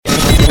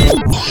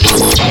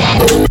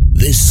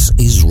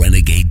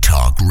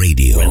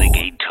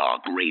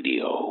Talk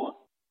Radio.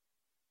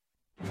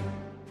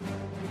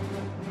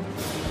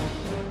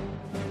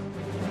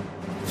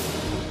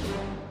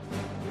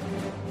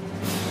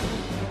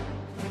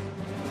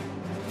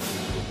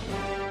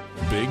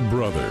 Big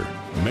Brother,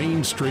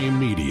 mainstream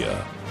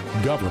media,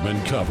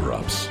 government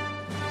cover-ups.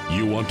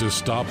 You want to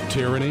stop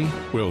tyranny?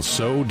 Well,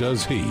 so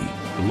does he.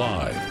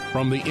 Live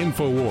from the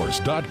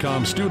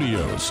Infowars.com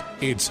studios,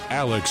 it's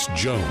Alex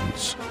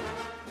Jones.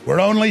 We're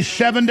only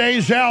 7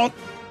 days out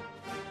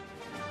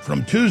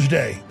from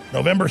Tuesday,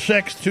 November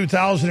 6th,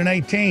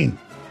 2018.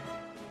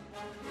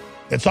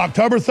 It's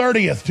October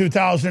 30th,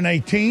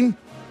 2018,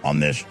 on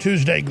this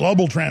Tuesday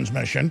global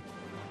transmission.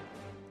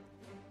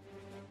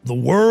 The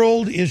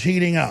world is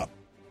heating up.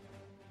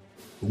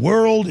 The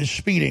world is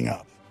speeding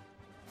up.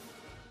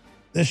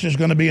 This is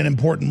going to be an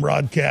important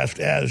broadcast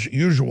as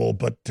usual,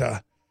 but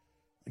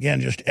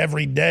again, just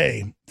every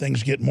day,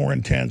 things get more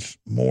intense,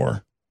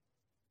 more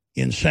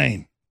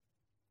insane.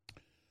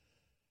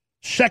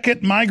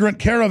 Second migrant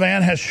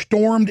caravan has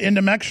stormed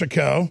into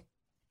Mexico,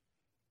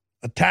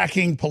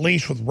 attacking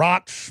police with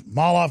rocks,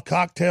 Molotov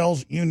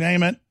cocktails, you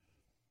name it,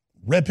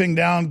 ripping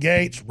down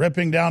gates,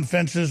 ripping down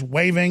fences,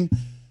 waving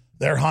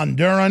their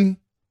Honduran,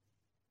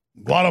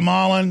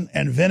 Guatemalan,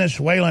 and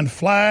Venezuelan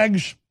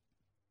flags,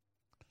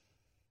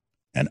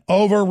 and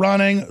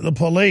overrunning the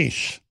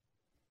police.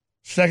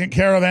 Second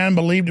caravan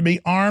believed to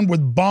be armed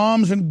with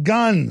bombs and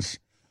guns.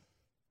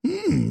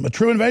 A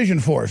true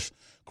invasion force.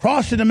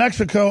 Crossed into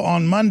Mexico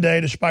on Monday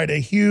despite a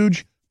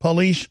huge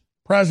police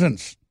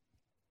presence.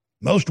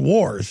 Most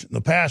wars in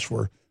the past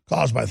were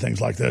caused by things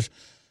like this.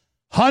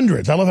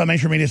 Hundreds, I love how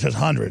mainstream media says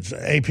hundreds.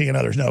 AP and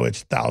others know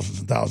it's thousands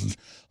and thousands.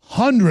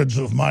 Hundreds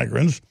of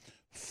migrants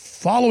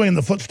following in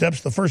the footsteps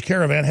of the first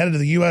caravan headed to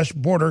the U.S.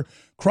 border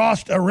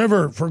crossed a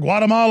river for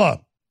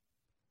Guatemala.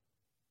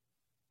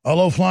 A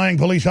low-flying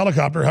police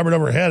helicopter hovered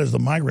overhead as the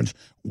migrants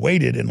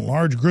waded in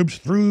large groups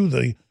through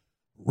the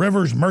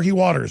river's murky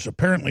waters,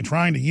 apparently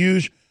trying to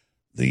use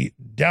the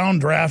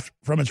downdraft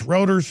from its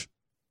rotors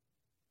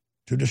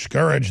to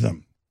discourage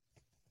them.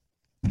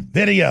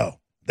 Video.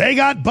 They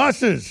got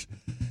buses.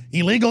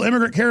 Illegal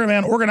immigrant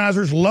caravan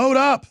organizers load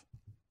up.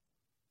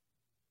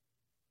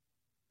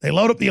 They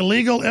load up the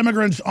illegal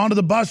immigrants onto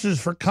the buses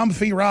for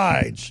comfy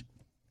rides.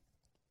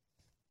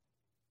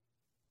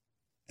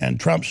 And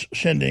Trump's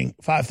sending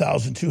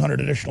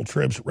 5,200 additional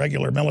troops,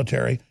 regular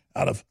military,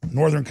 out of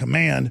Northern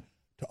Command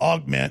to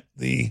augment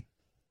the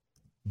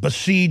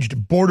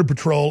besieged Border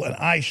Patrol and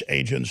ICE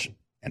agents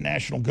and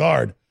National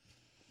Guard.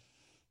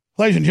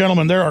 Ladies and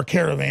gentlemen, there are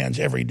caravans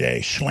every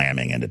day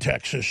slamming into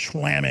Texas,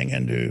 slamming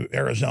into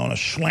Arizona,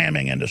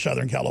 slamming into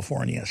Southern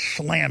California,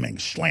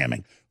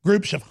 slamming.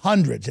 Groups of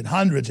hundreds and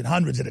hundreds and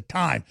hundreds at a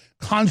time,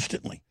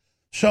 constantly.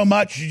 So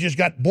much you just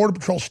got Border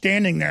Patrol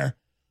standing there,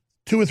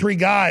 2 or 3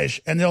 guys,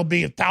 and there'll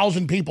be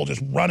 1,000 people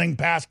just running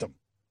past them.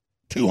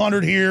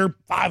 200 here,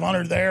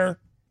 500 there.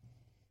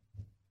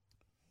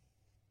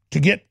 To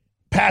get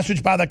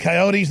passage by the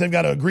coyotes, they've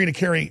got to agree to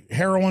carry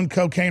heroin,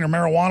 cocaine, or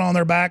marijuana on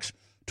their backs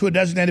to a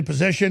designated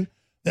position.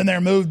 Then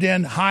they're moved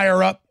in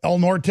higher up El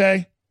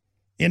Norte,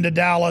 into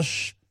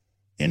Dallas,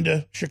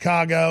 into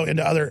Chicago,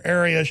 into other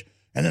areas.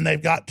 And then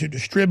they've got to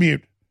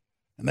distribute,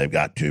 and they've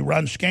got to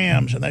run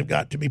scams, and they've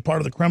got to be part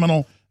of the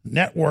criminal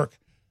network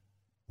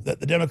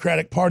that the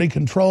Democratic Party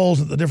controls,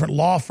 that the different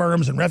law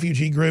firms and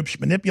refugee groups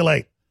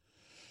manipulate.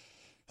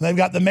 And they've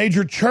got the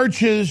major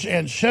churches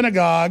and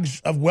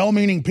synagogues of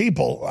well-meaning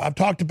people. I've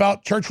talked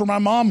about church where my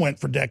mom went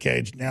for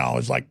decades now.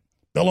 It's like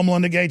Bill and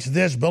Melinda Gates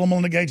this, Bill and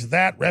Melinda Gates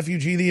that,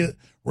 refugee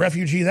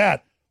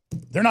that.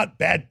 They're not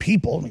bad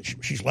people. I mean,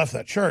 she's left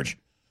that church.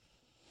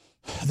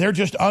 They're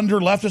just under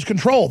leftist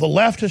control. The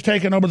left has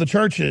taken over the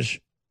churches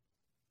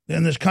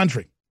in this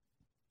country.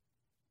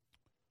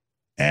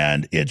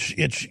 And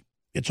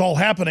it's all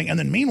happening. And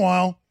then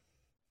meanwhile,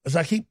 as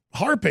I keep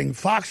harping,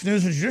 Fox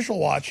News and Judicial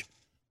Watch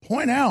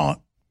point out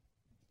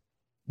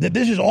that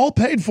this is all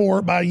paid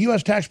for by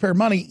U.S. taxpayer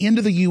money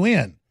into the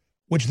UN,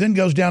 which then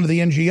goes down to the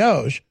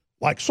NGOs,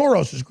 like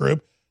Soros's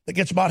group, that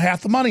gets about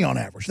half the money on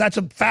average. That's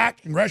a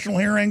fact. Congressional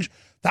hearings,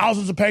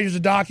 thousands of pages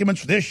of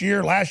documents this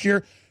year, last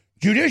year.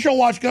 Judicial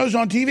Watch goes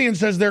on TV and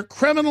says they're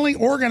criminally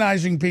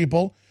organizing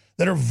people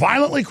that are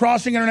violently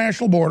crossing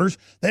international borders.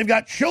 They've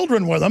got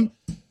children with them.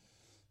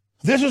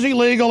 This is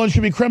illegal and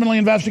should be criminally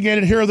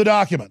investigated. Here are the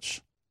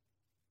documents.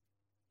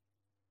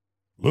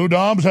 Lou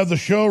Dobbs had the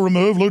show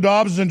removed. Lou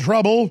Dobbs is in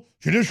trouble.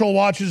 Judicial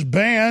Watch is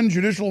banned.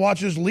 Judicial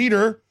Watch's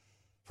leader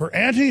for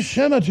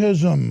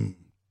anti-Semitism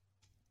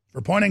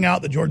for pointing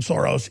out that George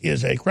Soros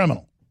is a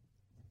criminal.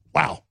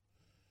 Wow.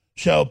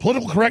 So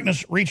political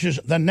correctness reaches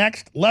the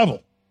next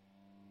level.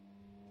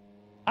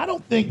 I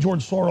don't think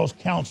George Soros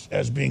counts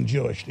as being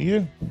Jewish, do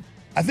you?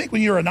 I think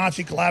when you're a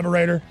Nazi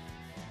collaborator,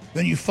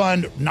 then you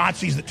fund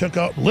Nazis that took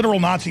over, literal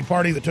Nazi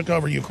party that took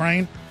over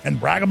Ukraine and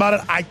brag about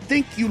it, I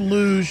think you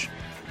lose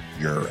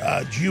your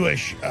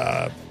Jewish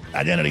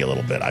identity a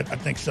little bit. I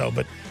think so.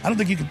 But I don't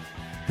think you can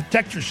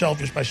protect yourself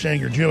just by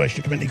saying you're Jewish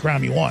to commit any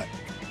crime you want.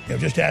 You know,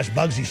 just ask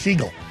Bugsy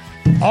Siegel.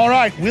 All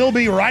right, we'll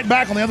be right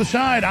back on the other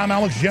side. I'm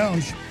Alex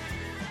Jones.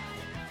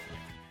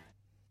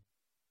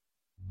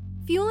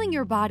 Fueling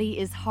your body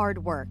is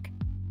hard work.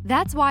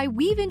 That's why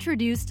we've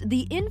introduced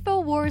the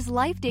InfoWars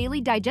Life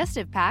Daily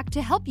Digestive Pack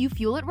to help you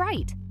fuel it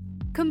right.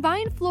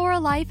 Combine Flora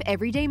Life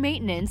Everyday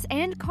Maintenance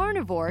and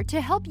Carnivore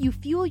to help you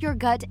fuel your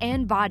gut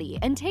and body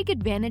and take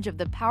advantage of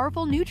the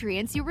powerful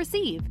nutrients you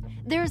receive.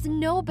 There's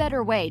no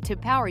better way to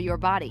power your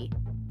body.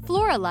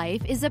 Flora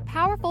Life is a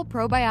powerful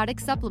probiotic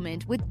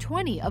supplement with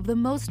 20 of the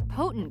most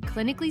potent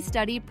clinically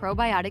studied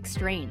probiotic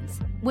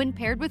strains. When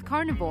paired with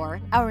Carnivore,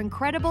 our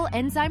incredible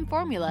enzyme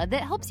formula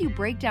that helps you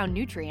break down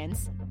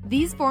nutrients,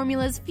 these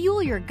formulas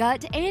fuel your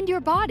gut and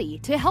your body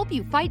to help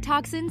you fight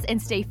toxins and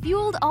stay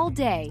fueled all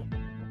day.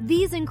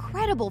 These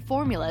incredible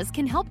formulas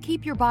can help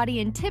keep your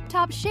body in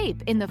tip-top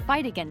shape in the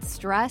fight against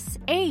stress,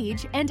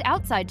 age, and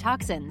outside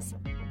toxins.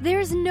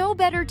 There's no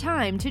better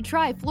time to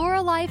try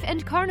Flora Life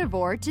and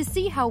Carnivore to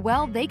see how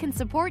well they can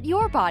support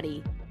your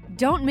body.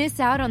 Don't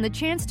miss out on the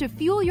chance to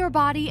fuel your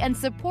body and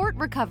support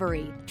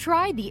recovery.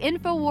 Try the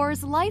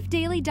InfoWars Life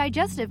Daily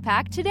Digestive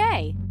Pack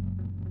today.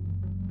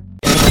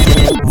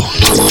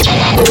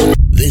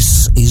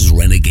 This is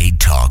Renegade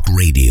Talk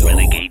Radio.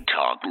 Renegade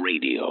Talk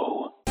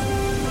Radio.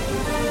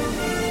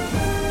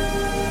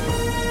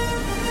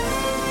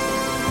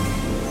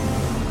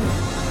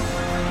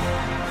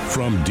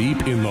 From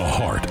deep in the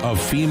heart of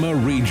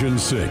FEMA Region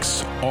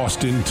 6,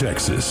 Austin,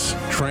 Texas,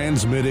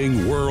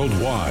 transmitting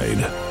worldwide,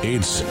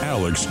 it's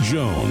Alex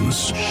Jones.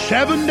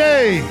 7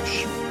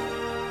 days.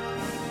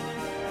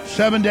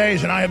 7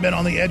 days, and I have been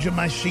on the edge of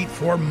my seat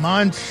for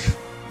months.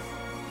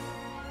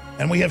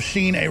 And we have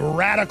seen a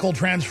radical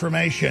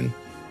transformation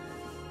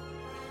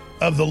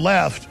of the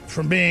left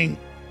from being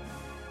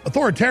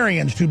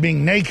authoritarians to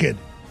being naked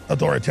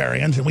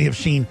authoritarians. And we have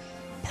seen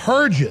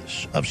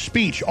purges of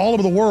speech all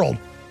over the world,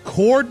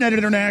 coordinated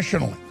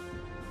internationally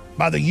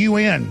by the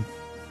UN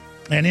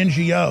and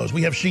NGOs.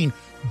 We have seen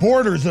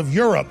borders of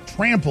Europe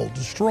trampled,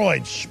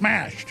 destroyed,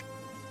 smashed,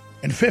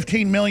 and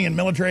 15 million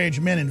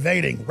military-aged men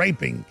invading,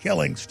 raping,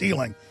 killing,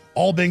 stealing,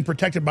 all being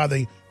protected by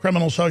the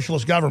criminal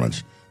socialist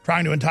governments,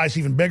 trying to entice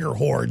even bigger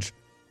hordes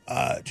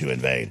to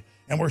invade.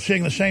 And we're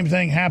seeing the same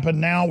thing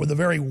happen now with the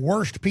very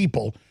worst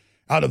people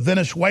out of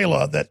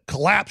Venezuela that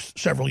collapsed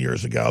several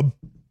years ago.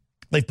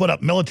 They've put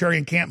up military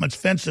encampments,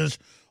 fences,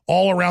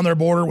 all around their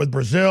border with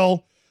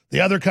Brazil.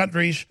 The other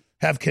countries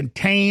have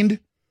contained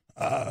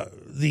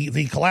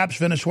the collapsed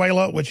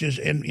Venezuela, which is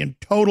in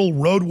total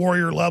road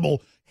warrior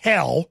level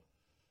hell.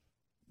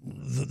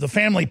 The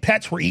family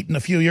pets were eaten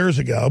a few years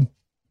ago.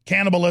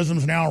 Cannibalism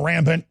is now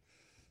rampant.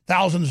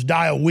 Thousands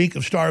die a week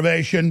of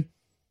starvation.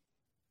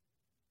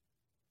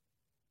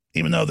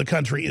 Even though the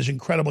country is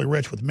incredibly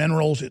rich with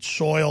minerals, its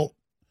soil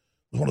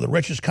was one of the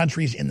richest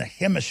countries in the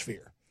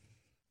hemisphere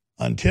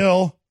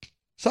until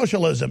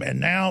socialism, and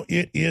now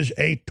it is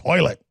a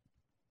toilet,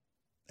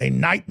 a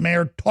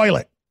nightmare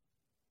toilet.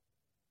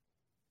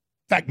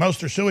 In fact, most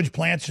of their sewage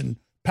plants and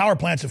power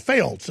plants have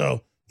failed,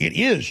 so it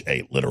is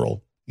a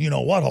literal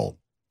you-know-what hole.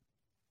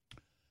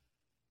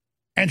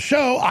 And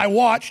so I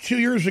watched 2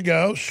 years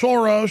ago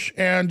Soros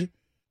and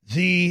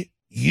the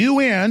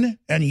UN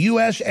and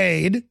U.S.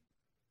 aid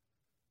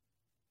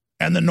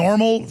and the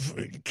normal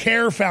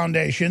care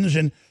foundations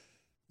and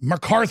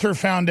MacArthur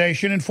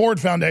Foundation and Ford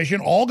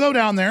Foundation all go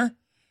down there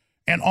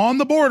and on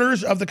the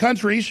borders of the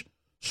countries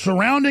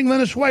surrounding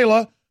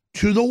Venezuela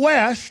to the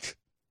west,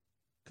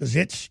 because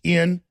it's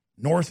in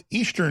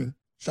northeastern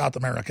South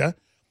America,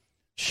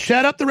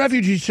 set up the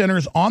refugee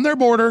centers on their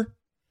border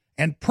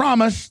and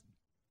promise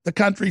the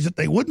countries that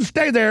they wouldn't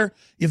stay there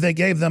if they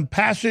gave them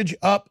passage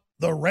up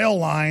the rail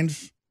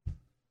lines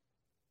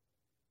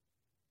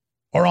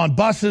or on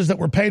buses that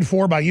were paid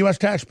for by U.S.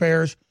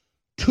 taxpayers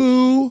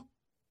to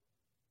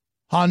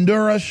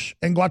Honduras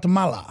and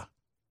Guatemala.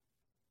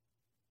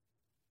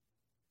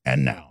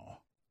 And now,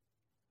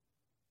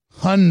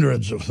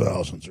 hundreds of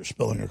thousands are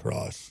spilling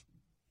across.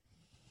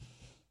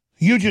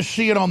 You just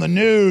see it on the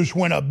news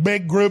when a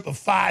big group of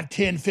 5,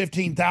 10,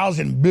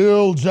 15,000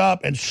 builds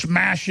up and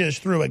smashes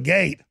through a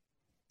gate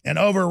and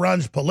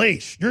overruns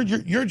police.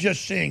 You're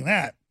just seeing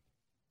that.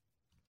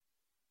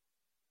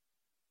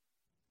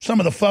 Some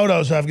of the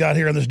photos I've got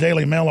here in this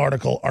Daily Mail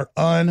article are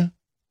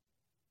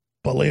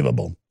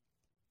unbelievable.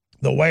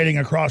 The wading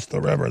across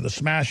the river, the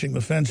smashing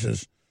the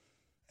fences,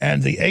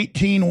 and the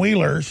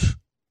 18-wheelers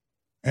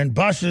and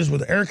buses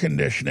with air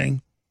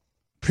conditioning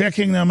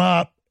picking them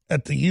up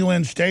at the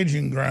UN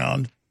staging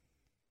ground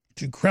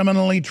to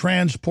criminally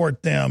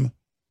transport them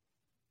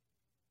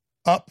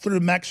up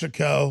through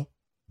Mexico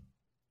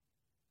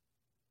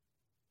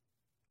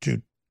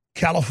to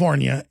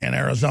California and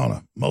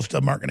Arizona. Most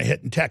of them aren't going to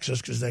hit in Texas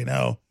because they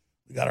know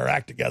we got our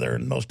act together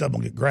and most of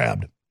them will get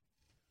grabbed.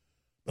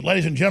 But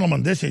ladies and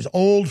gentlemen, this is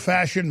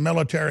old-fashioned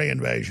military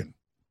invasion.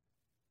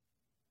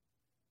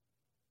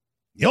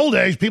 In the old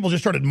days, people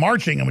just started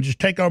marching and would just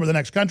take over the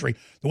next country.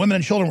 The women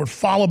and children would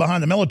follow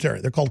behind the military.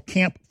 They're called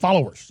camp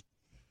followers.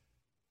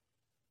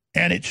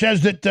 And it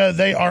says that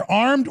they are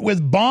armed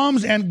with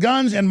bombs and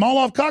guns and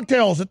Molotov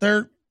cocktails that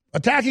they're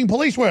attacking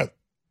police with.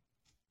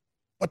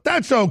 But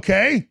that's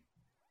okay.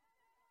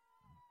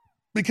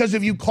 Because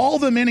if you call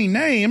them any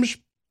names,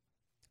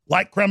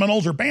 like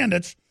criminals or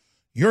bandits,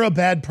 you're a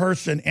bad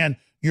person and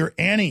you're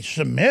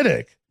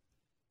anti-Semitic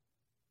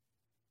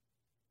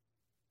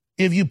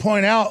if you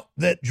point out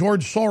that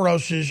George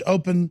Soros'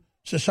 Open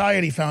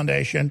Society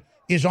Foundation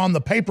is on the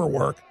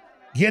paperwork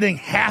getting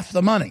half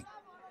the money.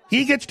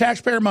 He gets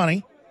taxpayer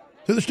money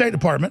through the State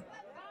Department,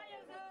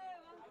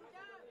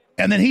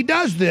 and then he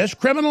does this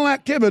criminal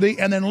activity,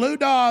 and then Lou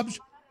Dobbs,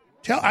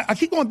 I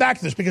keep going back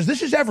to this because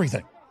this is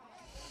everything.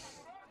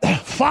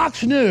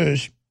 Fox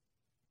News,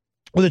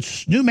 with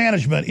its new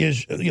management,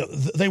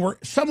 they were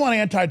somewhat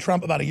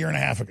anti-Trump about a year and a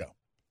half ago,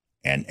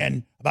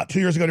 and about 2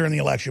 years ago during the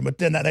election, but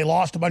then they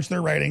lost a bunch of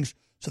their ratings,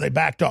 so they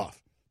backed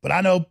off. But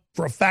I know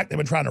for a fact they've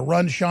been trying to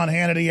run Sean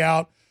Hannity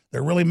out.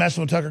 They're really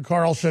messing with Tucker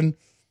Carlson.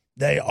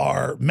 They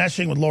are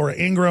messing with Laura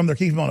Ingraham. They're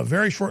keeping him on a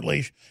very short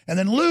leash. And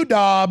then Lou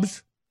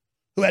Dobbs,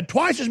 who had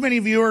twice as many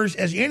viewers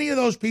as any of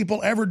those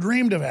people ever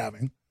dreamed of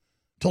having,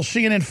 till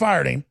CNN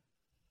fired him,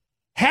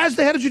 has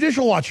the head of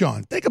Judicial Watch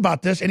on. Think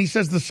about this. And he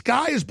says the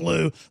sky is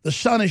blue, the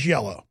sun is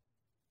yellow.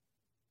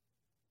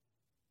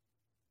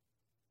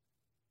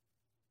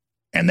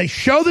 And they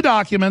show the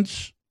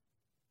documents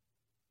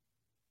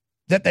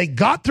that they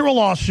got through a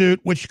lawsuit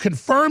which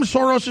confirms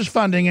Soros is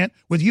funding it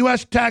with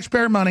U.S.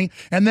 taxpayer money,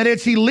 and that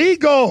it's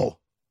illegal.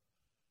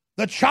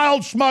 The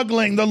child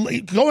smuggling,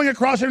 the going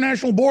across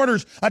international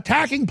borders,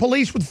 attacking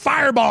police with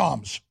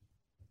firebombs.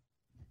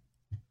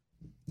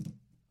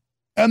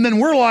 And then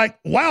we're like,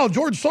 wow,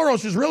 George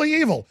Soros is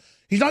really evil.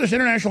 He's not this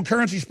international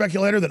currency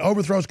speculator that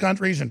overthrows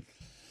countries and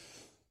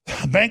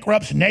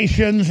bankrupts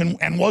nations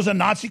and was a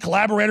Nazi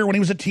collaborator when he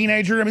was a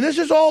teenager. I mean, this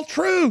is all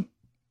true.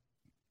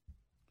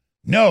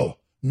 No.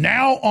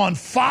 Now on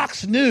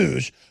Fox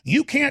News,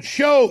 you can't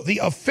show the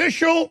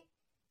official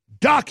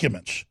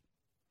documents.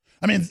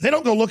 I mean, they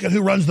don't go look at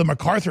who runs the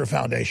MacArthur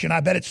Foundation. I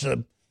bet it's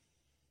a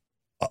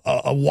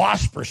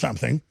WASP or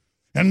something.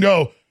 And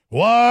go,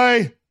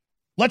 why?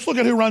 Let's look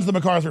at who runs the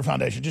MacArthur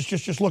Foundation.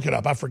 Just look it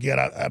up. I forget.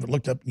 I haven't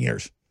looked up in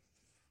years.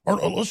 Or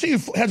let's see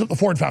who heads up the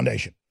Ford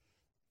Foundation.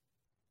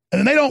 And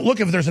then they don't look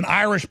if there's an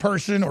Irish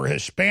person or a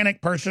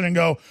Hispanic person and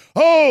go,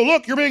 oh,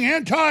 look, you're being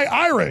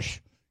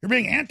anti-Irish. You're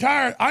being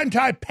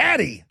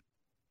anti-Patty.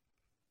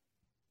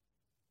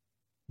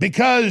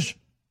 Because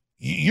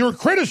you're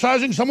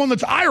criticizing someone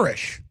that's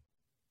Irish.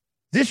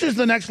 This is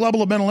the next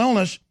level of mental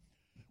illness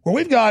where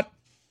we've got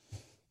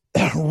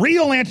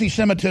real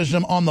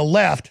anti-Semitism on the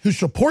left who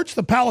supports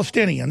the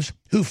Palestinians,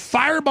 who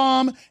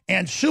firebomb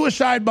and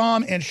suicide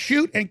bomb and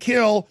shoot and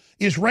kill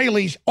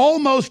Israelis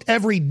almost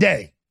every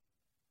day.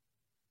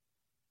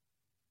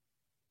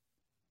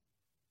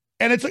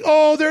 And it's like,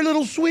 oh, they're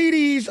little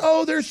sweeties.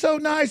 Oh, they're so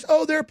nice.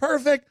 Oh, they're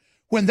perfect.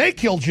 When they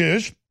kill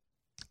Jews,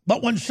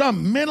 but when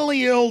some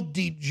mentally ill,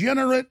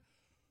 degenerate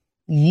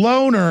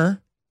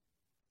loner,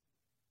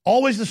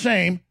 always the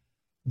same,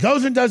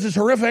 goes and does this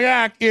horrific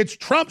act, it's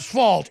Trump's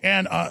fault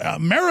and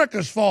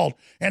America's fault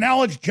and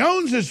Alex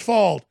Jones's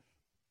fault.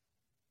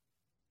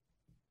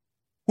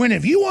 When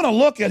if you want to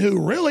look at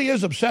who really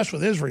is obsessed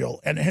with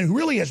Israel and who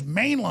really has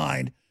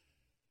mainlined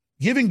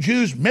giving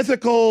Jews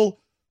mythical,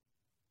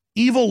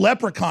 evil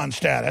leprechaun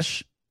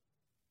status,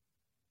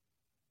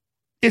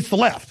 it's the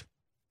left.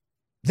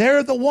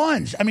 They're the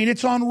ones. I mean,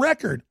 it's on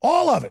record,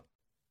 all of it.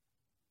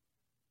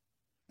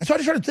 And so I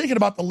just started thinking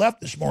about the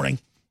left this morning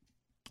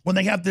when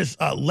they have this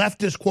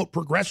leftist, quote,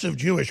 progressive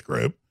Jewish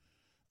group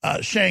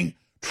saying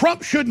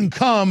Trump shouldn't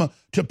come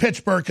to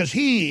Pittsburgh because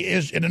he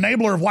is an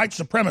enabler of white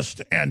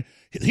supremacists and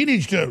he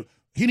needs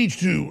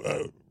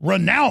to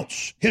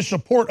renounce his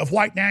support of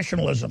white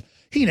nationalism.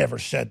 He never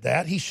said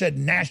that. He said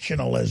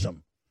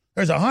nationalism.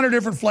 There's 100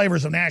 different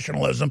flavors of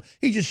nationalism.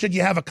 He just said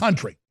you have a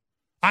country.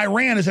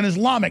 Iran is an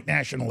Islamic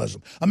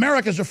nationalism.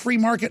 America is a free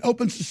market,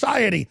 open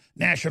society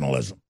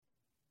nationalism.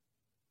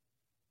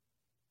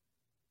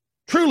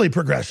 Truly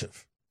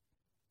progressive.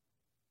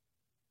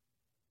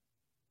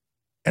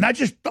 And I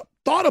just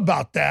thought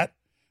about that.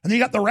 And then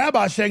you got the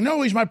rabbi saying,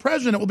 no, he's my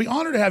president. We'll be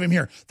honored to have him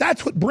here.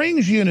 That's what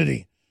brings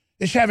unity,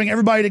 is having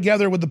everybody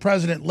together with the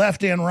president,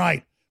 left and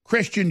right,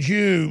 Christian,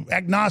 Jew,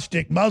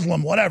 agnostic,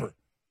 Muslim, whatever.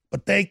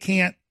 But they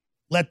can't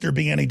let there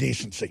be any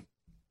decency.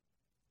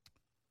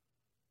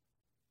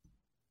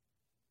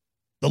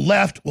 The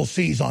left will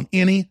seize on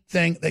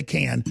anything they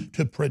can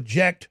to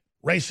project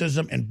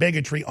racism and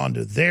bigotry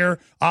onto their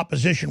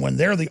opposition when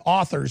they're the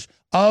authors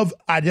of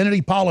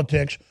identity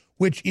politics,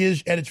 which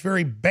is at its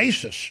very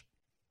basis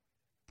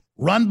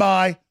run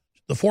by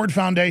the Ford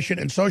Foundation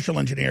and social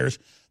engineers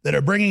that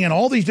are bringing in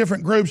all these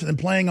different groups and then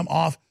playing them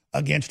off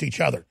against each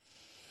other.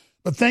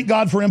 But thank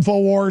God for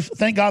InfoWars.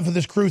 Thank God for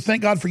this crew.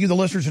 Thank God for you, the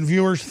listeners and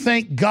viewers.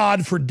 Thank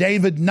God for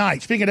David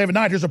Knight. Speaking of David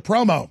Knight, here's a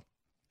promo.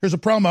 Here's a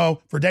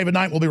promo for David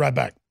Knight. We'll be right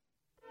back.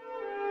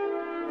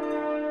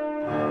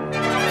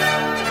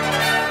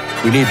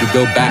 We need to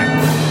go back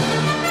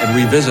and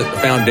revisit the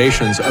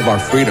foundations of our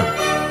freedom.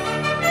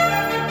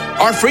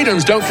 Our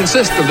freedoms don't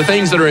consist of the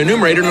things that are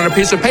enumerated on a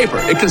piece of paper.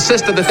 It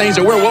consists of the things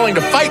that we're willing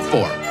to fight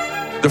for.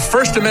 The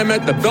First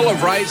Amendment, the Bill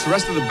of Rights, the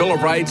rest of the Bill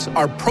of Rights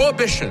are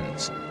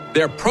prohibitions.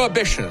 They're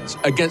prohibitions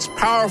against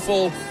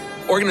powerful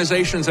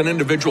organizations and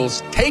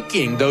individuals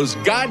taking those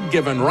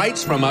God-given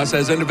rights from us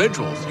as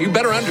individuals. You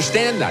better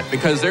understand that,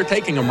 because they're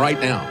taking them right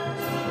now.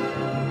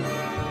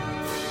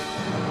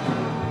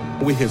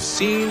 We have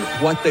seen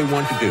what they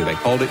want to do. They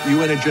called it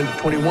UN Agenda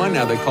 21.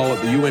 Now they call it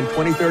the UN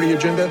 2030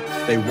 Agenda.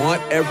 They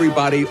want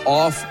everybody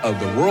off of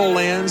the rural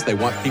lands. They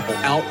want people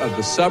out of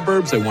the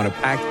suburbs. They want to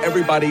pack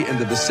everybody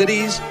into the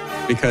cities,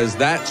 because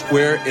that's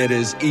where it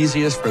is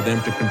easiest for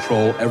them to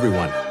control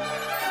everyone.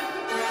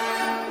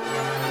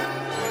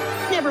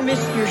 Never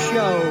missed your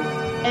show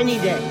any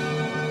day.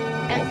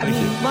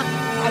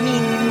 I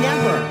mean,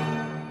 never.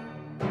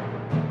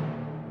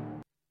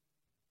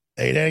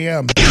 8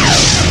 a.m.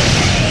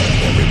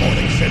 every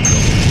morning, Central.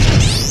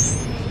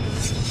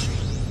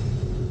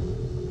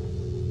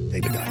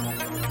 David Dyer.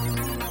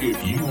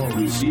 If you are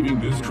receiving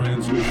this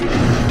transmission,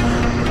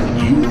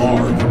 you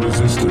are the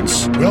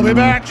resistance. We'll be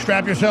back.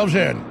 Strap yourselves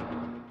in.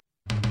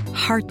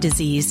 Heart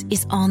disease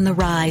is on the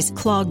rise.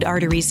 Clogged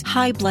arteries,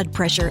 high blood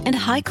pressure, and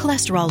high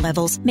cholesterol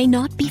levels may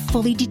not be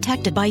fully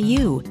detected by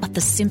you, but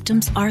the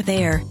symptoms are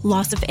there.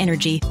 Loss of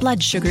energy,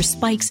 blood sugar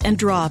spikes and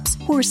drops,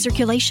 poor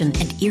circulation,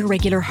 and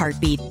irregular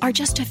heartbeat are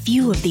just a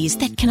few of these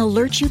that can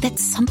alert you that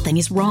something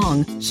is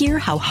wrong. Hear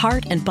how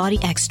Heart and Body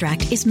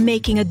Extract is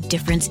making a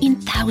difference in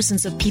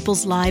thousands of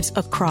people's lives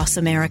across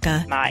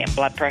America. My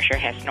blood pressure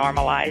has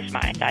normalized.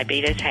 My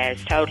diabetes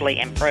has totally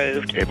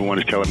improved. Everyone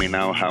is telling me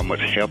now how much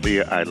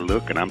healthier I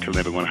look, and I'm telling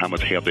everyone how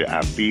much healthier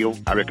I feel.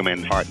 I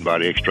recommend Heart and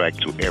Body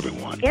Extract to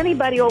everyone.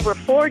 Anybody over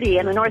 40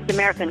 in the North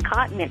American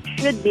continent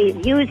should be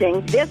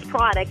using this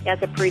product as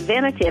a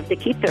preventative to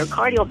keep their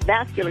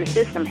cardiovascular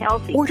system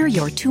healthy. Order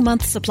your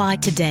 2-month supply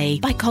today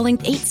by calling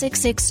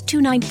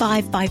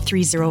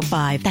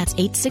 866-295-5305. That's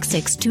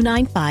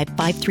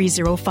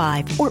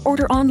 866-295-5305. Or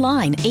order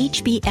online,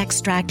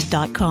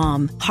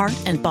 hbextract.com. Heart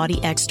and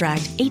Body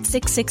Extract,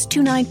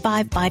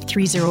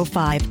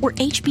 866-295-5305 or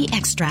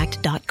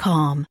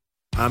hbextract.com.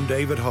 I'm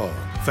David Hall,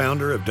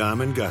 founder of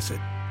Diamond Gusset,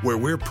 where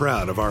we're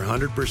proud of our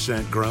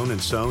 100% grown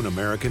and sewn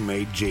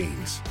American-made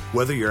jeans.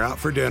 Whether you're out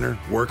for dinner,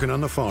 working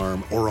on the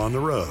farm, or on the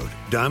road,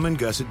 Diamond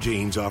Gusset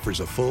Jeans offers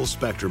a full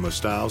spectrum of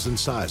styles and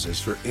sizes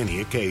for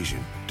any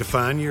occasion. To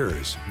find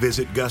yours,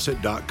 visit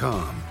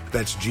gusset.com.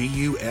 That's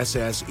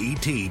GUSSET.com.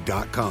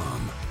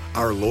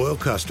 Our loyal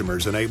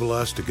customers enable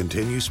us to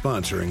continue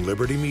sponsoring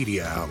Liberty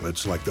media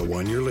outlets like the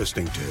one you're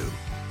listening to.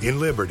 In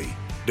Liberty,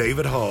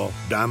 David Hall,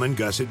 Diamond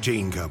Gusset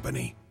Jean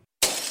Company.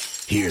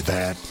 Hear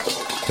that?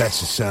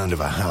 That's the sound of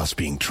a house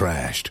being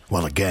trashed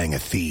while a gang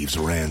of thieves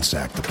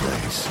ransack the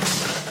place.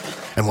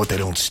 And what they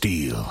don't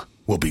steal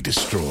will be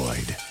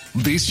destroyed.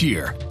 This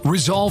year,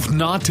 resolve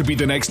not to be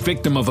the next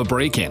victim of a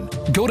break-in.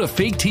 Go to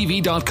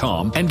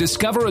faketv.com and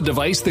discover a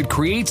device that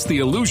creates the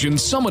illusion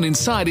someone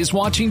inside is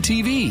watching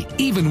TV,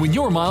 even when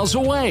you're miles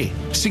away.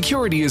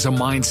 Security is a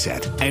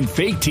mindset, and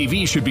Fake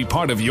TV should be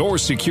part of your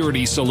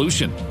security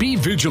solution. Be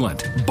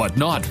vigilant, but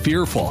not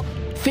fearful.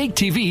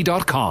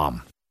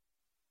 faketv.com.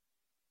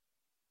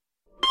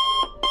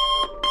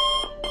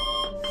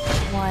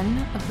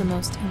 One of the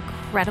most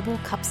incredible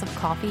cups of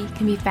coffee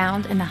can be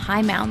found in the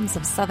high mountains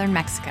of southern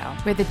Mexico,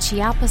 where the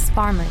Chiapas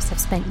farmers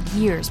have spent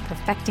years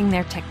perfecting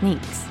their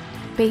techniques.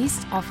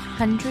 Based off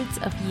hundreds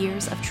of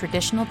years of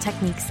traditional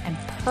techniques and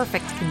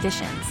perfect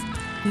conditions,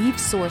 we've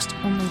sourced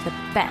only the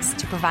best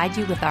to provide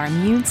you with our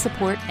immune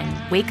support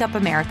and Wake Up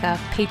America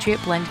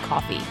Patriot Blend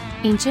coffee.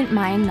 Ancient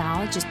Mayan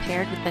knowledge is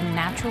paired with the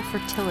natural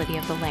fertility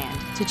of the land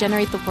to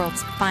generate the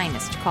world's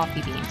finest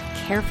coffee bean.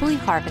 Carefully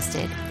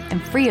harvested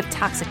and free of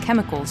toxic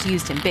chemicals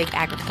used in big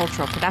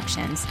agricultural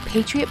productions,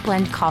 Patriot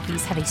Blend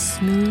coffees have a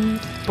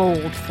smooth,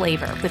 bold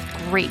flavor with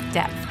great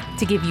depth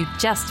to give you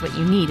just what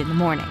you need in the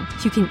morning.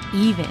 You can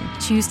even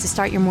choose to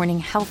start your morning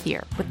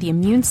healthier with the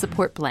Immune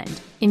Support Blend,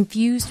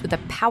 infused with a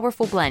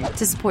powerful blend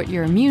to support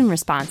your immune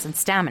response and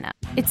stamina.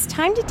 It's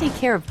time to take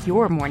care of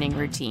your morning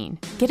routine.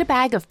 Get a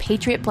bag of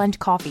Patriot Blend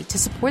coffee to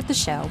support the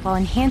show while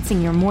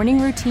enhancing your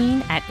morning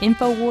routine at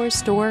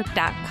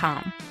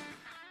InfoWarsStore.com.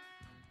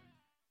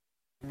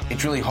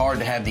 It's really hard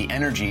to have the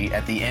energy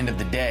at the end of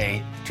the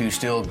day to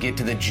still get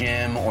to the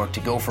gym or to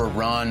go for a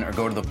run or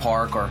go to the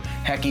park or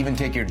heck, even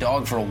take your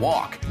dog for a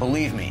walk.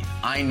 Believe me,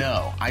 I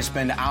know. I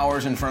spend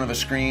hours in front of a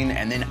screen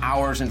and then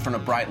hours in front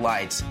of bright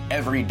lights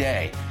every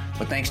day.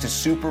 But thanks to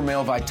Super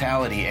Male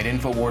Vitality at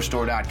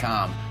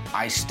InfoWarsStore.com,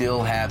 I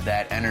still have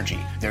that energy.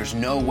 There's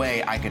no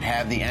way I could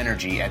have the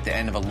energy at the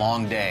end of a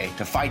long day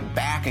to fight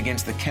back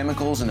against the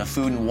chemicals in the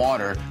food and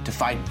water, to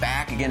fight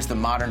back against the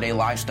modern day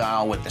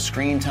lifestyle with the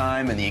screen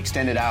time and the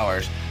extended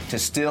hours, to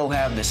still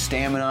have the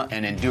stamina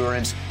and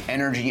endurance,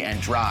 energy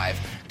and drive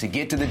to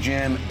get to the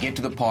gym, get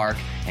to the park,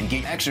 and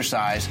get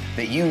exercise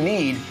that you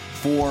need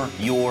for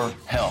your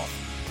health.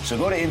 So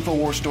go to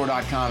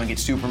InfoWarsStore.com and get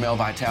Super Male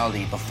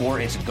Vitality before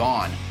it's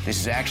gone. This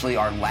is actually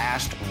our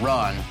last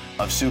run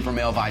of Super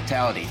Male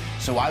Vitality.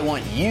 So I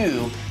want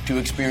you to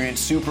experience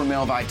Super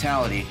Male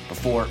Vitality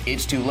before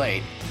it's too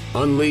late.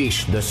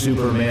 Unleash the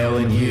Super Male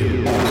in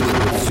you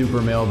with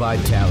Super Male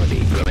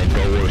Vitality from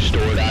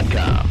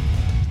InfoWarsStore.com.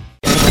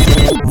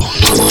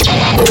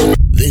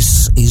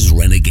 This is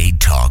Renegade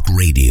Talk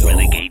Radio.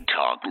 Renegade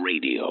Talk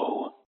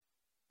Radio.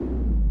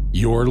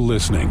 You're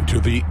listening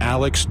to The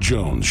Alex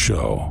Jones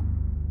Show.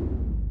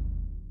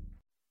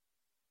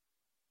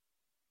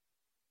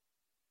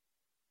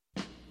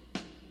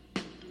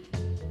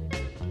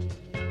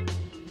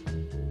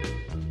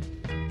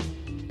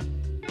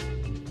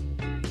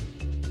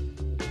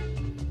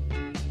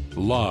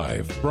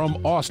 Live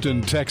from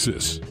Austin,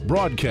 Texas,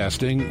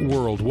 broadcasting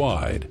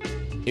worldwide,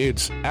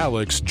 it's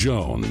Alex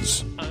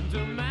Jones.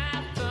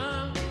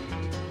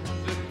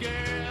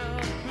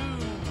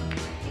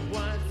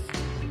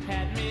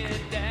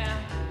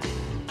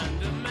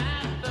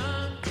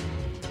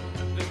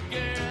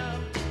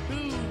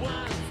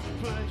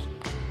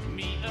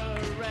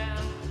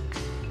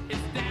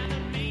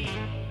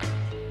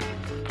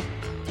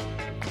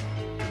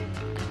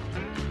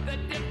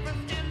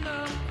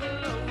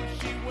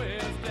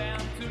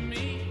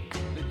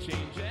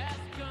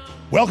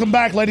 Welcome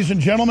back, ladies and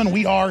gentlemen.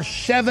 We are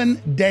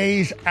 7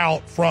 days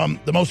out from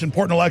the most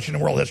important election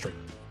in world history.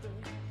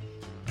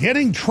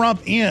 Getting Trump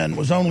in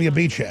was only a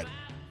beachhead.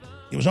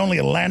 It was only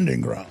a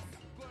landing ground.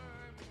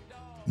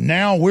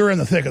 Now we're in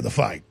the thick of the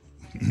fight.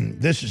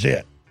 This is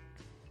it.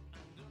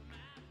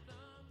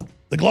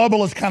 The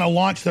globalists kind of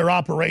launched their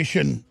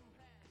Operation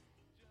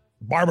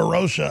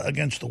Barbarossa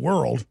against the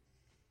world.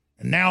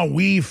 And now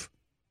we've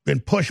been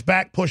pushed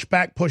back. And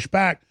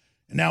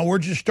now we're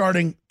just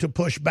starting to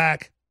push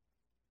back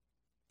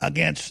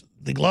against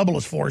the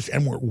globalist force,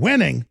 and we're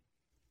winning.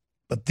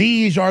 But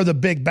these are the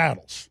big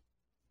battles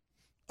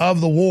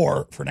of the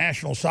war for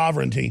national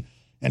sovereignty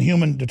and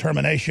human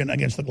determination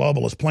against the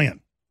globalist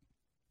plan.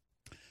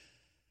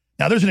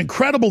 Now, there's an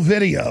incredible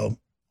video,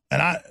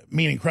 and I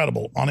mean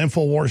incredible, on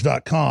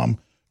Infowars.com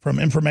from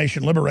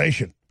Information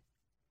Liberation.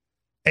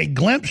 A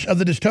glimpse of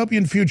the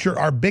dystopian future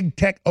our big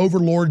tech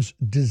overlords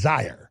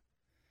desire.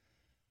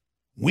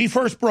 We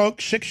first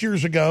broke 6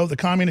 years ago the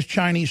communist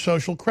Chinese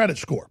social credit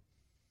score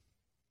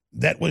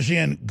that was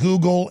in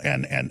Google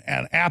and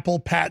Apple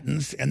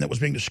patents and that was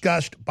being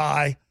discussed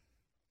by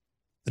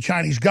the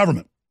Chinese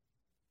government.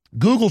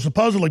 Google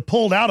supposedly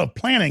pulled out of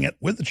planning it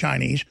with the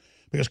Chinese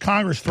because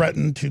Congress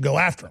threatened to go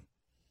after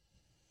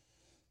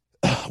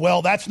them.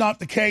 Well, that's not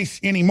the case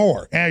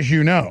anymore, as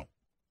you know.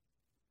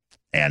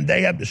 And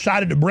they have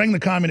decided to bring the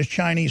communist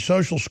Chinese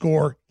social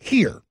score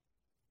here.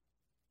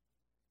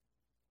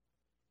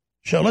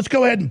 So let's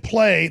go ahead and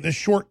play this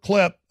short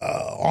clip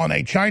on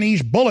a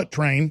Chinese bullet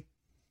train.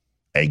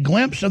 A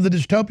glimpse of the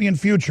dystopian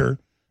future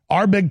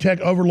our big tech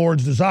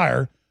overlords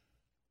desire.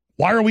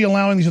 Why are we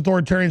allowing these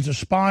authoritarians to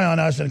spy on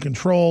us and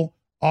control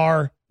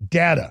our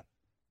data?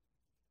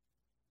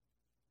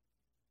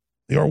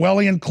 The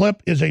Orwellian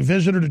clip is a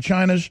visitor to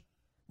China's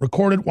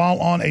recorded while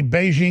on a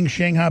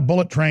Beijing-Shanghai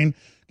bullet train,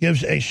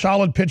 gives a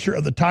solid picture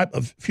of the type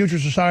of future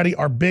society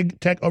our big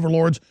tech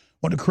overlords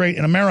want to create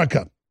in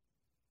America.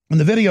 In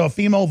the video, a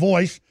female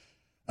voice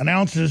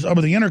announces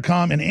over the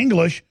intercom in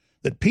English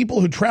that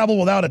people who travel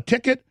without a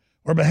ticket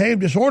or behave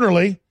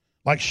disorderly,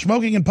 like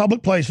smoking in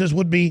public places,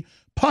 would be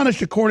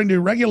punished according to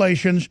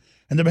regulations,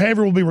 and the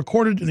behavior will be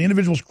recorded in the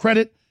individual's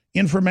credit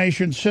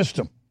information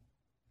system.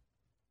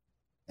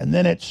 And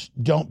then it's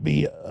don't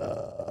be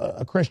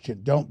a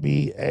Christian, don't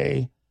be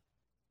a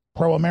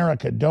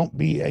pro-America, don't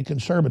be a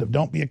conservative,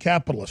 don't be a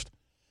capitalist.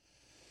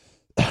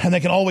 And they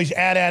can always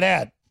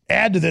add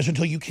to this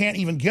until you can't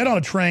even get on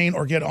a train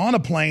or get on a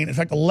plane. In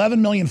fact,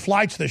 11 million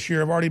flights this year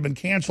have already been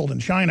canceled in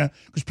China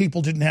because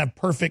people didn't have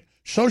perfect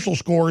social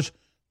scores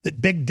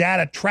that big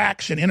data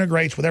tracks and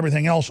integrates with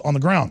everything else on the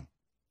ground.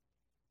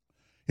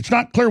 It's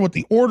not clear what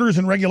the orders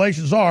and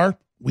regulations are,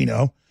 we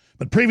know,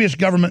 but previous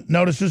government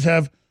notices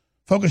have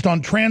focused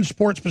on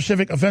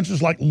transport-specific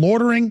offenses like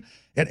loitering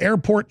at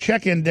airport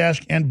check-in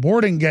desk and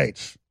boarding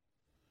gates.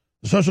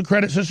 The social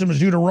credit system is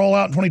due to roll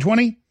out in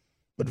 2020,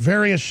 but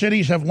various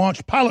cities have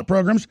launched pilot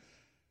programs,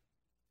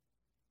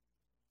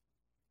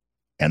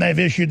 and they've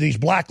issued these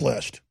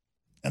blacklists.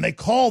 And they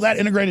call that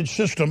integrated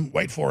system,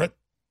 wait for it,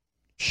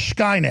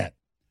 Skynet.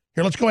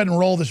 Here, let's go ahead and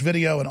roll this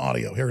video and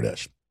audio. Here it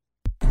is.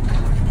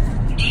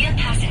 Dear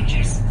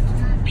passengers,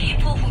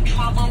 people who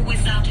travel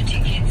without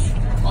tickets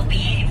or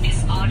behave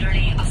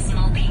disorderly or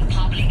smoke in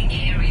public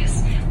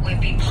areas will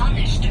be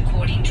punished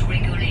according to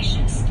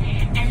regulations,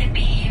 and the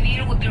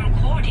behavior will be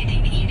recorded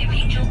in the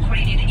individual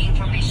credit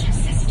information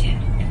system.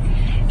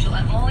 To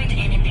avoid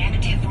any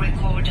negative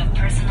record of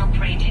personal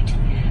credit,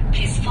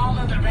 please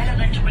follow the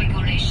relevant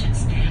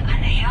regulations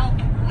and help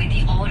with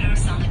the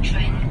orders on the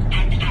train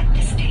and at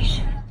the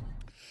station.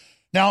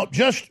 Now,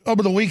 just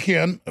over the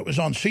weekend, it was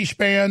on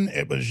C-SPAN,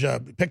 it was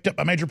picked up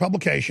by major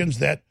publications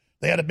that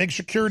they had a big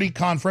security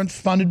conference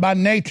funded by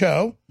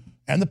NATO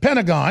and the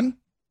Pentagon.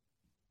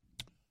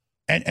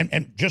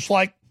 And just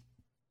like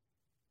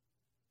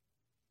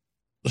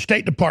the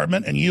State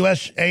Department and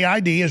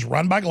USAID is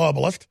run by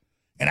globalists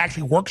and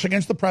actually works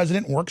against the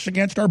president, works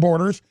against our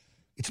borders.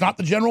 It's not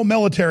the general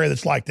military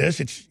that's like this.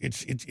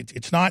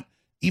 It's not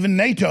even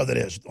NATO that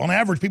is. On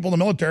average, people in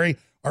the military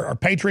are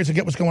patriots and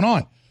get what's going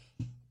on.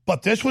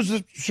 But this was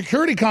a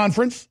security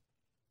conference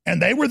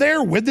And they were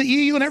there with the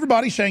EU and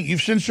everybody saying,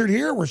 you've censored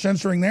here, we're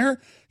censoring there.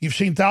 You've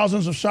seen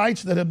thousands of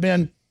sites that have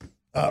been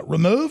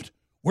removed.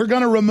 We're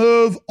going to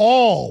remove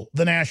all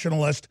the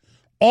nationalists,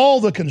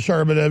 all the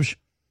conservatives,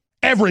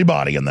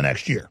 everybody in the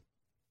next year.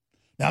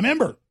 Now,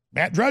 remember,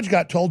 Matt Drudge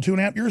got told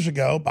 2.5 years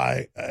ago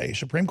by a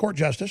Supreme Court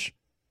justice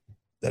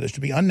that is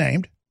to be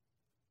unnamed,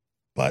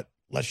 but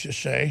let's just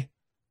say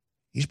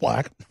he's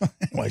black.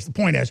 Anyways, the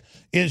point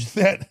is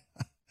that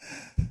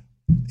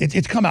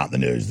it's come out in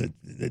the news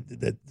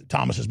that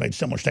Thomas has made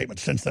similar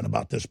statements since then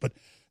about this, but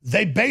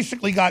they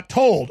basically got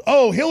told,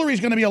 oh, Hillary's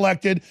going to be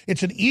elected.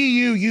 It's an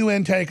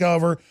EU-UN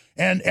takeover,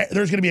 and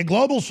there's going to be a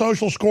global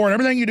social score, and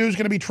everything you do is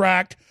going to be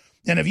tracked.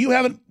 And if you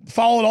haven't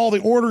followed all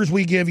the orders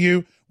we give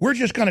you, we're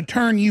just going to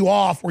turn you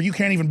off where you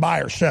can't even buy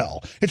or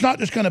sell. It's not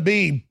just going to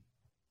be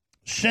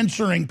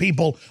censoring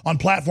people on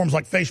platforms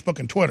like Facebook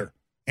and Twitter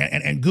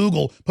and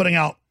Google putting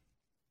out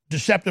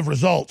deceptive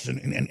results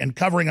and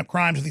covering up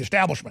crimes of the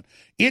establishment.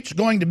 It's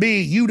going to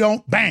be you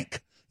don't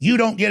bank. You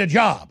don't get a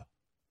job.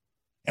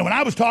 And when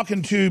I was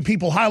talking to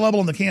people high level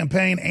in the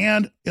campaign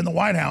and in the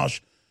White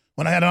House,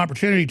 when I had an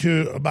opportunity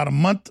to about a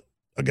month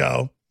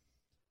ago,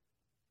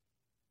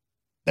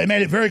 they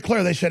made it very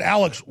clear. They said,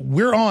 Alex,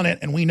 we're on it,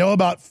 and we know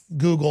about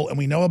Google, and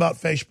we know about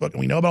Facebook, and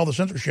we know about all the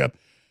censorship,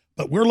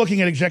 but we're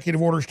looking at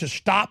executive orders to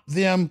stop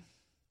them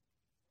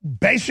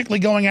basically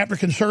going after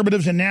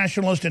conservatives and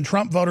nationalists and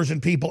Trump voters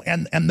and people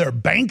and their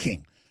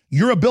banking,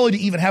 your ability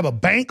to even have a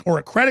bank or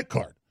a credit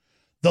card.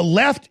 The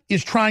left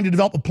is trying to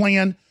develop a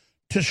plan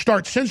to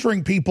start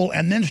censoring people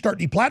and then start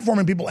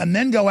deplatforming people and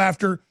then go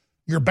after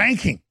your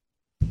banking.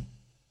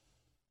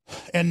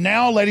 And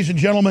now, ladies and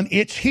gentlemen,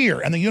 it's here.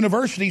 And the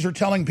universities are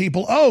telling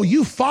people, oh,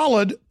 you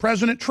followed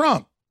President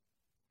Trump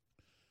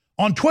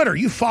on Twitter.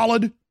 You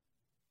followed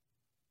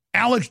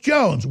Alex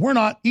Jones. We're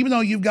not, even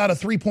though you've got a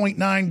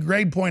 3.9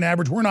 grade point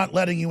average, we're not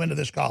letting you into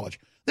this college.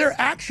 They're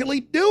actually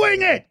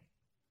doing it.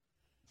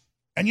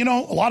 And, you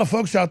know, a lot of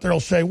folks out there will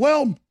say,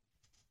 well,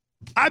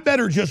 I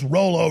better just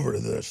roll over to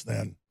this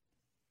then.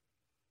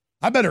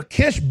 I better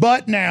kiss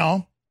butt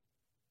now,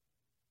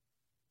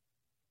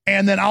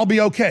 and then I'll be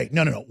okay.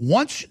 No.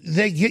 Once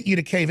they get you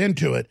to cave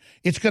into it,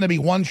 it's going to be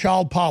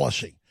one-child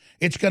policy.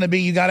 It's going to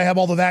be you got to have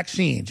all the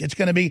vaccines. It's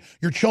going to be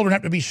your children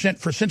have to be sent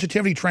for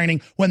sensitivity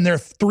training when they're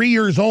 3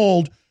 years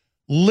old,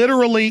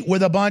 literally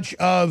with a bunch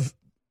of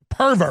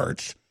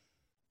perverts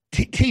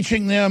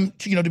teaching them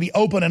to be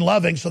open and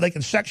loving so they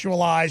can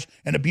sexualize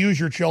and abuse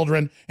your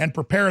children and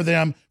prepare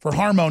them for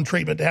hormone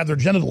treatment to have their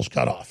genitals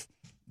cut off.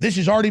 This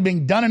is already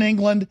being done in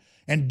England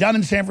and done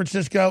in San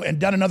Francisco and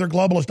done in other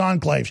globalist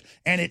enclaves.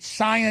 And it's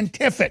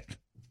scientific.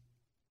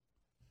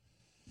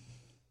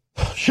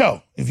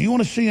 So, if you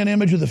want to see an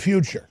image of the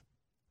future,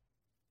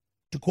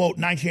 to quote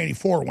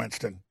 1984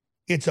 Winston,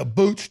 it's a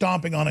boot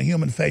stomping on a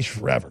human face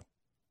forever.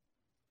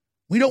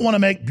 We don't want to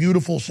make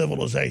beautiful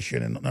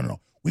civilization. And no.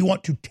 We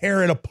want to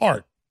tear it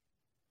apart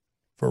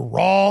for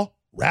raw,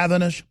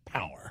 ravenous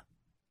power.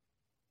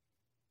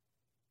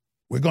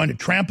 We're going to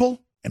trample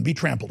and be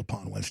trampled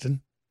upon,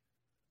 Winston.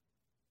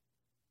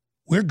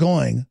 We're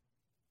going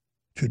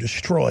to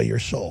destroy your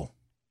soul.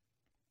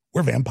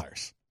 We're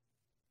vampires.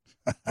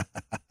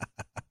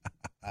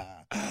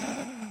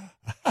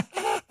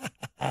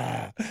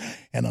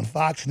 And on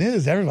Fox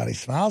News, everybody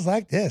smiles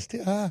like this,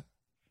 too, huh?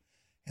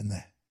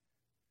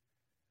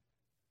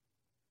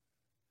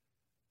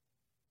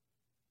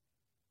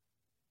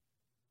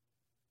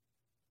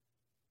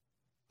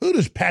 Who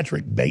does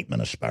Patrick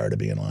Bateman aspire to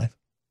be in life?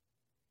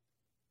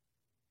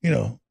 You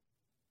know,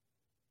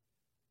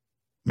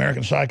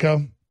 American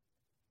Psycho,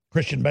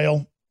 Christian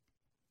Bale,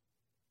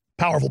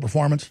 powerful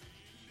performance.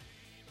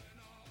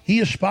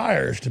 He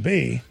aspires to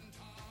be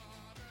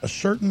a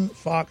certain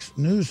Fox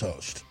News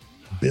host,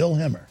 Bill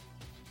Hemmer.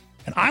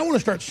 And I want to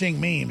start seeing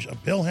memes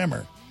of Bill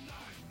Hemmer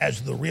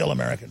as the real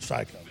American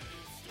Psycho.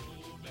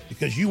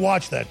 Because you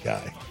watch that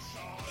guy.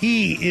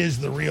 He is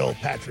the real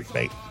Patrick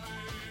Bateman.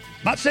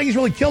 I'm not saying he's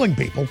really killing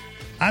people.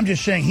 I'm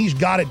just saying he's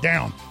got it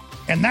down.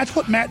 And that's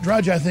what Matt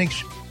Drudge, I think,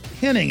 is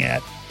hinting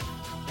at.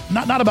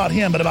 Not about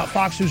him, but about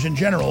Fox News in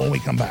general when we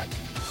come back.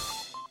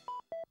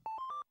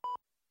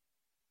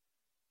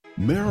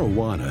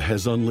 Marijuana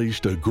has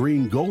unleashed a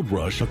green gold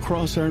rush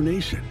across our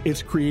nation.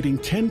 It's creating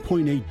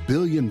 $10.8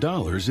 billion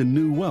in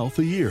new wealth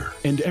a year.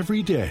 And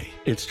every day,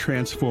 it's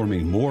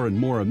transforming more and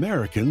more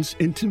Americans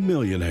into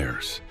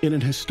millionaires. In an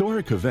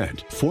historic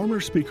event, former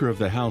Speaker of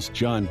the House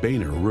John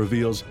Boehner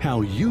reveals how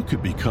you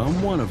could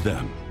become one of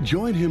them.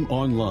 Join him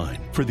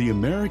online for the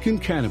American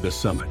Cannabis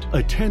Summit.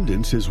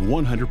 Attendance is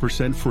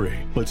 100% free,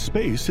 but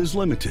space is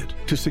limited.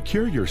 To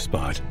secure your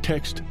spot,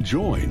 text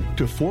JOIN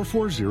to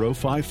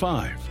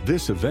 44055.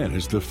 This event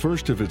is the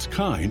first of its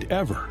kind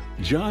ever.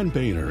 John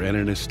Boehner and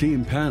an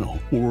esteemed panel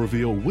will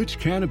reveal which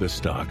cannabis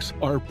stocks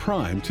are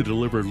primed to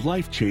deliver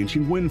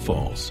life-changing windfalls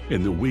pitfalls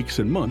in the weeks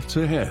and months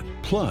ahead.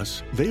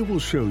 Plus, they will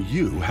show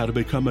you how to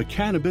become a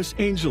cannabis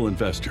angel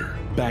investor,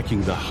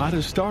 backing the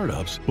hottest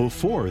startups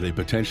before they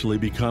potentially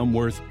become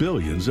worth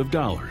billions of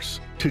dollars.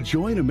 To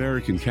join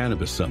American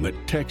Cannabis Summit,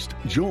 text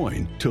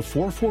JOIN to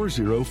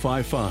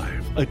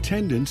 44055.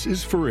 Attendance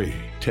is free.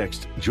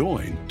 Text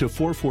JOIN to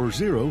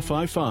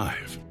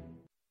 44055.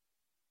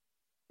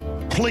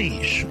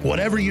 Please,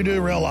 whatever you do,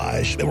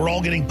 realize that we're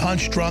all getting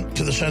punched drunk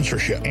to the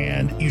censorship.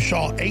 And you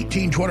saw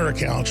 18 Twitter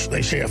accounts,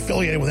 they say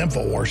affiliated with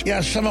InfoWars.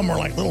 Yeah, some of them were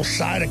like little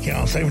side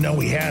accounts. They didn't even know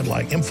we had,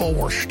 like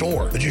InfoWars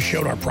Store, that just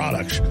showed our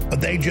products. But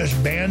they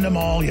just banned them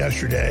all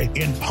yesterday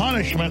in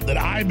punishment that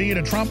I be at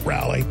a Trump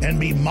rally and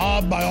be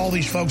mobbed by all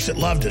these folks that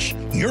loved us.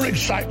 Your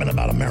excitement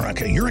about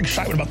America, your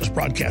excitement about this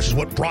broadcast is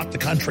what brought the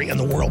country and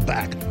the world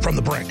back from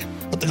the brink.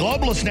 But the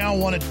globalists now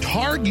want to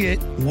target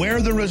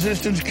where the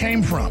resistance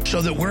came from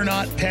so that we're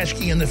not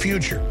pesky in the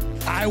future.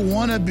 I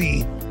want to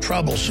be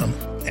troublesome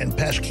and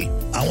pesky.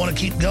 I want to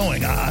keep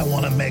going. I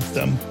want to make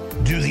them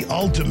do the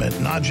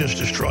ultimate, not just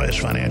destroy us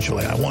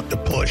financially. I want to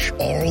push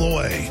all the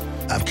way.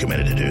 I've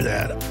committed to do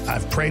that.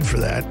 I've prayed for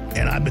that,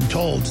 and I've been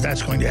told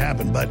that's going to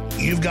happen. But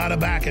you've got to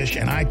back us,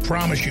 and I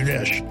promise you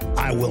this.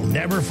 I will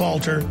never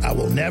falter. I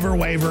will never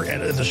waver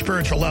at the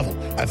spiritual level.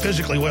 I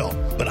physically will.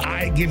 But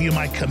I give you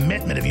my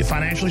commitment, if you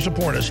financially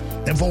support us,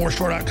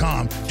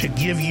 InfoWarsStore.com, to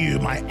give you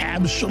my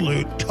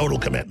absolute total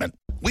commitment.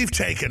 We've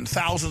taken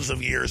thousands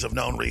of years of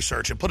known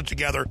research and put it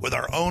together with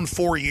our own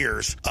 4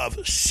 years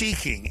of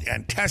seeking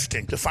and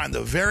testing to find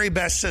the very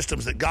best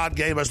systems that God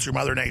gave us through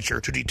Mother Nature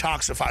to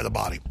detoxify the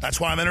body. That's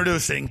why I'm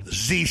introducing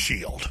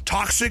Z-Shield,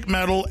 Toxic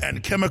Metal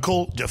and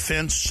Chemical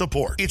Defense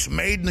Support. It's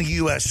made in the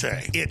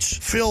USA. It's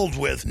filled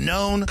with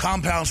known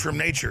compounds from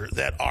nature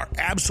that are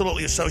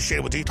absolutely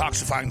associated with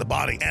detoxifying the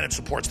body, and it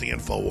supports the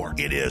InfoWar.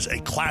 It is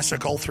a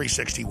classical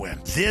 360 win.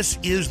 This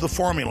is the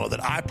formula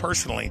that I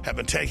personally have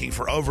been taking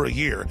for over a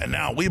year, and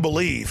now we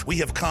believe we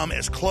have come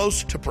as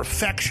close to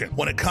perfection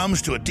when it comes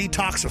to a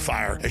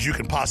detoxifier as you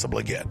can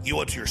possibly get. You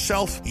owe it to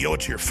yourself, you owe it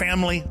to your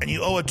family, and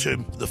you owe it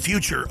to the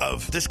future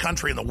of this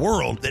country and the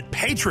world that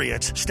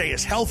patriots stay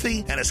as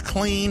healthy and as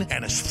clean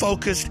and as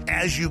focused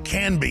as you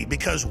can be,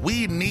 because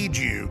we need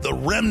you, the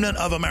remnant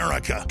of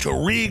America, to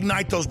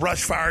reignite those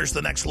brush fires to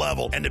the next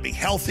level and to be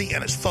healthy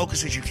and as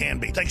focused as you can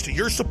be. Thanks to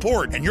your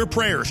support and your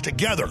prayers,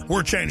 together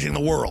we're changing the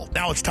world.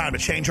 Now it's time to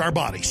change our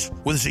bodies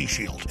with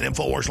Z-Shield at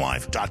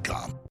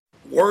InfoWarsLife.com.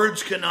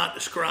 Words cannot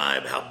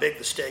describe how big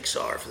the stakes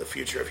are for the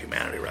future of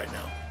humanity right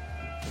now.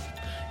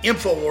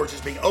 InfoWars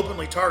is being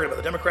openly targeted by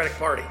the Democratic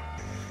Party,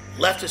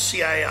 leftist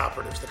CIA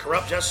operatives, the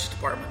corrupt Justice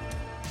Department,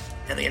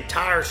 and the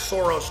entire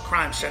Soros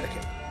crime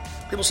syndicate.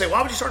 People say,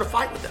 why would you start a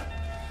fight with them?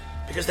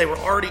 Because they were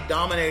already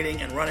dominating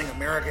and running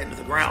America into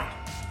the ground.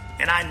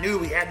 And I knew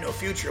we had no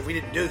future if we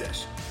didn't do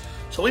this.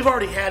 So we've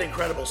already had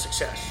incredible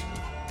success.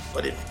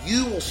 But if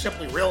you will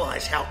simply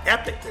realize how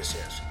epic this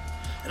is,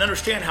 and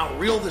understand how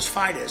real this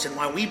fight is and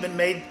why we've been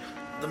made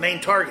the main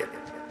target.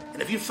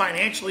 And if you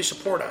financially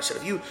support us, and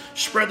if you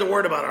spread the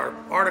word about our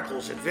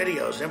articles and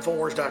videos at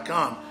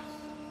Infowars.com,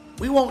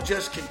 we won't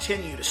just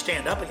continue to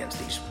stand up against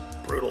these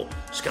brutal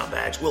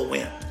scumbags, we'll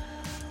win.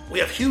 We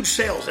have huge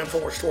sales at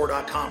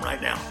InfoWarsStore.com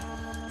right now.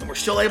 And we're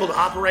still able to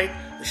operate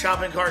the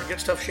shopping cart and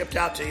get stuff shipped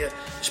out to you,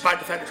 despite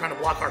the fact they're trying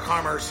to block our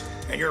commerce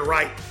and your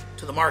right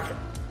to the market.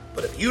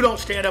 But if you don't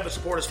stand up and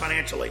support us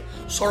financially,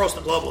 Soros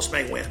and the globalists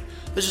may win.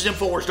 This is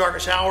InfoWars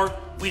Darkest Hour.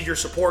 We need your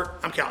support.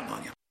 I'm counting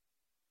on you.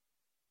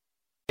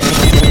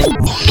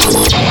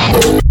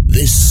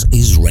 This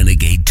is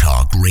Renegade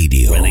Talk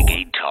Radio.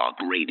 Renegade Talk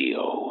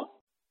Radio.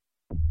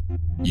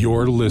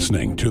 You're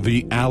listening to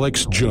The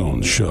Alex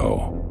Jones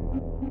Show.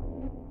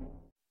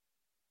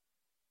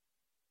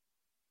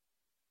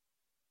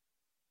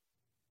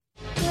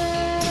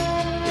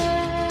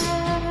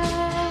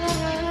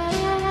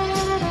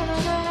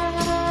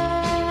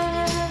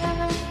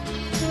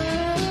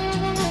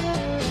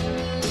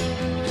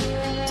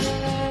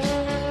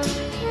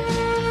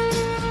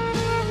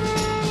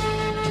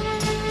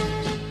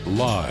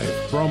 Live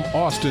from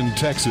Austin,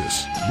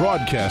 Texas,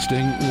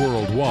 broadcasting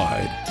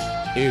worldwide,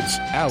 it's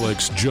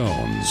Alex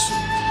Jones.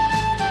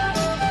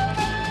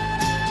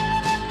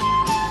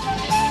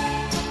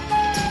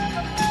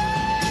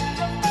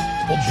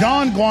 Well,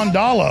 John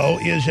Guandolo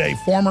is a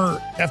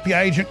former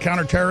FBI agent,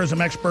 counterterrorism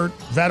expert,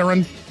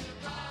 veteran,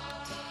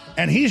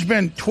 and he's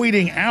been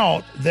tweeting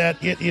out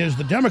that it is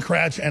the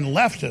Democrats and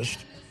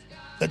leftists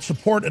that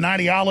support an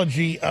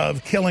ideology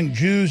of killing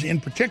Jews in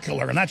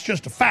particular, and that's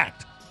just a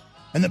fact.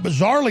 And that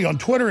bizarrely on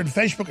Twitter and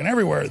Facebook and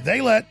everywhere,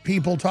 they let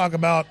people talk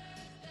about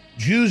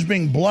Jews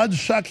being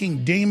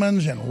blood-sucking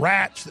demons and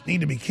rats that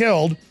need to be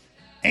killed,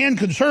 and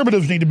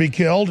conservatives need to be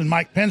killed, and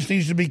Mike Pence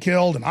needs to be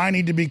killed, and I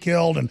need to be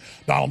killed, and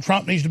Donald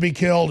Trump needs to be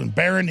killed, and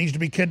Barron needs to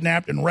be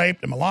kidnapped and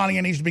raped, and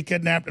Melania needs to be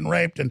kidnapped and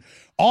raped, and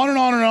on and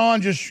on and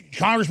on. Just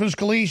Congressman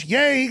Scalise,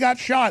 yay, he got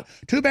shot.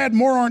 Too bad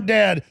more aren't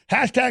dead.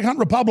 Hashtag hunt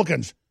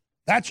Republicans.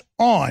 That's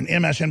on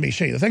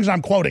MSNBC. The things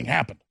I'm quoting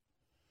happened.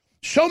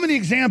 So many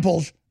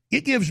examples.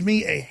 It gives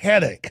me a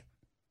headache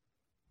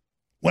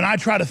when I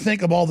try to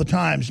think of all the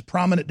times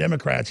prominent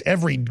Democrats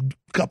every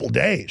couple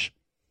days,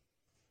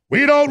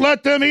 we don't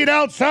let them eat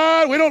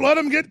outside. We don't let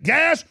them get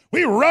gas.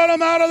 We run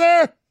them out of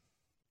there.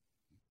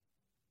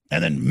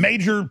 And then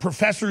major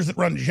professors that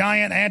run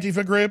giant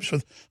Antifa groups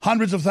with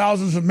hundreds of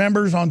thousands of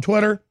members on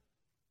Twitter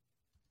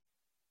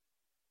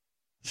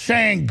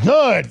saying,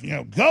 good,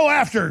 go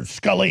after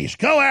Scalise,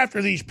 go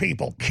after these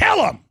people, kill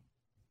them.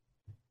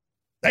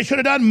 They should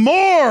have done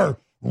more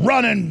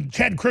running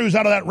Ted Cruz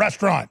out of that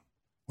restaurant.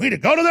 We need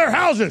to go to their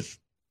houses.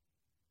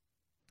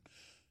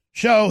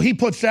 So he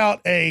puts out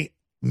a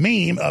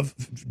meme of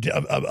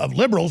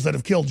liberals that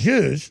have killed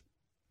Jews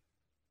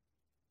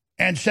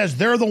and says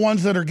they're the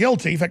ones that are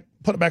guilty. In fact,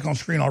 put it back on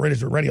screen already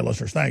as radio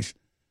listeners. Thanks.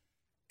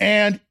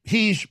 And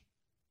he's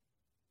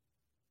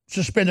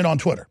suspended on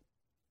Twitter.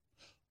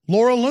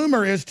 Laura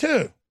Loomer is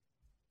too.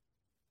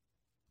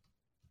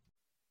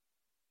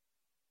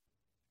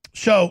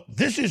 So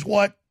this is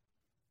what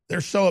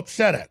they're so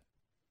upset at.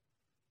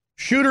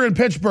 Shooter in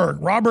Pittsburgh,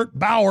 Robert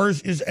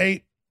Bowers, is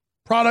a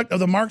product of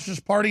the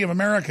Marxist Party of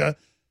America,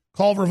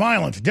 called for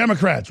violence.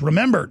 Democrats,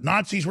 remember,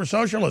 Nazis were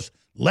socialists.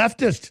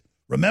 Leftists,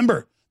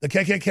 remember, the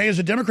KKK is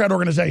a Democrat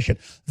organization.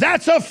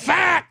 That's a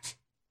fact.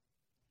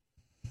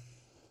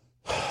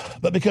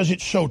 But because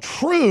it's so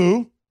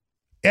true,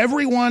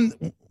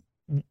 everyone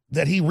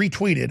that he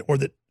retweeted or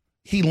that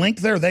he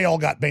linked there, they all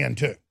got banned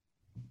too.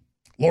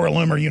 Laura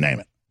Loomer, you name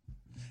it.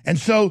 And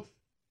so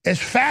as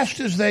fast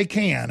as they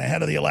can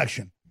ahead of the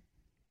election,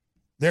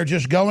 they're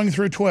just going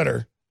through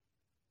Twitter,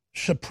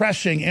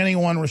 suppressing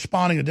anyone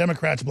responding to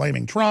Democrats,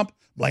 blaming Trump,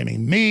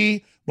 blaming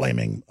me,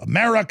 blaming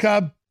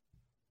America.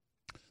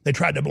 They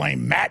tried to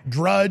blame Matt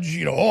Drudge.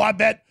 I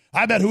bet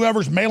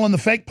whoever's mailing the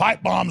fake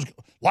pipe bombs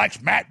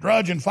likes Matt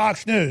Drudge and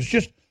Fox News.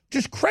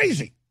 Just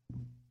crazy.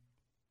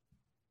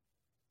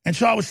 And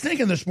so I was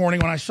thinking this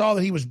morning when I saw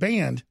that he was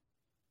banned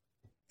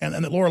and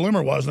that Laura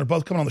Loomer was, and they're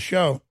both coming on the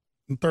show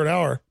in the third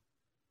hour,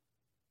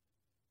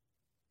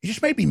 it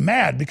just made me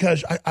mad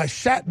because I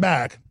sat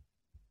back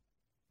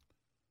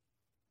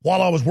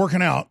while I was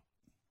working out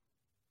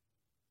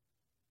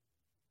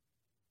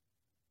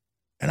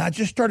and I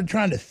just started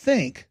trying to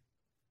think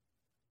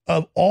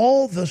of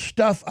all the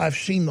stuff I've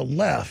seen the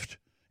left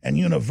and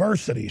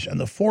universities and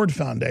the Ford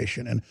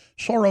Foundation and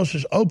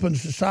Soros's Open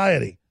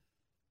Society.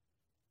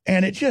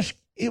 And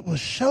it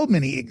was so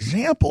many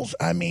examples.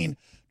 I mean,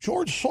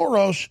 George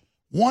Soros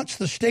wants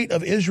the state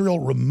of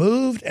Israel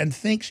removed and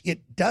thinks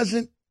it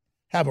doesn't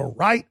have a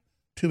right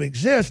to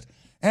exist.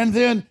 And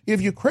then if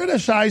you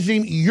criticize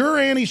him, you're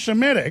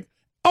anti-Semitic.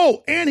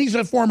 Oh, and he's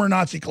a former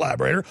Nazi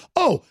collaborator.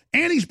 Oh,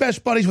 and he's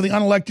best buddies with the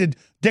unelected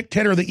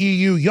dictator of the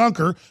EU,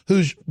 Juncker,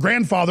 whose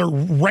grandfather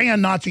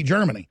ran Nazi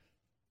Germany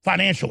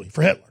financially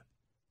for Hitler.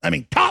 I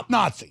mean, top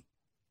Nazi.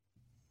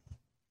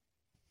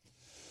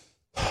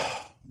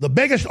 The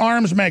biggest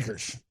arms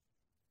makers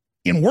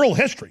in world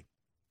history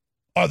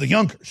are the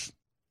Junkers.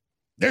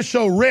 They're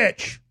so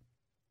rich,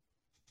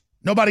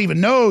 nobody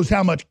even knows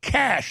how much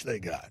cash they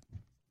got.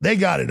 They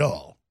got it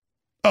all.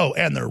 Oh,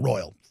 and they're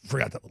royal.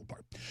 Forgot that little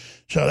part.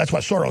 So that's why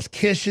Soros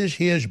kisses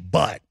his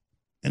butt.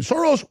 And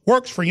Soros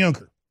works for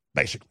Juncker,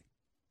 basically.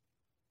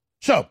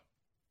 So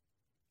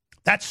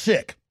that's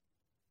sick.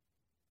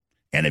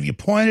 And if you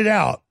point it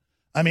out,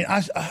 I mean,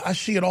 I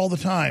see it all the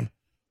time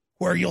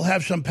where you'll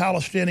have some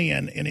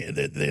Palestinian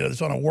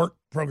that's on a work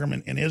program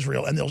in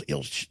Israel, and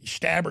he'll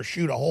stab or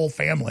shoot a whole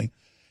family.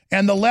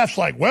 And the left's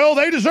like, well,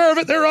 they deserve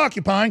it. They're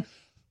occupying.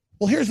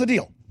 Well, here's the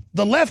deal.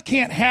 The left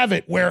can't have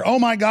it where, oh,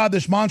 my God,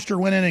 this monster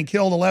went in and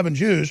killed 11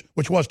 Jews,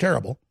 which was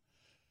terrible,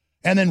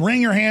 and then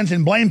wring your hands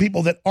and blame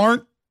people that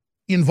aren't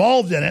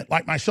involved in it,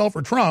 like myself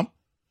or Trump,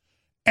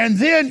 and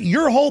then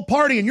your whole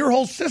party and your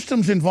whole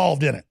system's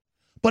involved in it.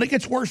 But it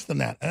gets worse than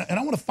that. And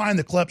I want to find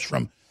the clips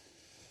from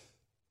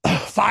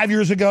 5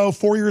 years ago,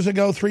 4 years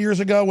ago, 3 years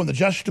ago, when the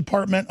Justice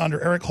Department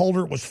under Eric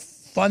Holder was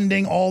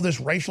funding all this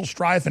racial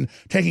strife and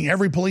taking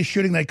every police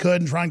shooting they could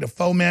and trying to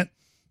foment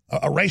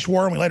a race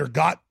war. And we later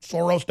got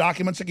Soros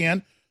documents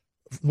again.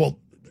 Well,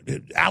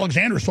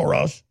 Alexander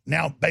Soros,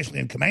 now basically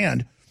in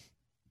command,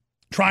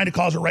 trying to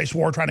cause a race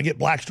war, trying to get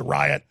blacks to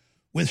riot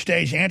with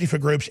staged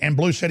Antifa groups and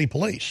blue city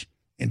police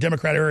in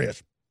Democrat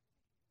areas.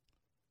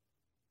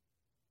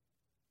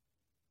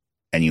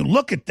 And you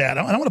look at that,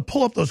 and I want to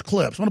pull up those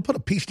clips. I want to put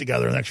a piece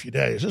together in the next few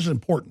days. This is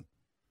important.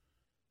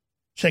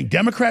 Saying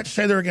Democrats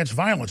say they're against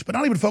violence, but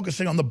not even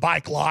focusing on the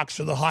bike locks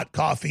or the hot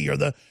coffee or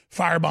the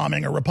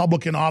firebombing or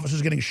Republican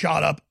offices getting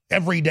shot up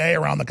every day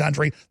around the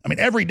country. I mean,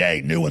 every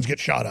day new ones get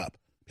shot up.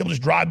 People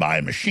just drive by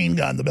and machine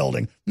gun the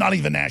building. Not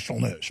even national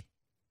news.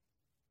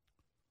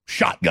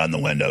 Shotgun the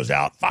windows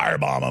out,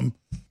 firebomb them,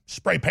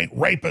 spray paint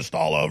rapist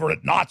all over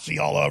it, Nazi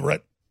all over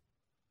it.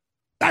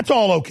 That's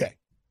all okay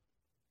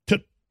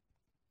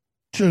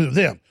to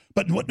them.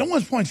 But what no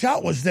one points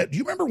out was that, do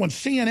you remember when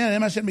CNN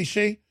and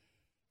MSNBC,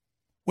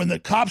 when the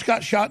cops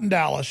got shot in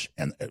Dallas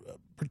and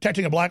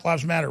protecting a Black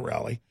Lives Matter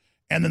rally,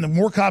 and then the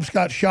more cops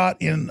got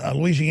shot in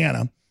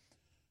Louisiana,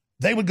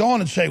 they would go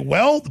on and say,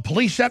 well, the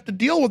police have to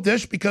deal with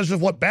this because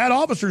of what bad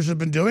officers have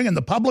been doing and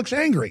the public's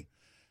angry.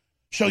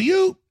 So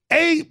you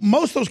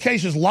Most of those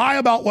cases lie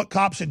about what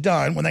cops had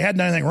done when they hadn't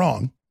done anything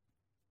wrong.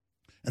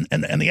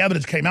 And the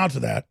evidence came out to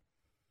that.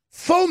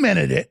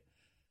 Fomented it.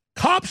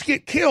 Cops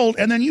get killed,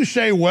 and then you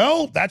say,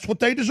 well, that's what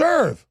they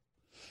deserve.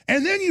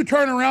 And then you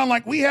turn around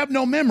like we have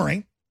no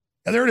memory.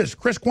 And there it is.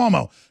 Chris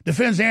Cuomo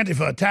defends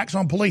Antifa, attacks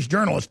on police,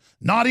 journalists,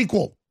 not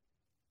equal.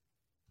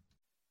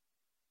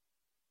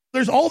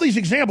 There's all these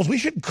examples. We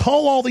should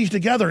cull all these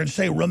together and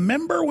say,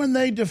 remember when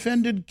they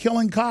defended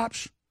killing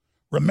cops?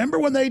 Remember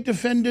when they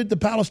defended the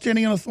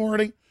Palestinian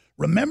Authority?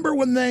 Remember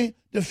when they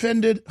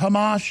defended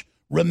Hamas?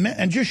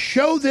 And just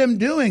show them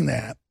doing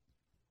that.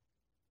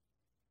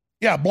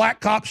 Yeah, black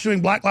cops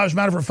suing Black Lives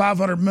Matter for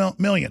 $500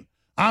 million.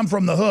 I'm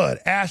from the hood.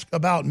 Ask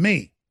about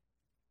me.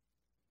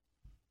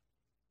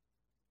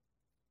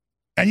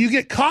 And you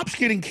get cops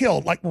getting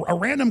killed. Like a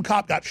random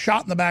cop got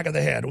shot in the back of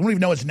the head. We don't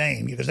even know his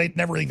name because they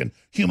never even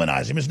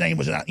humanized him. His name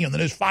was in the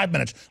news 5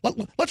 minutes.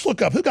 Let's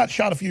look up who got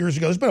shot a few years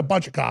ago. There's been a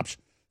bunch of cops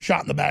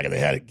shot in the back of the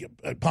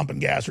head pumping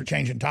gas or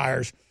changing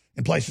tires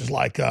in places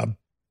like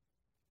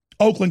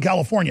Oakland,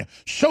 California.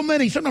 So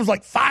many, sometimes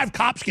like 5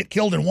 cops get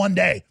killed in one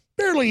day.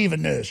 Barely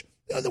even news.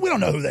 We don't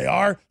know who they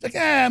are. It's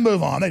like,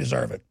 move on. They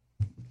deserve it.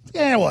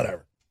 Yeah,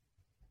 whatever.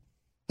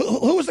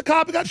 Who was the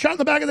cop who got shot in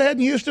the back of the head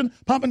in Houston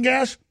pumping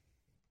gas?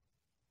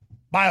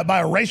 By a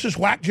racist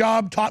whack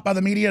job taught by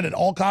the media that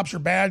all cops are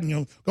bad and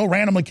you go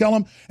randomly kill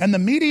them. And the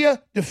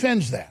media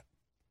defends that.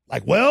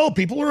 Like, well,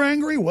 people are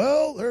angry.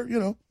 Well, they're,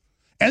 And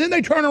then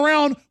they turn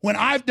around when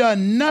I've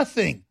done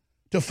nothing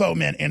to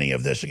foment any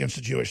of this against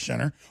the Jewish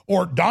Center,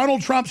 or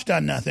Donald Trump's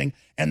done nothing,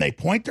 and they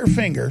point their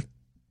finger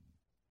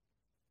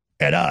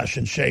at us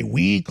and say,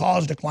 we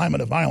caused a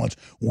climate of violence.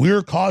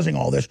 We're causing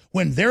all this,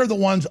 when they're the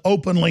ones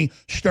openly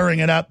stirring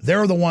it up.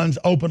 They're the ones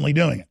openly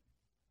doing it.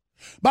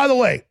 By the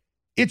way,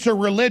 it's a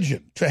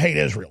religion to hate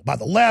Israel. By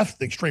the left,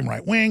 the extreme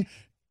right wing,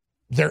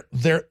 they're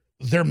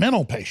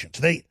mental patients.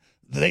 They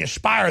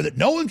aspire that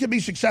no one can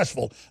be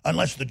successful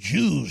unless the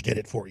Jews did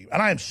it for you.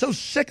 And I am so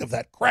sick of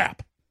that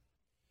crap.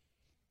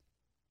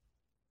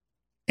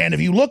 And if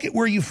you look at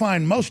where you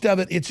find most of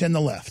it, it's in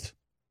the left.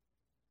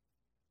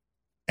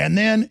 And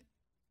then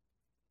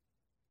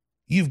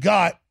you've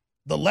got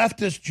the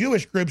leftist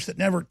Jewish groups that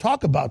never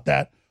talk about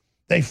that.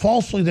 They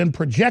falsely then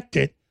project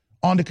it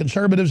onto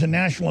conservatives and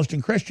nationalists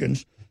and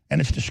Christians,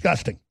 and it's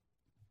disgusting.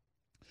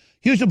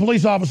 Houston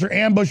police officer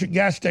ambushed at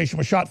gas station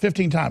was shot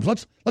 15 times.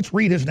 Let's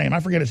read his name. I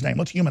forget his name.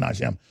 Let's humanize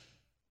him.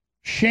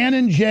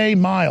 Shannon J.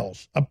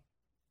 Miles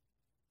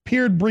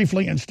appeared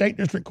briefly in state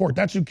district court.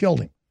 That's who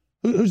killed him.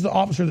 Who's the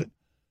officer that?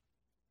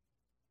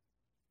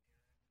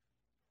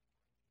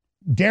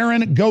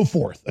 Darren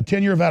Goforth, a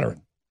 10-year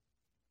veteran.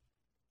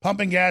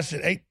 Pumping gas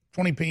at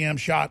 8:20 p.m.,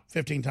 shot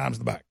 15 times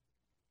in the back.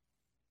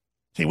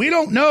 See, we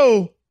don't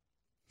know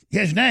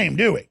his name,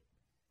 do we?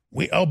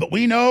 But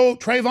we know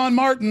Trayvon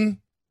Martin.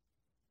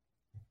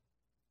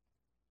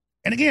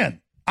 And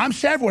again, I'm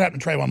sad for what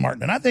happened to Trayvon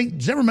Martin, and I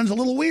think Zimmerman's a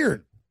little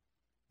weird.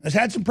 Has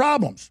had some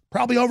problems,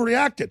 probably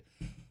overreacted.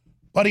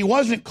 But he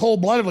wasn't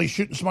cold-bloodedly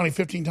shooting somebody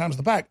 15 times in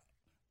the back.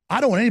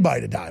 I don't want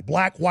anybody to die,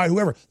 black, white,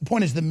 whoever. The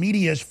point is the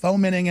media is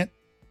fomenting it.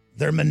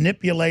 They're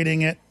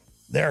manipulating it.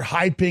 They're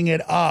hyping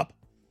it up.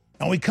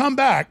 And we come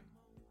back,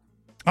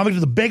 I'll look at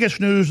the biggest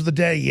news of the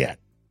day yet.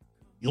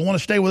 You'll want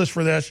to stay with us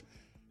for this.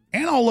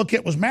 And I'll look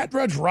at, was Matt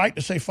Drudge right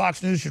to say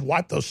Fox News should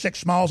wipe those 6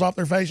 smiles off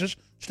their faces?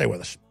 Stay with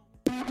us.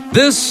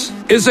 This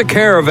is a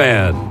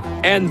caravan,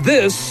 and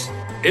this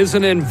is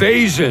an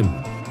invasion.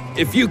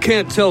 If you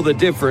can't tell the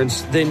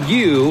difference, then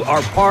you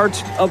are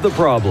part of the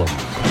problem.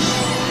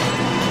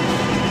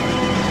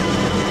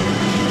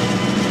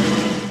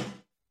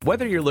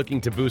 Whether you're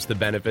looking to boost the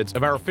benefits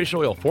of our fish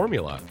oil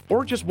formula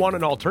or just want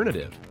an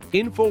alternative,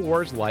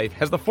 InfoWars Life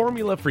has the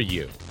formula for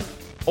you.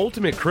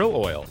 Ultimate Krill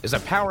Oil is a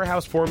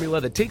powerhouse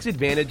formula that takes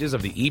advantages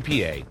of the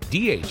EPA,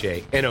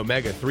 DHA, and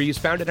omega-3s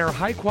found in our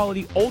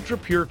high-quality,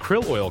 ultra-pure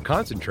krill oil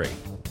concentrate.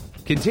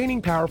 Containing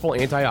powerful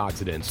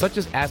antioxidants such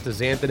as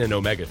astaxanthin and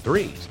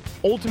omega-3s,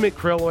 Ultimate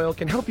Krill Oil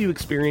can help you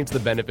experience the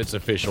benefits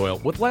of fish oil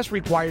with less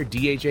required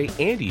DHA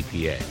and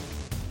EPA.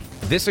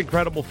 This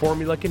incredible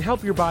formula can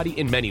help your body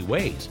in many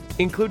ways,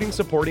 including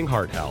supporting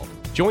heart health,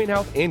 joint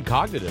health, and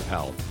cognitive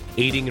health,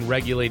 aiding in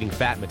regulating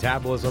fat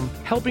metabolism,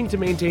 helping to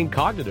maintain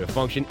cognitive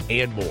function,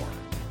 and more.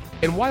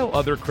 And while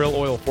other krill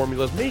oil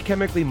formulas may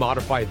chemically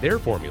modify their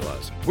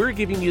formulas, we're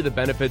giving you the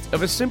benefits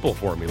of a simple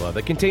formula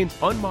that contains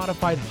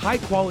unmodified,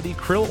 high-quality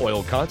krill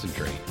oil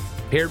concentrate.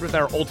 Paired with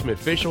our Ultimate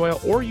Fish Oil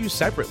or used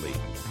separately,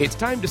 it's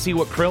time to see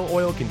what krill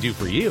oil can do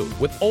for you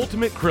with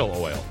Ultimate Krill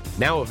Oil,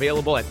 now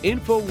available at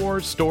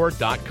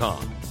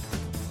InfoWarsStore.com.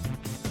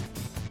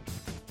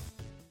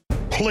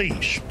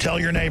 Please tell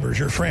your neighbors,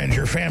 your friends,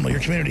 your family,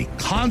 your community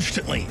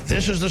constantly,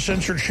 this is the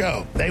censored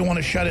show. They want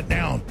to shut it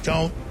down.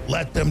 Don't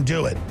Let them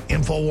do it.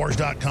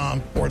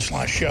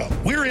 Infowars.com/show.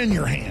 We're in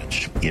your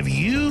hands. If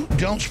you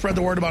don't spread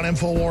the word about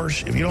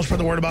Infowars, if you don't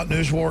spread the word about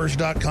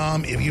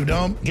newswars.com, if you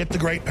don't get the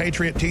great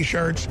Patriot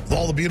t-shirts with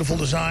all the beautiful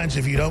designs,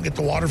 if you don't get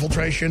the water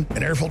filtration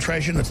and air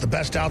filtration that's the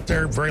best out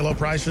there, very low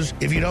prices,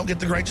 if you don't get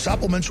the great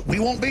supplements, we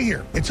won't be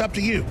here. It's up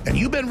to you. And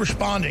you've been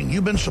responding,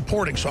 you've been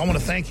supporting, so I want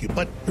to thank you.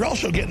 But you're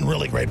also getting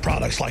really great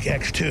products like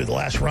X2, the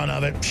last run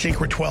of it,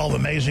 Secret 12,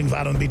 amazing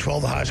vitamin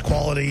B12, the highest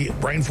quality,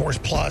 Brain Force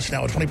Plus,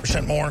 now at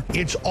 20% more.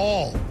 It's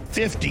all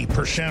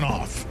 50%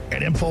 off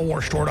at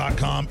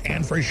InfoWarsStore.com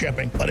and free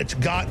shipping. But it's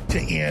got to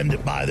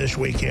end by this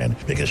weekend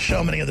because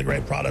so many of the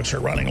great products are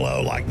running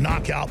low, like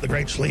Knockout, the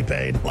great sleep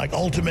aid, like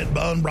Ultimate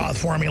Bone Broth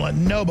Formula.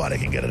 Nobody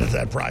can get it at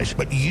that price.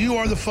 But you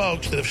are the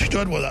folks that have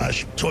stood with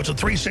us. So it's a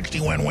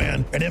 360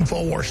 win-win at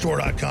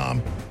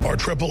InfoWarsStore.com or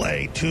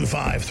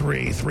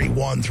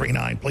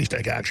 888-253-3139. Please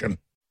take action.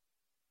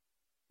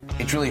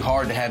 It's really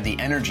hard to have the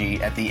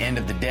energy at the end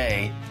of the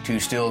day to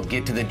still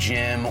get to the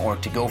gym or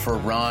to go for a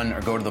run or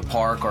go to the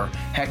park or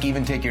heck,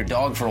 even take your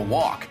dog for a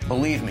walk.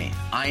 Believe me,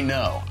 I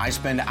know. I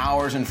spend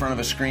hours in front of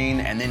a screen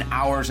and then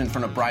hours in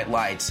front of bright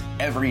lights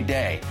every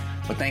day.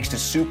 But thanks to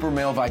Super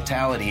Male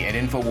Vitality at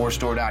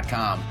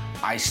InfoWarsStore.com,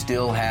 I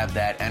still have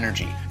that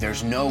energy.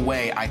 There's no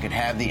way I could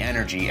have the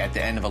energy at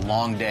the end of a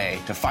long day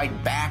to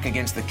fight back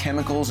against the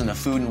chemicals in the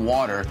food and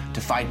water,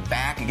 to fight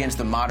back against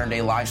the modern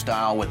day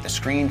lifestyle with the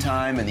screen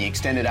time and the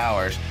extended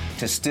hours,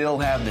 to still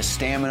have the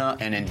stamina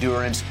and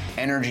endurance,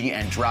 energy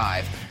and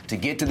drive to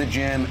get to the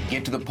gym,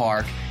 get to the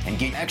park, and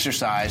get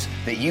exercise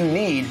that you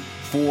need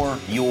for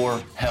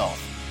your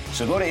health.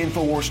 So go to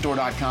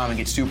InfoWarsStore.com and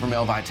get Super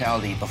Male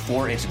Vitality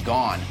before it's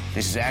gone.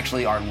 This is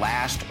actually our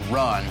last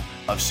run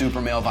of Super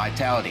Male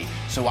Vitality.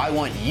 So I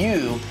want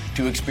you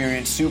to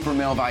experience Super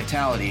Male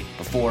Vitality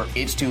before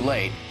it's too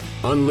late.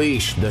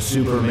 Unleash the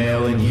super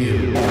male in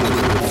you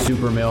with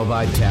Super Male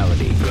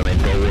Vitality from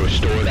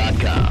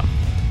InfoWarsStore.com.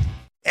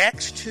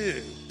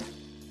 X2,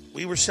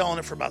 we were selling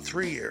it for about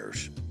 3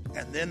 years,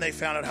 and then they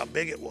found out how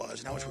big it was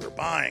and how much we were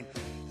buying,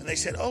 and they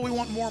said, oh, we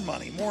want more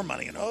money,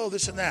 and oh,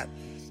 this and that.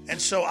 And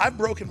so I've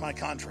broken my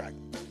contract.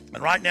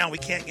 And right now we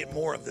can't get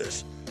more of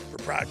this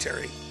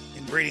proprietary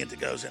ingredient that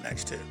goes in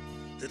X2.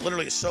 That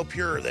literally is so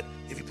pure that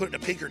if you put it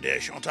in a picker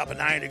dish on top of a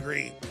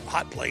 90-degree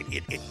hot plate,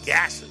 it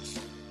gases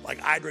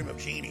like I Dream of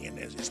Jeannie, and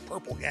it's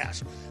purple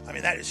gas. I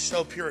mean, that is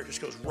so pure, it just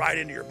goes right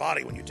into your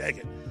body when you take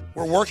it.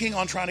 We're working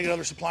on trying to get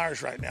other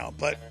suppliers right now,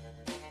 but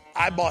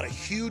I bought a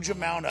huge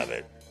amount of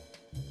it,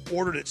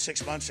 ordered it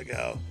 6 months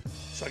ago,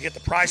 so I get the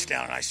price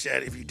down, and I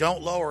said, if you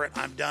don't lower it,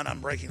 I'm done, I'm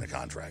breaking the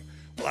contract.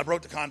 Well, I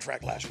broke the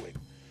contract last week.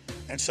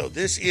 And so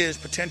this is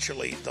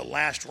potentially the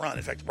last run.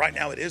 In fact, right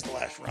now it is the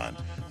last run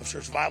of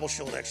Survival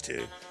Shield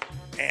X2.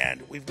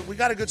 And we've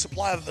got a good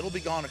supply of it. It'll be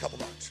gone in a couple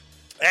months.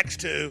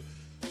 X2,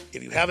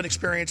 if you haven't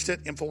experienced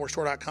it,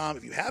 InfoWarsStore.com.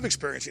 If you have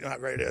experienced it, you know how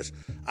great it is.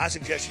 I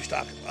suggest you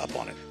stock up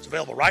on it. It's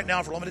available right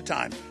now for a limited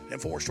time at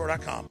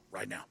InfoWarsStore.com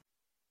right now.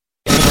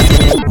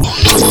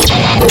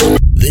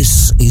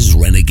 This is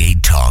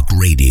Renegade Talk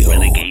Radio.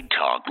 Renegade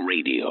Talk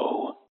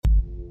Radio.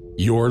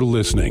 You're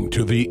listening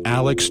to The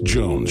Alex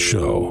Jones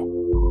Show.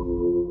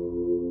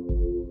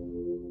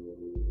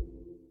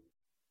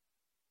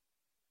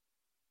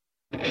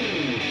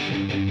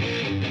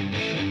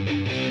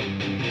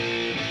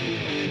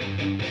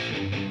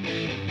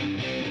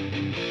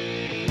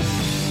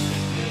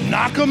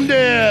 Knock 'em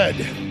dead,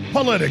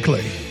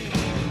 politically.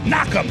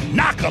 Knock 'em,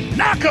 knock 'em,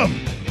 knock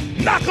 'em.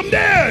 Knock 'em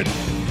dead.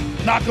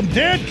 Knock 'em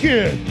dead,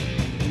 kid.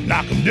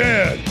 Knock 'em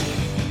dead.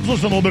 Let's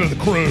listen to a little bit of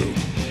the Crew.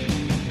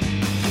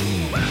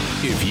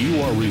 If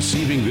you are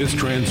receiving this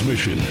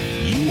transmission,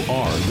 you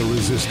are the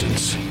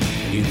resistance.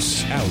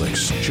 It's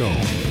Alex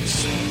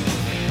Jones.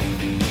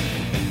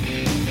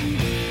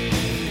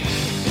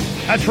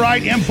 That's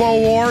right,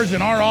 InfoWars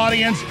and our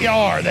audience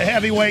are the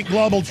heavyweight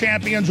global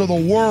champions of the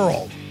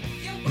world.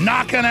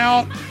 Knocking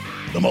out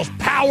the most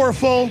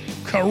powerful,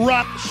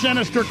 corrupt,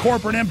 sinister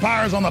corporate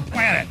empires on the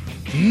planet.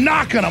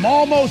 Knocking them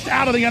almost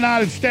out of the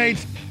United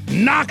States.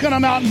 Knocking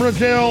them out in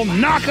Brazil.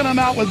 Knocking them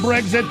out with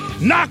Brexit.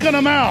 Knocking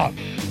them out.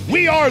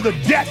 We are the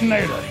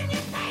detonator.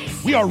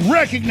 We are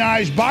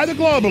recognized by the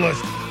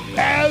globalists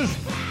as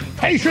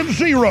patient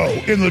zero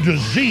in the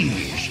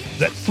disease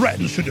that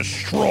threatens to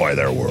destroy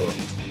their world.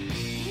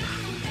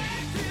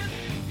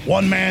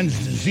 One man's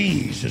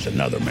disease is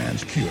another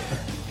man's cure.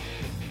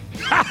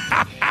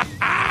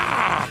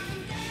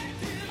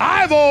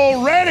 I've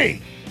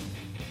already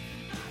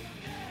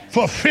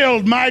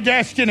fulfilled my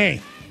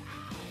destiny.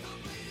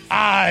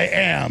 I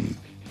am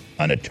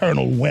an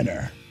eternal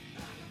winner.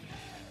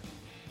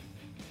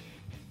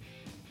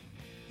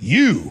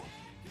 You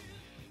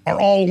are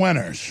all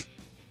winners.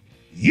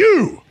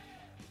 You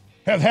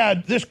have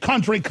had this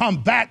country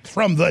come back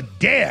from the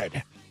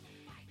dead.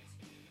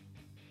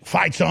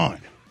 Fight's on.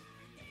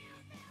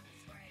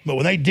 But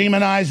when they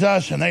demonize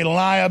us and they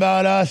lie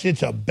about us,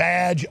 it's a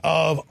badge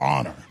of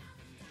honor.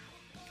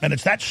 And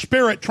it's that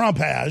spirit Trump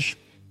has.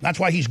 That's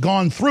why he's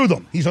gone through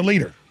them. He's a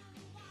leader.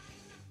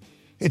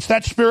 It's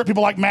that spirit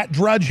people like Matt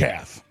Drudge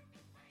have.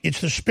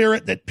 It's the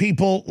spirit that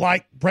people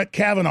like Brett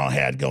Kavanaugh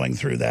had going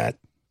through that,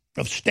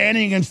 of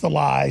standing against the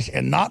lies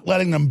and not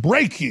letting them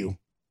break you,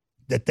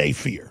 that they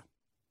fear.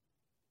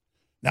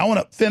 Now, I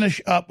want to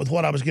finish up with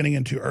what I was getting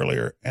into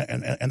earlier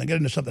and then get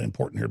into something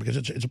important here, because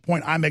it's a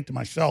point I make to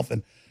myself,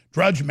 and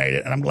Drudge made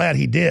it, and I'm glad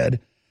he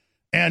did.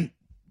 And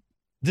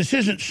this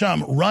isn't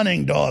some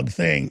running dog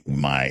thing,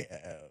 my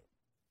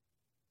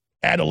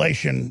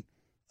adulation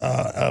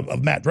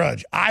of Matt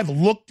Drudge. I've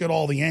looked at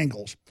all the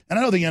angles, and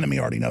I know the enemy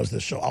already knows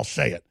this, so I'll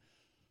say it.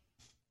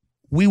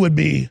 We would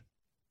be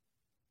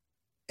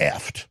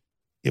effed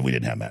if we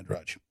didn't have Matt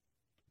Drudge.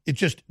 It's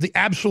just the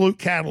absolute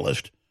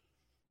catalyst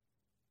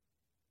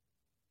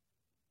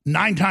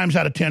 9 times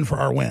out of 10 for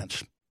our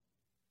wins.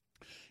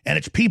 And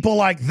it's people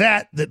like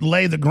that that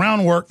lay the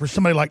groundwork for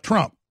somebody like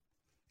Trump.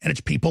 And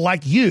it's people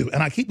like you.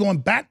 And I keep going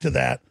back to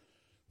that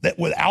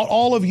without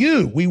all of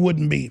you, we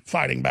wouldn't be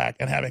fighting back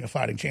and having a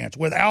fighting chance.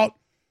 Without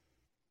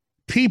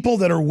people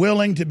that are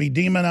willing to be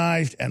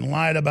demonized and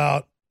lied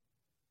about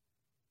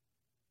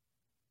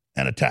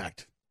and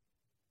attacked.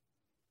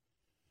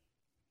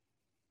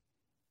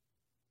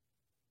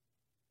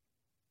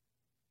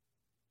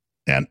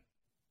 And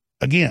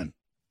again,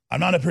 I'm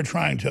not up here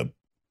trying to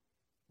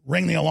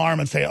ring the alarm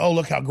and say, oh,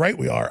 look how great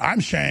we are.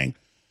 I'm saying,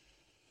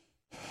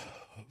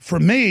 for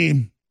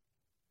me,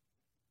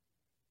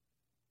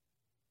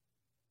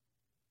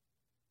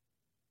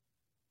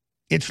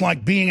 it's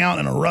like being out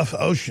in a rough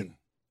ocean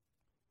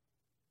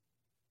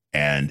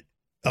and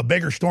a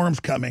bigger storm's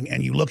coming,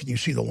 and you look and you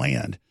see the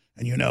land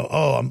and you know,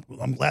 oh,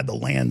 I'm glad the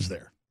land's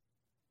there.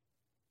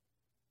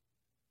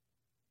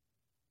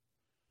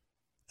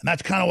 And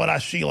that's kind of what I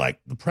see like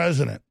the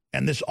president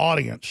and this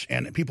audience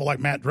and people like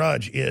Matt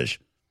Drudge is.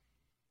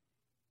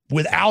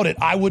 Without it,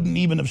 I wouldn't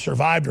even have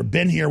survived or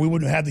been here. We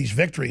wouldn't have had these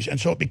victories. And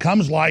so it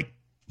becomes like,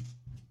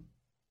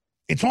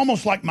 it's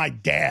almost like my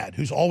dad,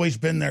 who's always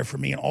been there for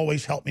me and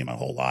always helped me my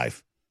whole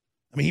life.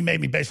 I mean, he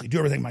made me basically do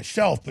everything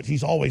myself, but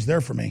he's always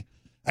there for me.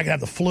 I can have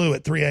the flu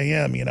at 3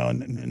 a.m., and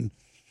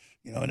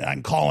I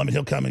can call him and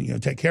he'll come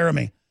and, take care of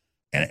me.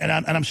 And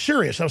I'm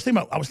serious. I was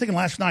thinking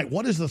last night,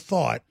 what is the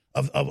thought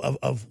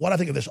of what I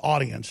think of this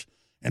audience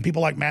and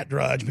people like Matt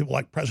Drudge, people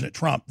like President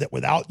Trump, that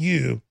without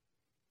you,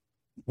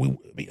 we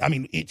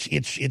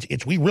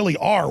really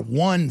are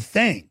one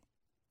thing.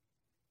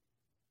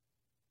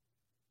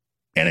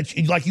 And it's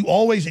like you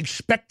always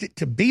expect it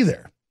to be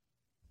there.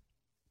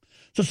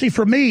 So see,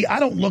 for me, I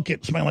don't look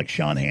at somebody like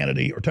Sean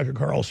Hannity or Tucker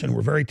Carlson, who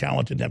are very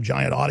talented and have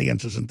giant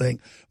audiences, and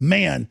think,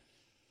 man,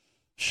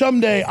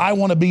 someday I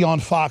want to be on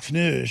Fox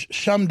News.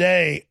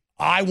 Someday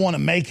I want to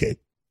make it.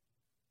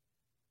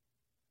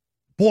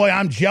 Boy,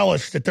 I'm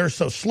jealous that they're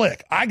so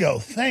slick. I go,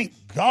 thank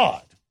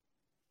God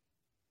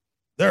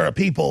there are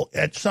people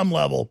at some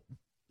level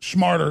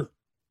smarter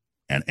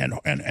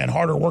and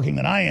harder working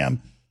than I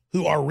am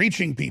who are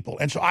reaching people.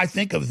 And so I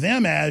think of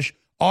them as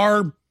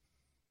our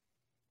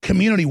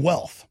community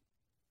wealth,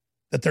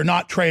 that they're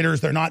not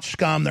traitors, they're not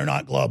scum, they're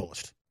not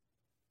globalists.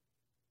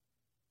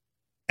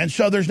 And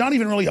so there's not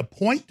even really a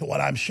point to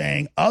what I'm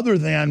saying other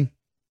than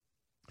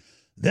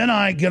then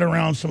I get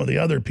around some of the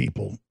other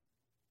people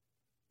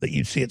that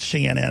you'd see at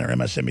CNN or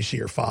MSNBC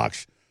or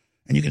Fox,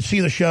 and you can see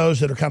the shows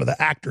that are kind of the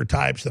actor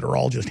types that are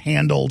all just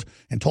handled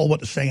and told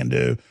what to say and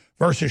do,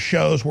 versus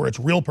shows where it's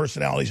real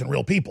personalities and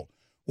real people,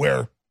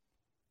 where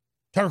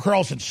Tucker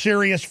Carlson's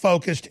serious,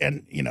 focused,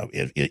 and,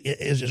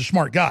 is a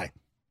smart guy.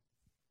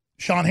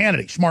 Sean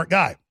Hannity, smart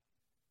guy.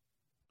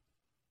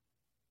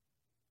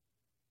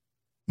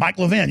 Mike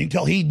Levin, you can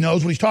tell he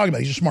knows what he's talking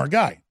about. He's a smart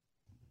guy.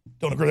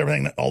 Don't agree with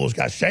everything that all those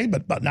guys say,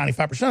 but about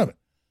 95% of it.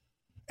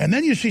 And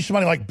then you see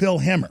somebody like Bill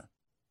Hemmer,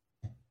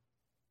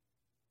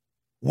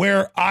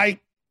 where I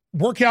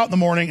work out in the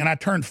morning and I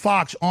turn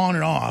Fox on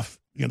and off,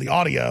 the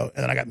audio,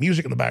 and then I got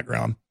music in the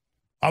background.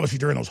 Obviously,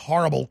 during those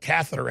horrible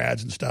catheter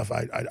ads and stuff,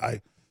 I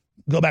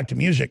go back to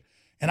music,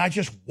 and I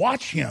just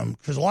watch him,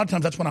 because a lot of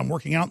times that's when I'm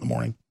working out in the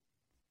morning.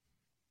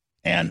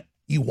 And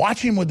you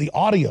watch him with the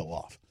audio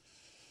off,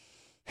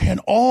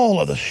 and all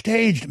of the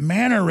staged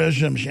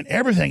mannerisms and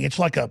everything. It's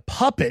like a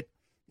puppet,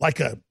 like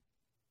a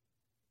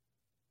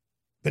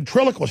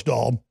ventriloquist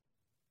doll,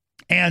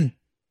 and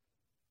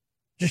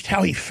just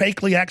how he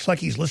fakely acts like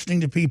he's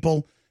listening to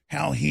people,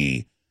 how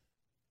he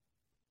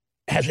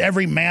has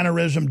every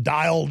mannerism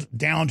dialed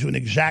down to an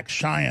exact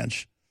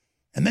science.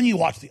 And then you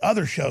watch the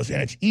other shows,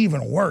 and it's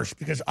even worse,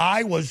 because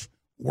I was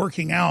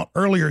working out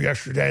earlier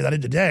yesterday than I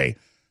did today,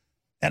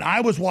 and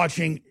I was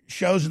watching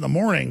shows in the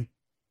morning,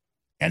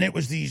 and it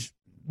was these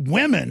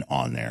women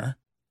on there,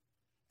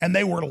 and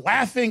they were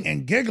laughing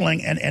and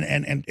giggling and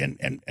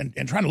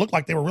trying to look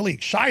like they were really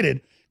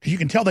excited, because you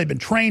can tell they've been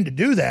trained to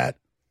do that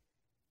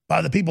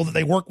by the people that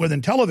they work with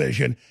in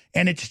television,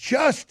 and it's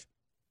just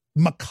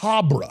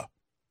macabre.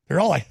 They're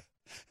all like,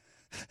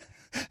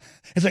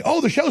 it's like,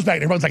 oh, the show's back.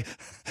 And everyone's like,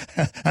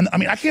 and I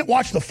mean, I can't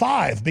watch The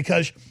Five,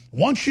 because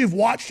once you've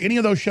watched any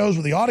of those shows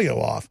with the audio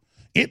off,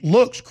 it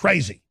looks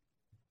crazy.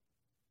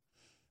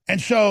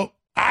 And so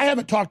I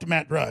haven't talked to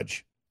Matt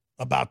Drudge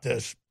about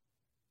this,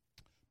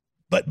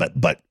 but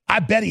I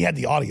bet he had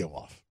the audio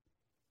off.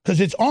 Because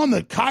it's on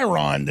the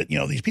Chiron that,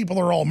 these people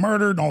are all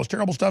murdered and all this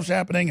terrible stuff's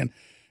happening. And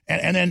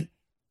then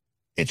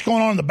it's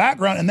going on in the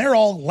background, and they're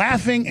all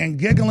laughing and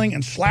giggling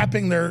and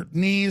slapping their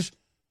knees.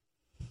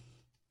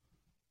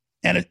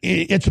 And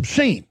it's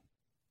obscene.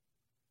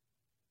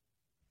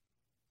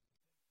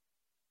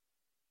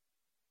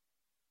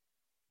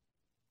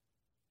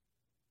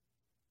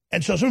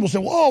 And so some people say,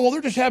 well,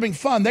 they're just having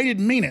fun. They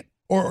didn't mean it.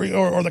 Or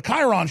the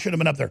Chiron should have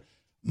been up there.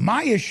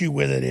 My issue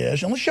with it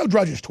is, and let's show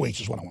Drudge's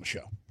tweets is what I want to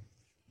show.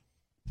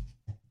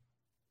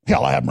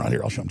 Hell, I have them right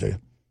here. I'll show them to you.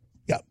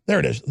 Yeah, there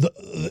it is.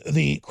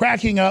 The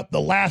cracking up, the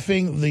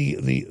laughing,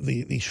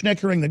 the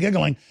snickering, the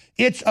giggling.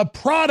 It's a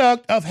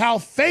product of how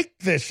fake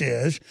this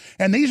is.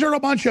 And these are a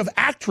bunch of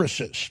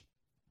actresses.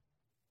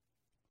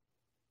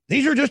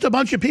 These are just a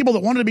bunch of people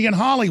that wanted to be in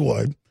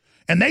Hollywood.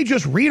 And they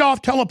just read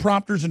off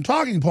teleprompters and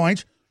talking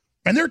points.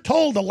 And they're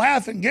told to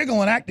laugh and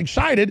giggle and act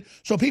excited.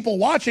 So people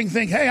watching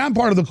think, hey, I'm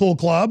part of the cool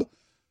club.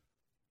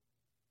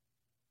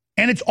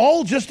 And it's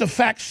all just a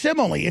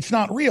facsimile. It's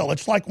not real.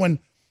 It's like when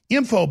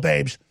info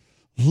babes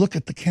look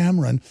at the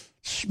camera and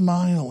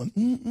smile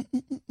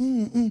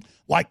and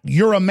like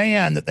you're a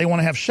man that they want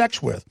to have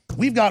sex with.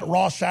 We've got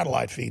raw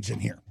satellite feeds in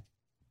here.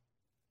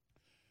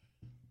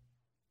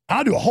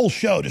 I'll do a whole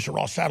show just of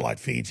raw satellite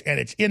feeds, and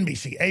it's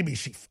NBC,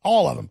 ABC,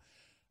 all of them.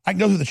 I can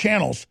go through the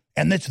channels,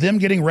 and it's them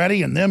getting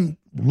ready and them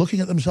looking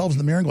at themselves in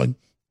the mirror and going,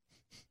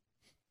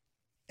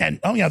 and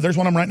oh yeah, there's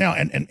one of them right now,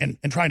 and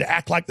trying to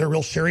act like they're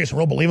real serious and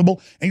real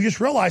believable. And you just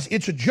realize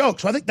it's a joke.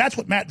 So I think that's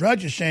what Matt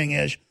Drudge is saying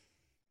is,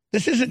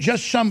 this isn't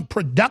just some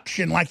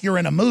production like you're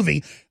in a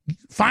movie.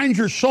 Find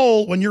your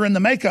soul when you're in the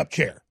makeup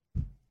chair.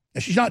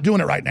 And she's not doing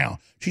it right now.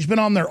 She's been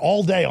on there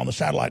all day on the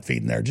satellite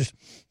feed, and they're just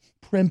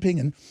primping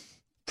and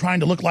trying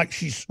to look like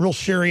she's real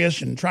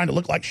serious and trying to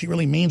look like she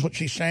really means what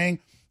she's saying.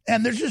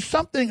 And there's just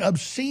something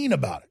obscene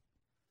about it.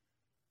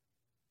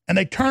 And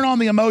they turn on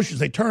the emotions.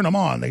 They turn them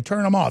on. They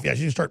turn them off. Yeah, she's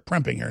going to start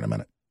primping here in a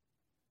minute.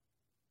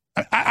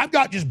 I've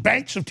got just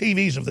banks of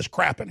TVs of this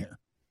crap in here.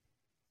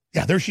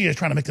 Yeah, there she is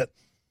trying to make that.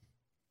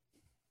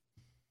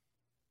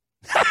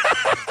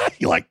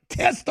 You like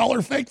test all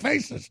her fake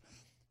faces.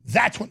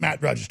 That's what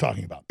Matt Drudge is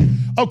talking about.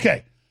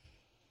 Okay.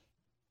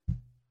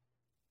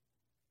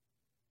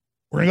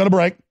 We're going to go to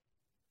break.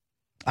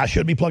 I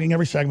should be plugging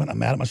every segment. I'm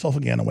mad at myself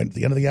again. I'm waiting at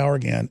the end of the hour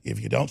again.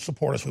 If you don't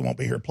support us, we won't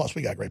be here. Plus,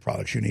 we got great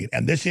products you need.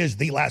 And this is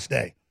the last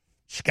day.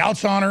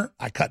 Scouts Honor.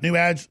 I cut new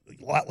ads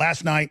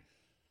last night.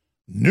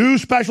 New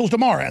specials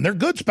tomorrow. And they're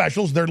good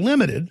specials. They're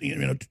limited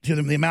to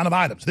the amount of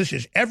items. This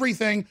is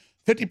everything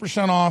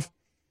 50% off.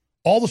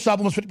 All the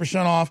supplements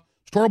 50% off.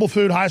 Storable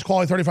food, highest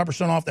quality,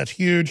 35% off. That's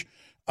huge.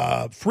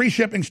 Free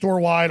shipping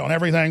store-wide on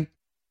everything.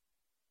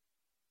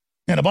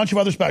 And a bunch of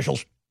other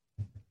specials.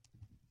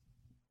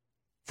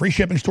 Free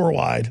shipping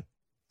store-wide,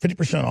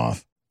 50%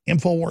 off.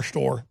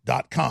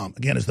 Infowarsstore.com.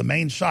 Again, is the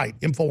main site.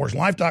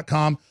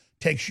 Infowarslife.com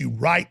takes you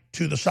right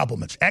to the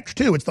supplements.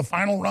 X2, it's the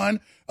final run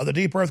of the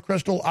Deep Earth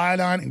Crystal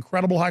Iodine.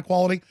 Incredible high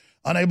quality.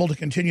 Unable to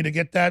continue to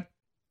get that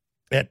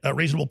at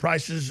reasonable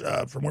prices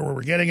from where we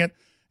were getting it.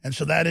 And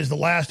so that is the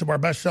last of our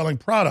best-selling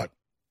product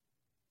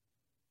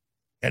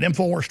at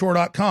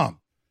Infowarsstore.com.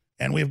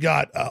 And we've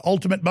got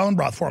Ultimate Bone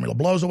Broth Formula.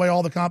 Blows away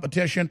all the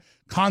competition.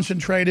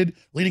 Concentrated.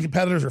 Leading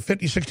competitors are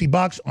 $50,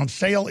 $60 on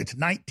sale. It's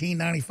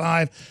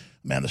 $19.95.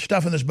 Man, the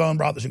stuff in this bone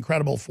broth is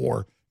incredible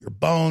for your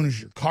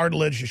bones, your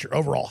cartilage, just your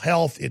overall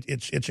health.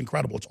 It's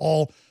incredible. It's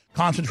all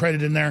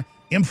concentrated in there.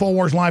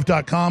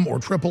 Infowarslife.com or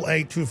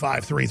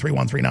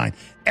 888-253-3139.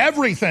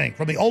 Everything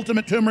from the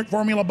Ultimate Turmeric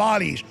Formula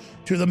Bodies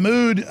to the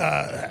Mood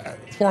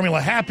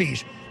Formula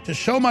Happies to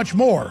so much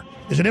more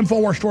is at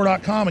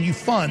Infowarsstore.com, and you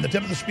fund the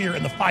tip of the spear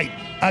in the fight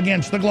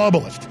against the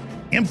globalist.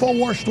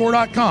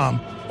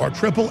 Infowarsstore.com or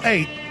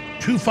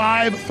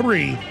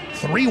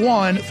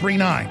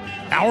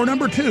 888-253-3139. Hour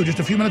number 2, just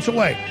a few minutes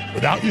away.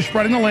 Without you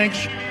spreading the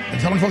links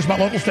and telling folks about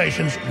local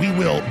stations, we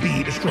will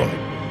be destroyed.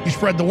 You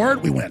spread the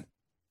word, we win.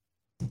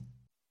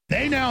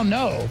 They now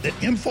know that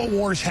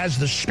InfoWars has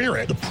the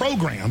spirit, the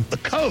program, the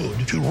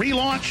code to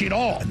relaunch it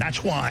all. And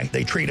that's why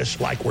they treat us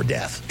like we're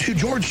death. To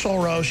George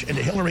Soros and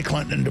to Hillary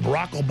Clinton and to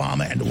Barack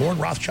Obama and to Lord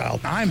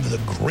Rothschild, I'm the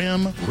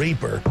Grim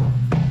Reaper.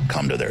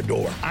 Come to their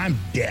door. I'm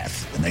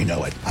death, and they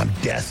know it. I'm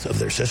death of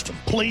their system.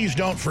 Please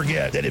don't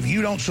forget that if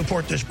you don't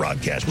support this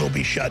broadcast, we'll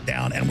be shut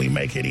down, and we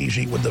make it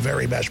easy with the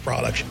very best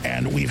products.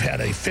 And we've had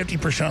a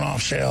 50%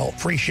 off sale,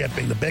 free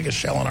shipping, the biggest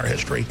sale in our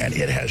history, and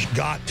it has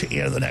got to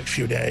end in the next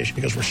few days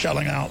because we're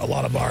selling out a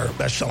lot of our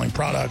best-selling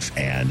products,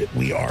 and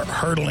we are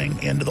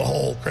hurtling into the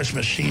whole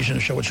Christmas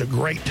season, so it's a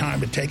great time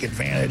to take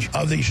advantage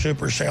of these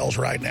super sales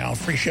right now.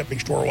 Free shipping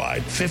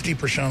store-wide,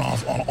 50%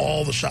 off on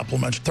all the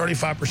supplements,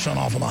 35%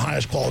 off on the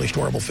highest quality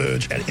storable foods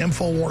at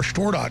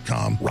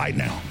Infowarsstore.com right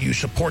now. You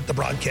support the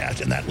broadcast,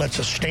 and that lets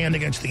us stand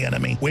against the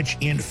enemy, which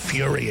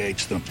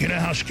infuriates them. You know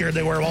how scared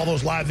they were of all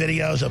those live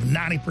videos of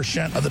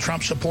 90% of the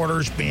Trump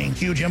supporters being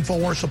huge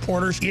Infowars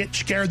supporters? It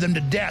scared them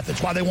to death.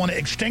 That's why they want to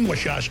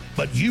extinguish us,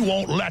 but you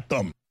won't let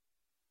them.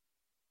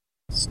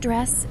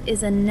 Stress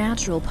is a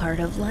natural part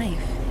of life.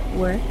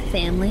 Work,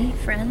 family,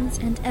 friends,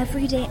 and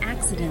everyday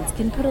accidents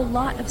can put a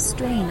lot of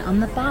strain on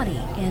the body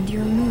and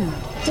your mood.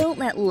 Don't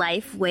let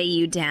life weigh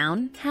you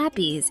down.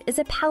 Happies is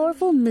a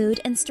powerful mood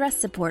and stress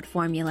support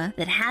formula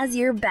that has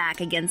your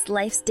back against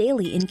life's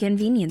daily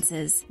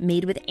inconveniences.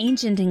 Made with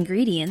ancient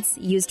ingredients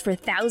used for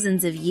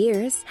thousands of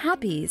years,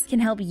 Happies can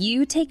help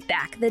you take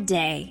back the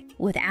day.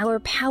 With our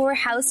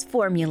powerhouse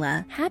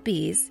formula,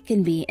 Happies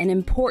can be an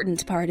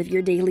important part of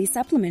your daily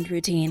supplement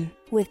routine.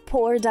 With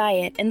poor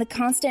diet and the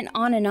constant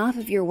on and off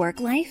of your work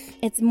life,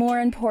 it's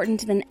more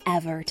important than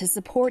ever to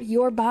support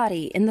your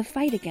body in the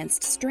fight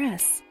against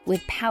stress.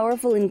 With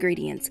powerful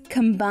ingredients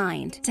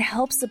combined to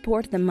help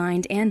support the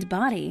mind and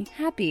body,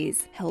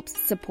 Happies helps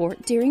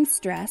support during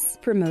stress,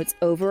 promotes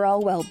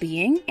overall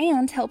well-being,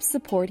 and helps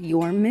support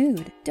your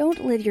mood.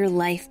 Don't live your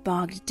life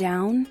bogged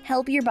down.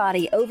 Help your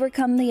body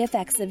overcome the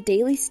effects of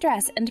daily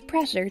stress and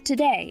pressure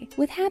today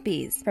with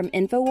Happies from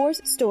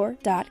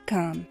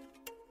InfoWarsStore.com.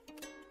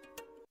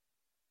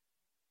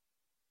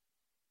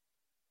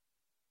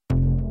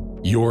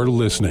 You're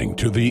listening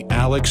to The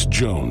Alex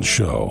Jones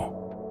Show.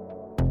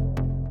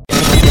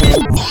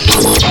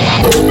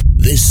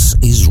 This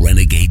is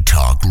Renegade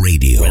Talk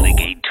Radio.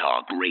 Renegade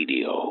Talk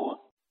Radio.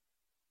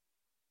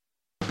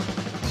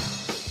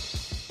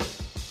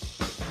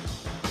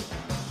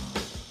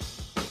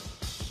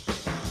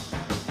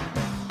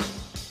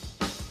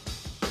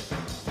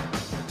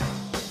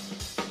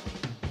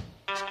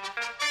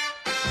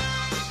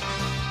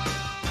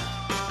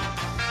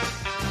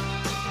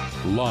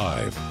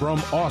 Live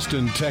from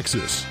Austin,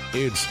 Texas,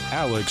 it's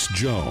Alex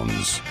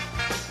Jones.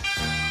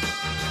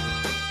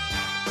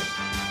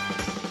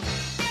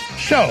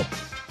 So,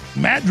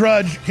 Matt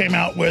Drudge came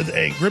out with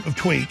a group of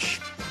tweets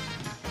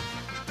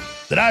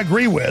that I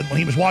agree with when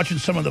he was watching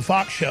some of the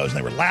Fox shows and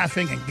they were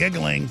laughing and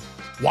giggling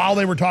while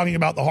they were talking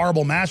about the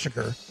horrible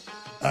massacre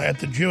at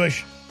the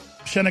Jewish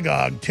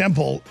synagogue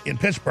temple in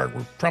Pittsburgh,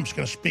 where Trump's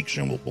going to speak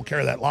soon. We'll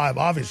carry that live,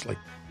 obviously.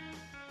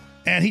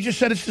 And he just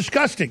said it's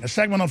disgusting. A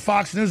segment on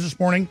Fox News this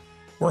morning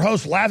where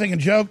hosts laughing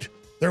and joked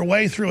their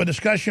way through a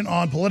discussion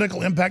on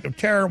political impact of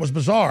terror was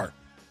bizarre.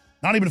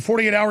 Not even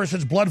 48 hours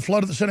since blood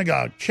flowed at the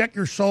synagogue. Check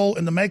your soul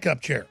in the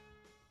makeup chair.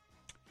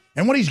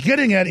 And what he's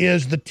getting at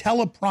is the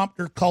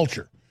teleprompter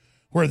culture,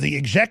 where the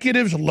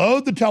executives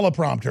load the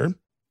teleprompter,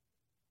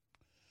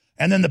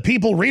 and then the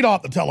people read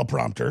off the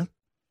teleprompter,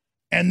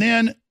 and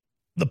then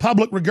the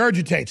public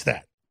regurgitates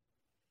that.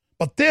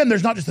 But then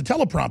there's not just the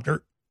teleprompter.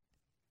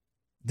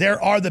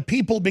 There are the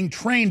people being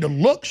trained to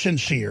look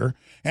sincere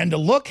and to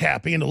look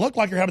happy and to look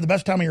like you're having the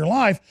best time of your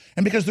life.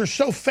 And because they're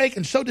so fake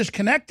and so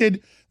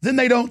disconnected, then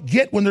they don't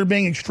get when they're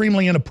being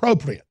extremely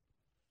inappropriate.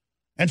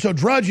 And so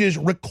Drudge is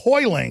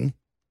recoiling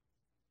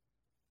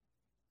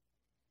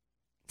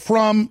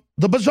from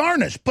the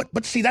bizarreness.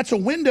 But see, that's a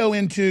window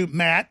into,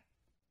 Matt,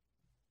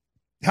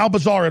 how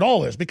bizarre it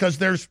all is, because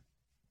there's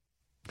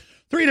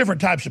three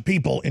different types of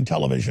people in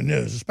television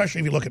news, especially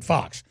if you look at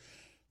Fox.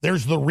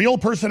 There's the real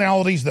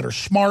personalities that are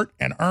smart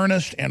and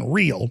earnest and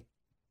real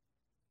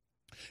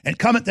and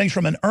come at things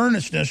from an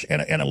earnestness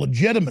and a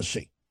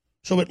legitimacy.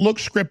 So it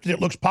looks scripted, it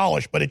looks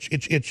polished, but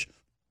it's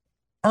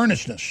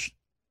earnestness.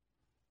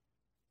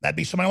 That'd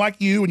be somebody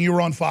like you when you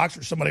were on Fox,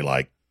 or somebody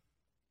like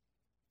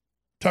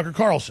Tucker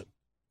Carlson.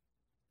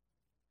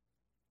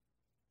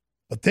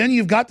 But then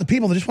you've got the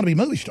people that just want to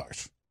be movie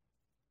stars.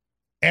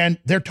 And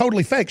they're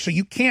totally fake, so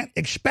you can't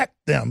expect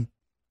them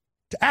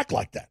to act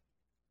like that.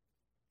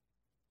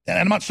 And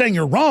I'm not saying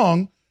you're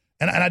wrong,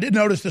 and I did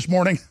notice this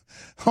morning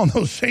on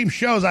those same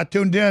shows I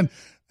tuned in,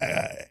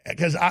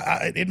 because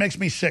it makes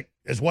me sick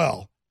as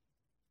well.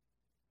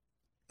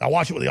 I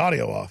watch it with the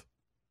audio off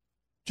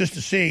just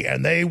to see,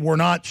 and they were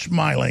not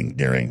smiling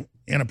during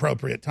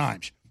inappropriate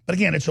times. But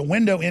again, it's a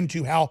window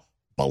into how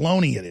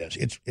baloney it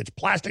is. It's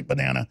plastic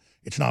banana.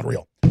 It's not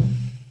real.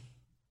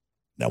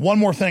 Now, one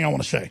more thing I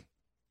want to say.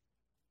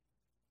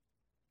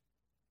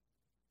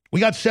 We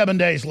got 7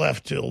 days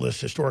left till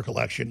this historic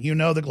election. You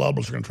know the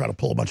globalists are going to try to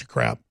pull a bunch of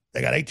crap. They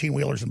got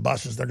 18-wheelers and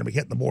buses. They're going to be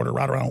hitting the border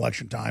right around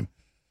election time.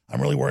 I'm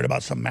really worried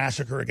about some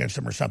massacre against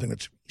them or something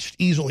that's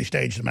easily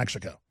staged in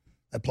Mexico.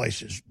 That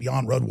place is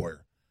beyond road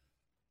warrior.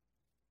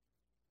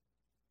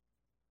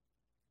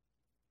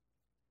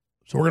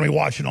 So we're going to be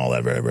watching all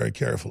that very, very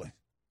carefully.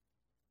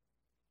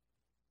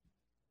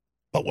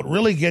 But what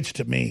really gets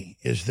to me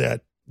is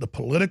that the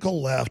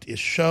political left is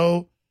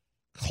so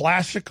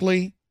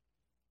classically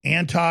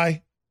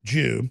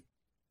anti-Jew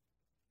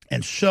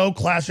and so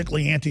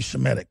classically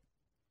anti-Semitic.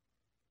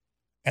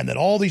 And that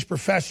all these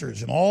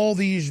professors and all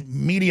these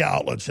media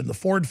outlets and the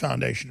Ford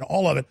Foundation,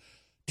 all of it,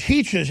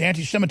 teaches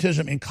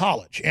anti-Semitism in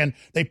college. And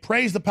they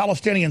praise the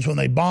Palestinians when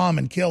they bomb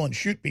and kill and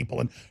shoot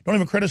people and don't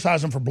even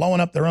criticize them for blowing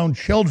up their own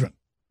children.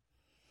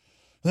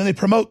 And then they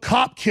promote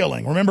cop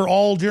killing. Remember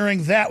all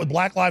during that with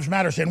Black Lives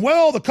Matter saying,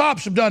 well, the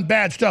cops have done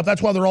bad stuff.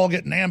 That's why they're all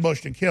getting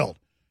ambushed and killed.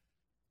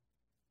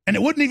 And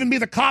it wouldn't even be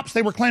the cops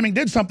they were claiming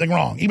did something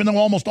wrong, even though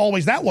almost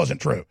always that wasn't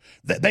true.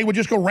 They would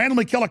just go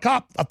randomly kill a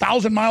cop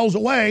 1,000 miles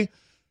away,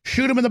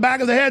 shoot him in the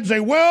back of the head, say,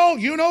 well,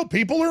 you know,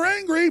 people are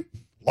angry.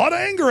 A lot of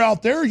anger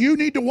out there. You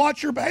need to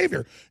watch your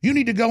behavior. You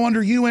need to go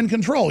under UN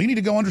control. You need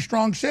to go under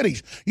strong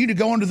cities. You need to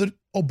go under the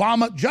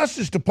Obama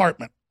Justice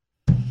Department.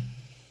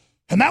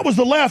 And that was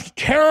the left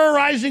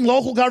terrorizing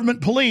local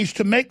government police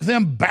to make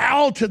them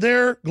bow to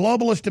their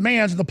globalist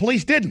demands, and the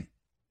police didn't.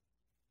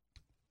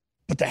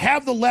 But to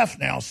have the left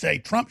now say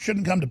Trump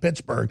shouldn't come to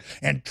Pittsburgh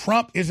and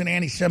Trump is an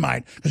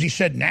anti-Semite because he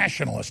said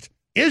nationalist,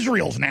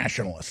 Israel's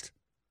nationalist,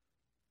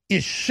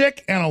 is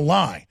sick and a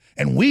lie.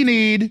 And we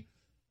need,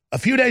 a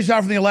few days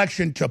after the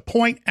election, to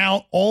point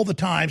out all the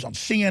times on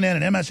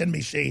CNN and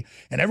MSNBC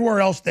and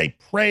everywhere else they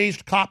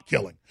praised cop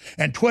killing.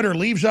 And Twitter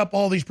leaves up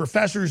all these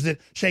professors that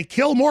say,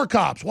 kill more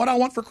cops. What I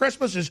want for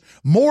Christmas is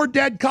more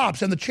dead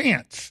cops and the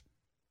chants.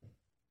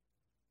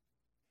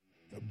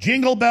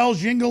 Jingle bells,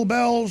 jingle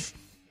bells.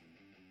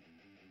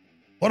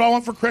 What do I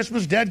want for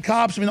Christmas? Dead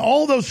cops. I mean,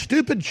 all those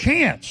stupid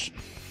chants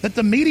that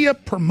the media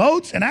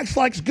promotes and acts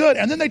like it's good.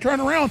 And then they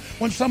turn around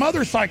when some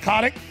other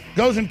psychotic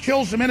goes and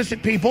kills some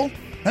innocent people.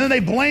 And then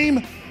they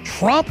blame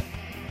Trump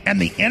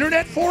and the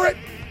internet for it.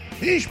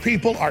 These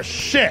people are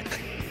sick.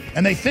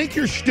 And they think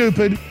you're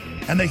stupid.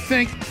 And they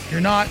think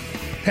you're not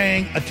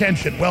paying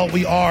attention. Well,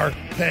 we are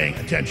paying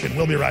attention.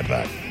 We'll be right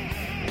back.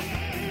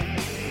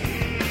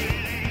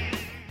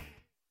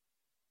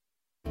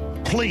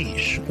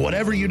 Please,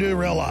 whatever you do,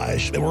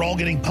 realize that we're all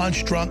getting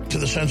punch drunk to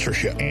the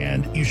censorship.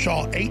 And you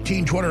saw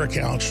 18 Twitter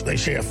accounts, they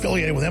say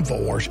affiliated with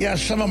InfoWars. Yeah,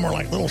 some of them are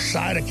like little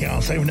side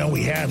accounts they didn't know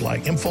we had,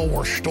 like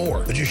InfoWars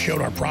Store, that just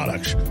showed our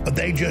products. But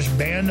they just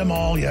banned them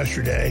all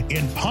yesterday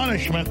in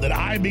punishment that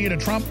I be at a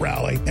Trump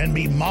rally and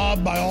be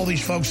mobbed by all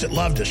these folks that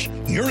loved us.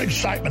 Your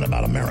excitement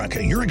about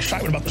America, your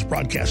excitement about this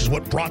broadcast is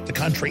what brought the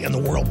country and the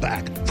world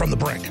back from the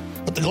brink.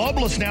 But the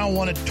globalists now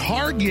want to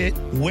target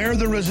where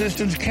the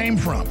resistance came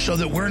from so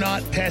that we're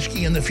not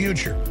pesky in the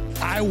future.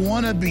 I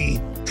want to be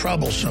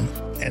troublesome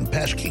and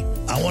pesky.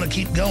 I want to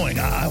keep going.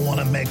 I want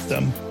to make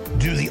them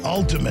do the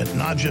ultimate,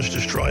 not just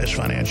destroy us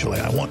financially.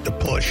 I want to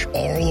push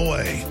all the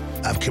way.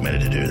 I've committed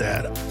to do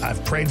that.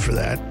 I've prayed for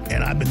that,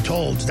 and I've been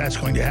told that's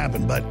going to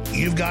happen. But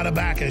you've got to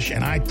back us,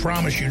 and I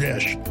promise you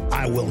this.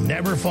 I will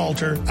never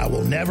falter. I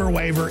will never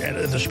waver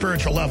at the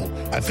spiritual level.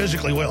 I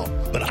physically will.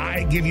 But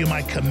I give you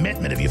my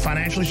commitment, if you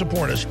financially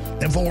support us,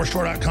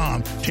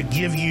 InfoWarsStore.com, to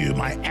give you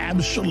my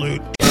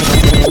absolute...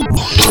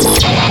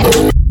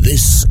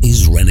 This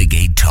is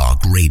Renegade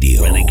Talk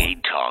Radio.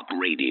 Renegade Talk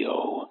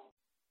Radio.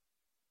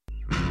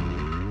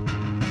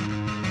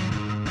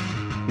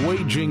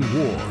 Waging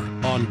war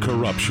on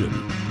corruption.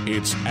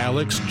 It's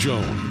Alex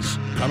Jones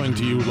coming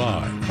to you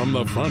live from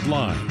the front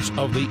lines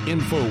of the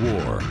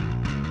InfoWar.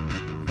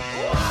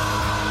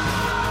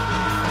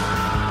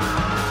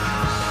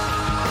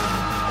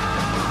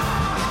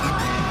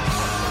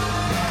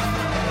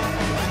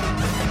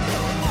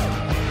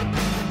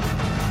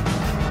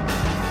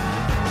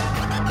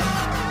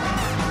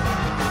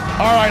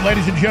 All right,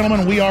 ladies and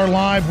gentlemen, we are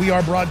live. We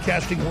are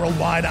broadcasting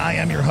worldwide. I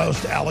am your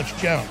host, Alex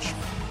Jones.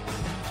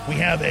 We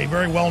have a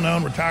very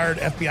well-known retired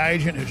FBI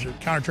agent who's a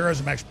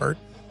counterterrorism expert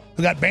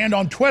who got banned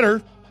on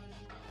Twitter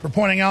for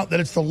pointing out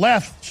that it's the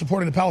left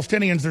supporting the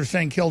Palestinians that are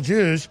saying kill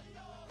Jews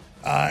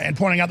and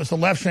pointing out that it's the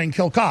left saying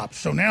kill cops.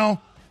 So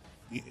now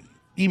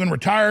even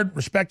retired,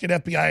 respected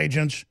FBI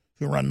agents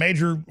who run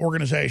major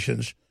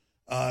organizations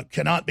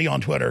cannot be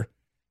on Twitter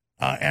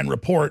and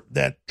report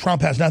that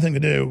Trump has nothing to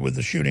do with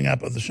the shooting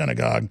up of the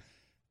synagogue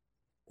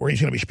where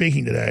he's going to be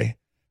speaking today,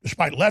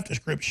 despite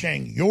leftist groups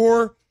saying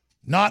you're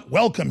not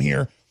welcome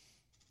here.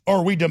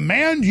 Or we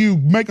demand you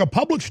make a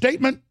public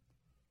statement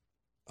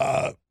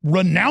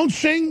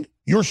renouncing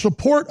your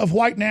support of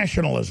white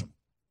nationalism.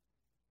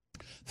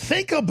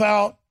 Think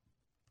about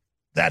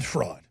that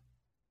fraud,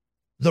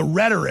 the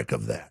rhetoric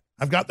of that.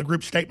 I've got the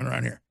group statement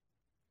right here.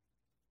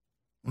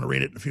 I'm going to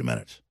read it in a few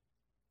minutes.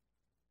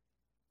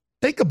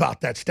 Think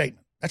about that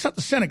statement. That's not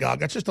the synagogue.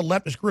 That's just a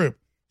leftist group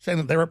saying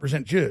that they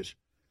represent Jews.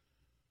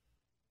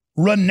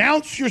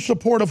 Renounce your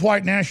support of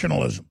white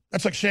nationalism.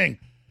 That's like saying,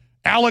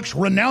 Alex,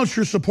 renounce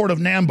your support of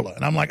NAMBLA.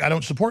 And I'm like, I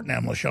don't support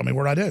NAMBLA. Show me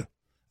where I do.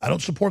 I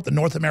don't support the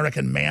North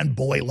American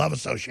Man-Boy Love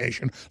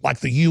Association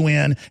like the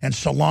UN and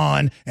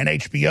Salon and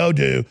HBO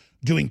do,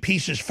 doing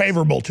pieces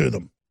favorable to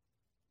them.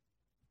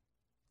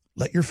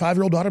 Let your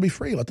 5-year-old daughter be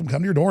free. Let them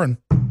come to your door and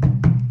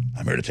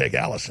I'm here to take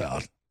Alice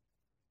out.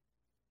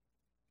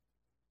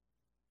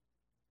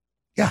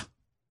 Yeah.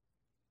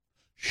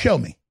 Show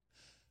me.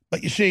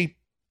 But you see,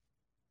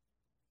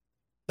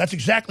 that's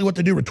exactly what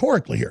they do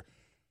rhetorically here.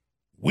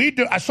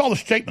 I saw the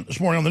statement this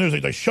morning on the news.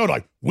 They showed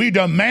like, we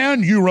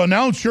demand you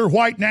renounce your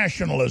white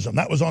nationalism.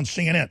 That was on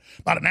CNN.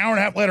 About an hour and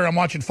a half later, I'm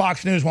watching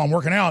Fox News while I'm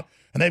working out,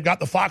 and they've got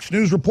the Fox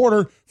News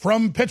reporter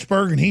from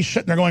Pittsburgh, and he's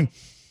sitting there going,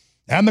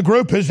 and the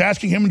group is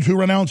asking him to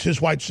renounce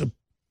his white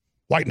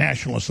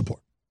nationalist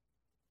support.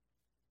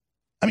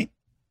 I mean,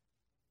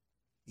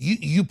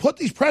 you put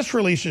these press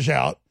releases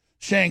out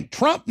saying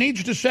Trump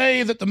needs to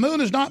say that the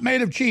moon is not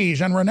made of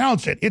cheese and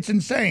renounce it. It's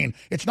insane.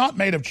 It's not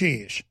made of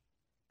cheese.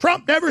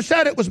 Trump never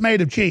said it was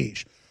made of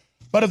cheese.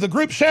 But if the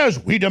group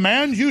says, we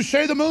demand you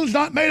say the moon's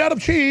not made out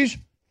of cheese,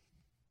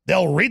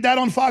 they'll read that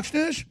on Fox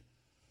News.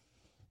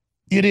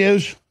 It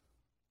is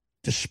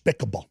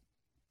Despicable.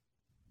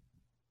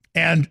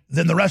 And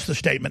then the rest of the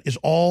statement is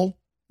all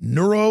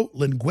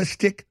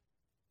neuro-linguistic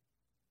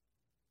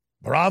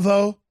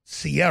Bravo,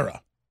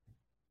 Sierra,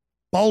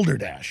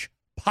 balderdash,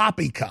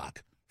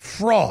 poppycock,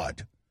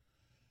 fraud.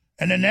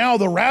 And then now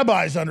the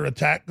rabbi's under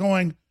attack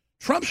going,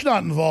 Trump's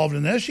not involved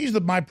in this. He's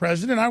my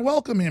president. I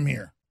welcome him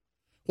here.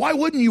 Why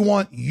wouldn't you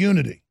want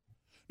unity?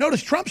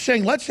 Notice Trump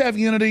saying, let's have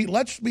unity.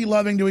 Let's be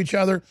loving to each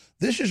other.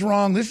 This is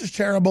wrong. This is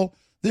terrible.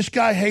 This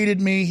guy hated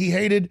me. He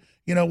hated,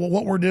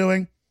 what we're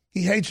doing.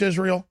 He hates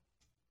Israel.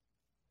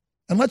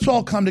 And let's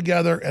all come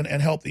together and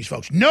help these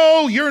folks.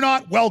 No, you're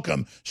not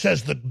welcome,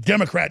 says the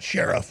Democrat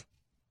sheriff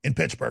in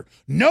Pittsburgh.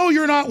 No,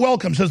 you're not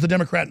welcome, says the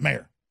Democrat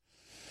mayor.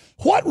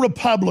 What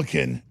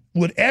Republican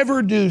would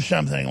ever do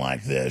something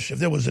like this if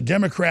there was a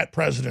Democrat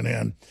president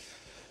in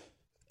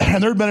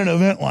and there had been an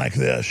event like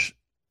this?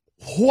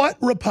 What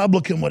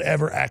Republican would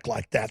ever act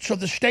like that? So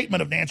the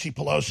statement of Nancy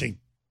Pelosi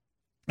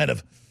and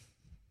of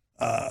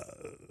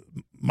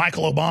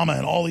Michael Obama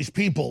and all these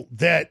people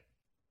that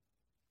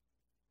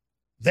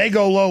they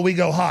go low, we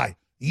go high.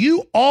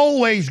 You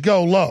always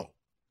go low.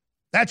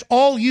 That's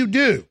all you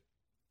do.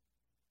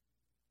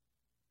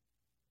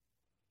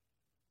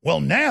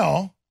 Well,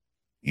 now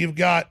you've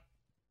got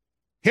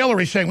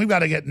Hillary saying we've got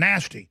to get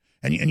nasty.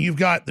 And you've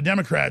got the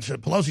Democrats,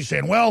 Pelosi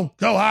saying, well,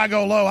 go high,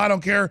 go low, I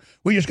don't care.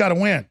 We just got to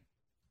win.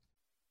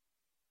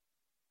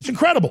 It's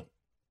incredible.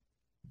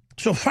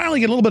 So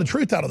finally get a little bit of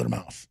truth out of their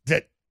mouths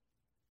that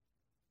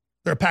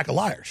they're a pack of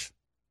liars.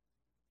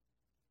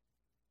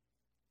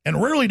 And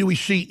rarely do we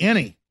see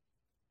any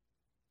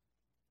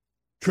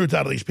truth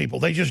out of these people.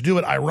 They just do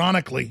it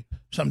ironically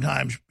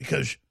sometimes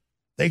because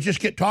they just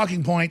get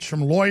talking points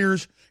from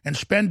lawyers and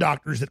spin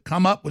doctors that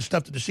come up with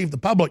stuff to deceive the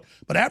public.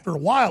 But after a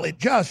while, it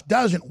just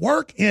doesn't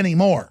work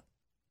anymore.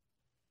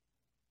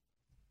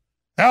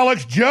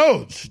 Alex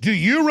Jones, do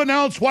you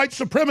renounce white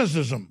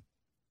supremacism?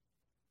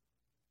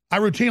 I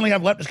routinely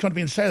have leftists come to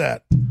me and say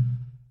that.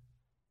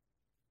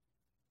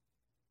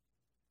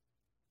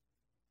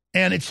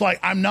 And it's like,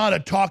 I'm not a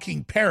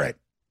talking parrot.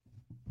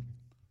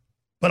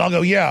 But I'll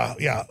go, yeah,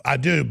 I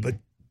do, but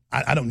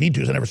I don't need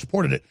to because I never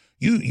supported it.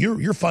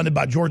 You're funded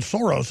by George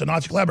Soros, a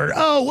Nazi collaborator.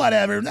 Oh,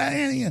 whatever.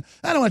 I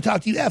don't want to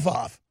talk to you. F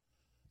off.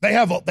 They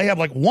have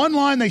like one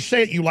line they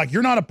say at you like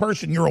you're not a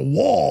person, you're a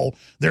wall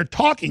they're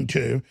talking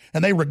to,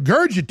 and they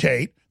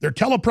regurgitate their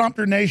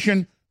teleprompter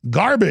nation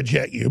garbage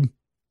at you.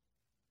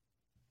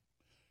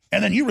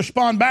 And then you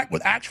respond back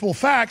with actual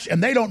facts,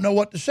 and they don't know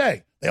what to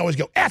say. They always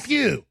go, F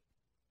you.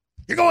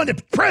 You're going to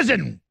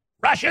prison,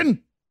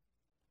 Russian.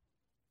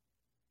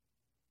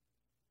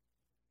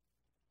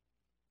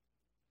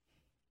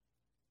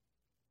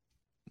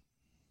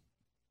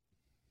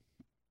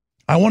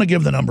 I want to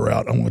give the number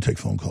out. I want to take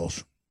phone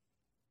calls.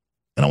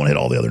 And I want to hit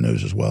all the other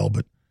news as well.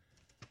 But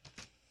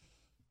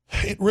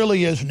it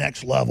really is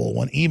next level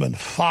when even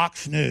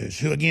Fox News,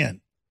 who, again,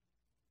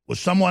 was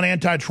somewhat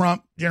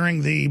anti-Trump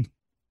during the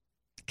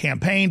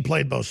campaign,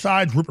 played both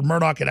sides. Rupert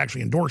Murdoch had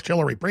actually endorsed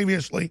Hillary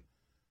previously.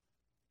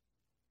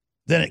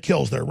 Then it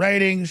kills their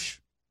ratings.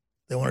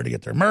 They wanted to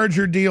get their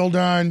merger deal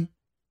done.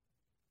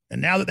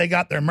 And now that they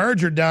got their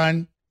merger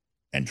done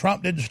and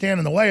Trump didn't stand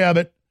in the way of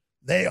it,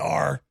 they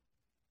are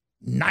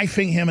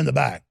knifing him in the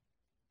back.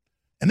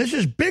 And this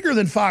is bigger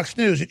than Fox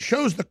News. It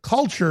shows the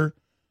culture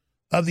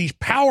of these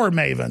power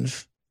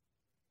mavens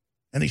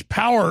and these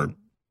power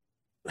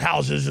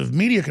houses of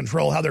media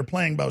control, how they're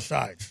playing both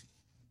sides.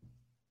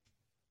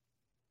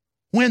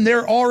 When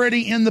they're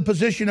already in the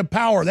position of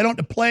power, they don't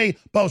have to play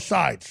both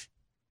sides.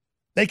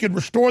 They could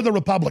restore the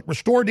republic,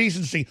 restore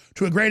decency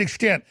to a great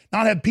extent,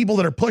 not have people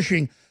that are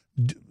pushing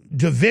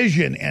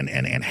division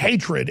and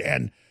hatred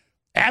and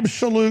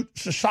absolute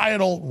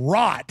societal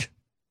rot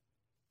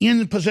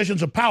in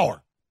positions of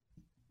power.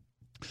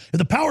 If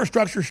the power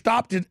structure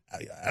stopped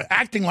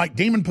acting like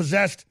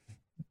demon-possessed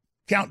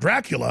Count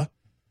Dracula,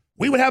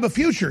 we would have a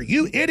future.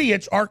 You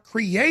idiots are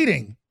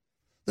creating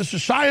the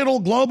societal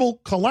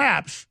global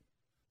collapse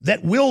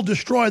that will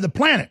destroy the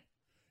planet.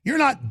 You're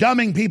not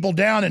dumbing people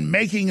down and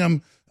making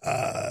them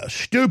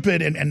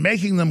stupid and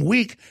making them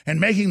weak and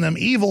making them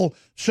evil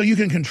so you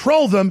can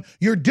control them.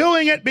 You're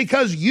doing it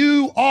because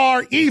you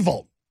are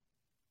evil.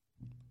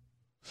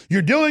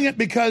 You're doing it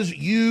because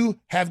you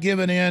have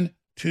given in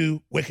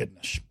to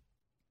wickedness.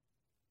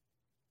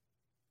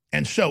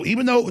 And so,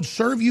 even though it would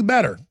serve you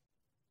better,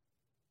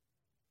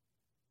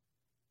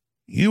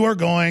 you are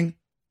going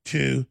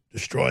to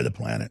destroy the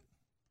planet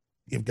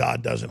if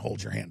God doesn't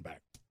hold your hand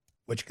back,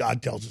 which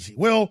God tells us he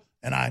will,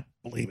 and I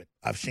believe it.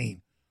 I've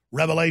seen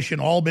revelation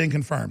all being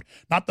confirmed.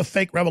 Not the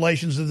fake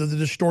revelations of the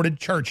distorted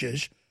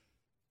churches.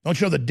 Don't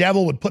you know the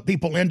devil would put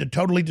people in to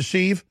totally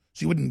deceive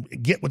so you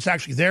wouldn't get what's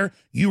actually there?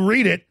 You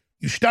read it,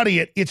 you study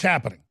it, it's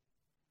happening.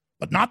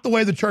 But not the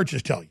way the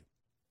churches tell you.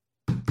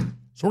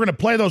 So we're going to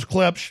play those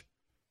clips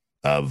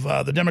of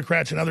the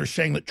Democrats and others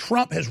saying that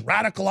Trump has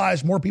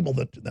radicalized more people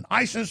than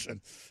ISIS, and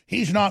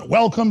he's not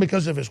welcome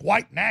because of his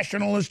white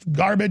nationalist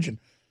garbage. And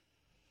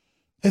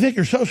they think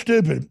you're so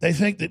stupid. They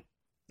think that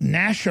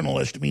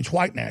nationalist means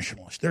white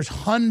nationalist. There's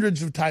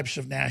hundreds of types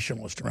of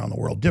nationalists around the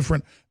world,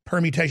 different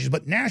permutations.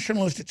 But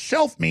nationalist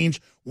itself means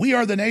we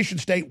are the nation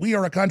state. We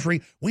are a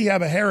country. We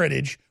have a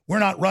heritage. We're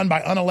not run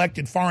by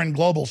unelected foreign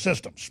global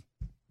systems.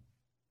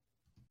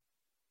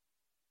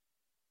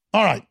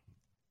 All right.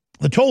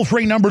 The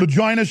toll-free number to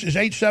join us is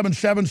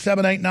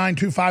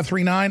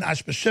 877-789-2539. I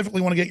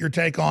specifically want to get your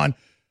take on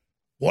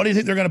what do you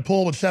think they're going to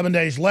pull with 7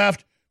 days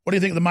left? What do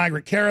you think of the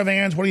migrant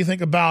caravans? What do you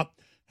think about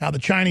how the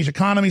Chinese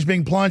economy is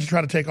being plunged to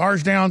try to take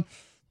ours down?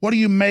 What do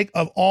you make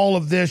of all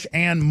of this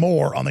and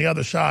more? On the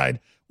other side,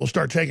 we'll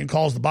start taking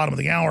calls at the bottom of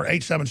the hour,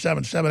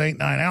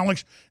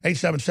 877-789-ALEX,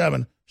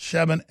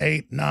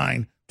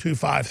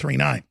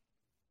 877-789-2539.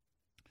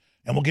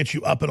 And we'll get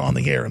you up and on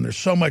the air. And there's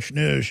so much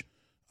news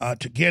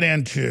to get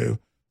into,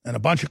 and a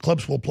bunch of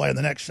clips we'll play in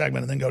the next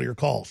segment and then go to your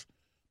calls.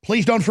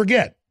 Please don't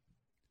forget,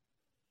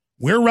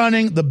 we're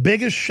running the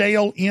biggest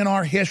sale in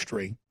our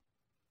history.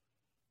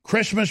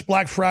 Christmas,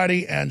 Black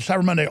Friday, and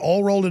Cyber Monday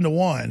all rolled into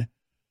one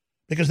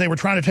because they were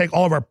trying to take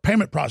all of our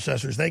payment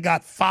processors. They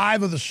got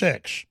 5 of the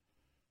 6.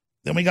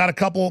 Then we got a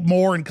couple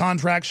more in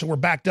contracts, so we're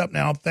backed up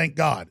now, thank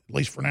God, at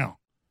least for now.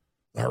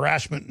 The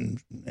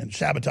harassment and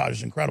sabotage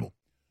is incredible.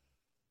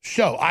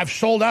 So I've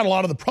sold out a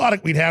lot of the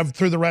product we'd have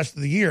through the rest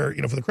of the year,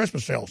 for the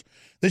Christmas sales.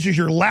 This is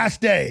your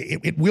last day.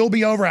 It will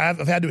be over.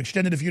 I've had to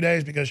extend it a few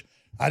days because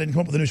I didn't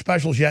come up with the new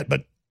specials yet,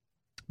 but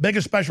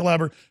biggest special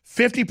ever,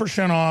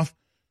 50% off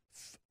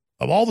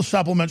of all the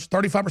supplements,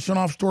 35%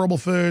 off storable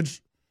foods,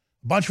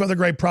 a bunch of other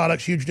great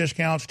products, huge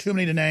discounts, too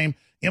many to name,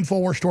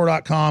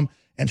 InfoWarsStore.com,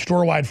 and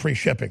store-wide free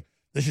shipping.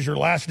 This is your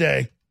last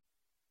day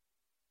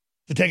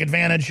to take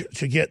advantage,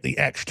 to get the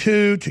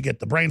X2, to get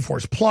the Brain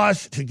Force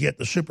Plus, to get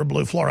the Super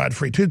Blue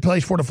fluoride-free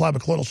toothpaste, fortified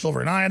with colloidal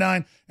silver and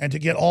iodine, and to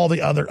get all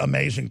the other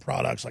amazing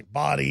products like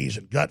Bodies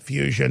and Gut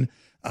Fusion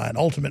and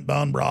Ultimate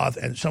Bone Broth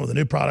and some of the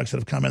new products that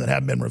have come in that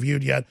haven't been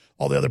reviewed yet.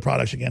 All the other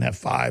products, again, have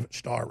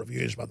 5-star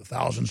reviews by the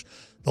thousands.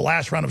 The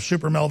last round of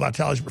Super Male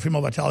Vitality, Super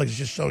Female Vitality is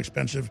just so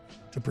expensive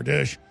to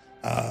produce.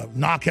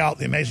 Knockout,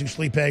 the amazing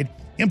sleep aid,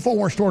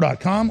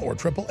 InfoWarsStore.com or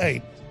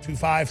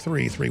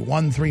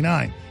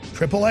 888-253-3139.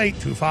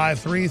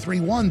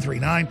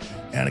 888-253-3139.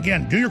 And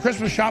again, do your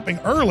Christmas shopping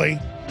early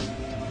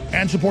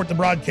and support the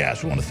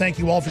broadcast. We want to thank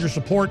you all for your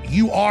support.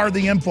 You are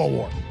the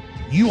InfoWar.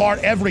 You are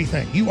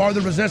everything. You are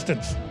the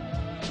resistance.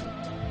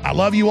 I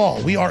love you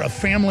all. We are a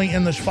family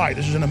in this fight.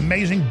 This is an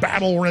amazing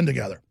battle we're in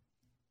together.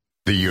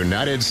 The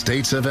United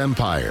States of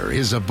Empire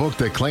is a book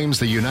that claims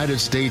the United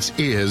States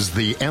is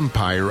the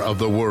empire of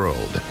the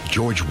world.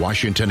 George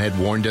Washington had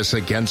warned us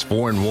against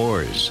foreign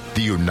wars.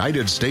 The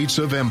United States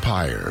of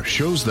Empire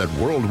shows that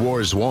World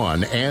Wars I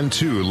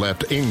and II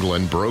left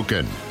England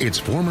broken. Its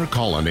former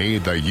colony,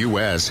 the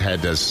U.S.,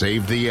 had to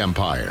save the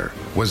empire.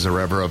 Was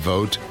there ever a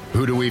vote?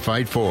 Who do we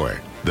fight for?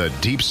 The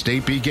deep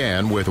state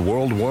began with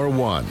World War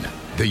I.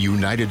 The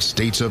United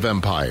States of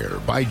Empire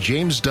by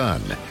James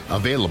Dunn.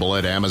 Available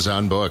at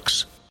Amazon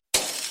Books.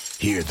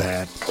 Hear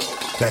that?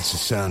 That's the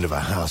sound of a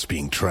house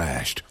being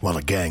trashed while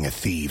a gang of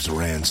thieves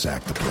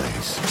ransack the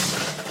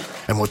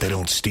place. And what they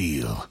don't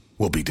steal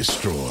will be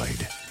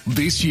destroyed.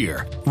 This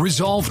year,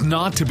 resolve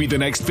not to be the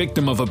next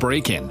victim of a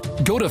break-in.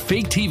 Go to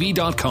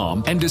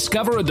faketv.com and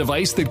discover a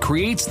device that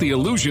creates the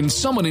illusion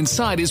someone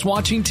inside is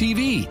watching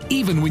TV,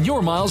 even when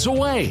you're miles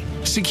away.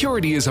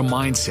 Security is a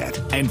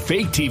mindset, and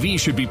Fake TV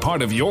should be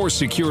part of your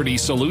security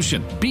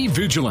solution. Be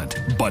vigilant,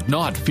 but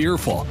not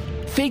fearful.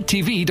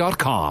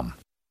 faketv.com.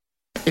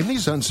 In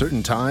these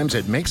uncertain times,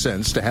 it makes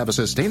sense to have a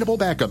sustainable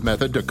backup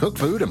method to cook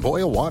food and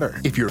boil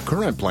water. If your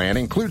current plan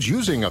includes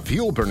using a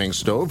fuel-burning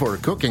stove or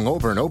cooking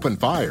over an open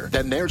fire,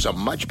 then there's a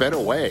much better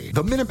way.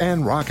 The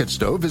Minuteman Rocket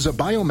Stove is a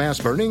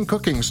biomass-burning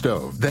cooking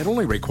stove that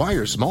only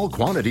requires small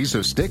quantities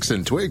of sticks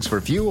and twigs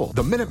for fuel.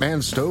 The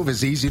Minuteman Stove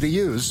is easy to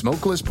use,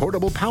 smokeless,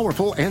 portable,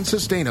 powerful, and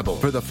sustainable.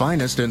 For the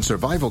finest in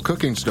survival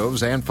cooking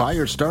stoves and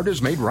fire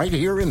starters made right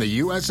here in the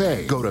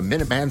USA, go to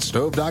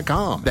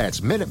MinutemanStove.com.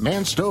 That's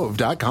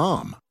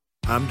MinutemanStove.com.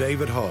 I'm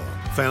David Hall,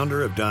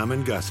 founder of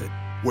Diamond Gusset,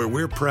 where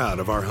we're proud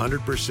of our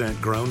 100%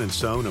 grown and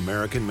sewn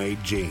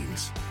American-made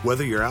jeans.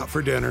 Whether you're out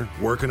for dinner,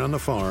 working on the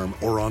farm,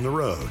 or on the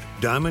road,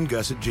 Diamond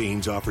Gusset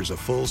Jeans offers a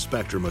full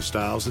spectrum of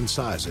styles and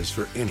sizes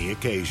for any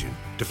occasion.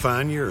 To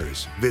find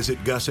yours,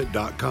 visit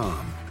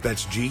Gusset.com.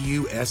 That's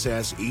Gusset.com.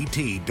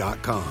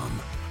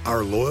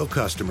 Our loyal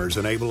customers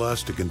enable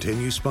us to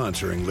continue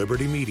sponsoring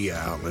Liberty Media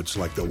outlets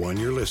like the one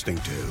you're listening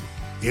to.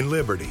 In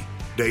Liberty,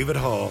 David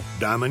Hall,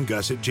 Diamond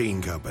Gusset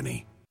Jean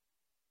Company.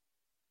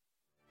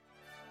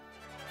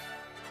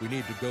 We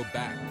need to go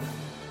back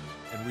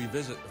and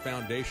revisit the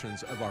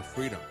foundations of our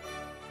freedom.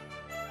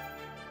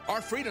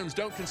 Our freedoms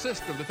don't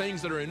consist of the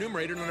things that are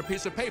enumerated on a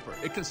piece of paper.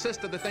 It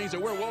consists of the things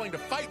that we're willing to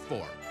fight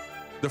for.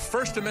 The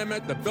First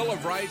Amendment, the Bill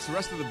of Rights, the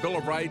rest of the Bill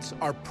of Rights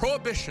are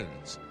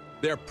prohibitions.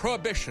 They're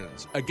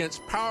prohibitions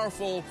against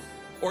powerful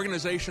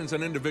organizations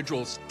and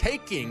individuals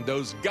taking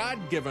those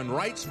God-given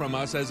rights from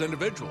us as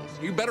individuals.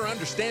 You better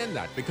understand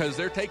that because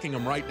they're taking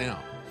them right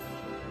now.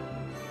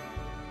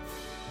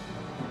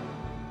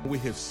 We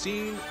have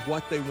seen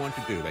what they want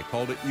to do. They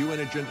called it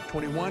UN Agenda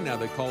 21. Now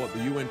they call it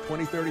the UN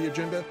 2030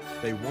 Agenda.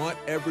 They want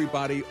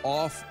everybody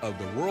off of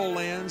the rural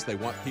lands. They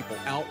want people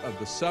out of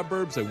the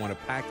suburbs. They want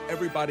to pack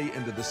everybody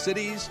into the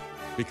cities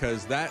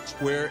because that's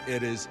where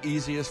it is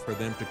easiest for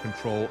them to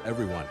control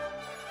everyone.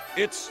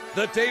 It's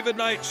the David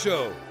Knight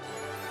Show.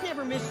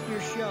 Never missed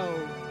your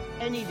show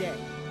any day.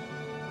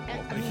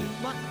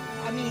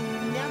 I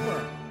mean,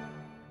 never.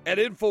 At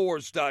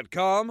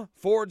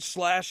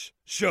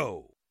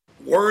Infowars.com/show.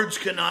 Words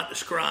cannot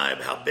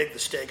describe how big the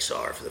stakes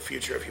are for the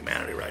future of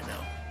humanity right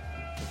now.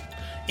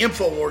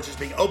 InfoWars is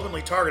being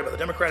openly targeted by the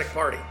Democratic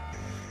Party,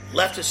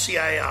 leftist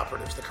CIA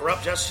operatives, the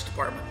corrupt Justice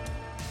Department,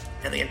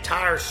 and the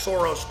entire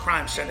Soros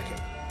crime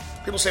syndicate.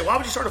 People say, why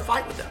would you start a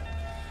fight with them?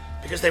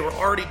 Because they were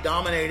already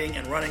dominating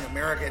and running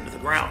America into the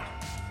ground.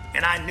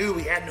 And I knew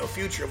we had no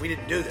future if we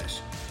didn't do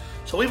this.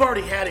 So we've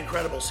already had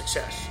incredible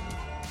success.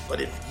 But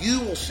if you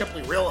will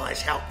simply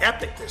realize how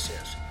epic this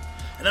is,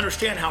 and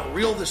understand how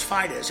real this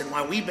fight is and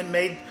why we've been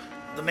made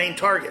the main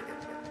target.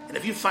 And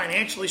if you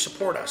financially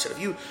support us, and if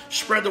you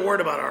spread the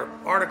word about our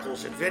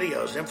articles and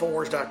videos at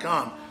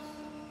Infowars.com,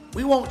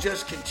 we won't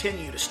just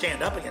continue to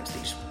stand up against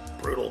these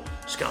brutal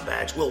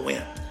scumbags, we'll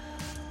win.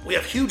 We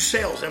have huge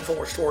sales at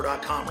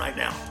InfoWarsStore.com right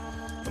now.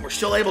 And we're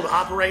still able to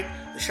operate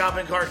the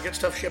shopping cart and get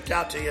stuff shipped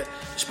out to you,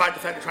 despite the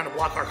fact they're trying to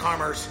block our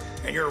commerce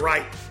and your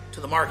right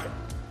to the market.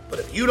 But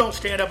if you don't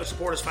stand up and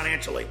support us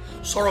financially,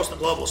 Soros and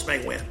the globalists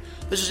may win.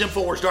 This is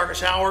InfoWars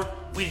Darkest Hour.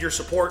 We need your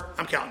support.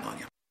 I'm counting on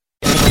you.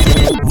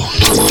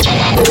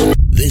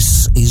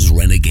 This is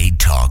Renegade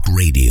Talk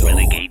Radio.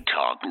 Renegade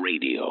Talk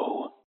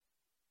Radio.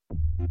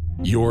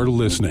 You're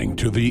listening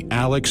to The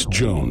Alex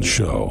Jones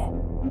Show.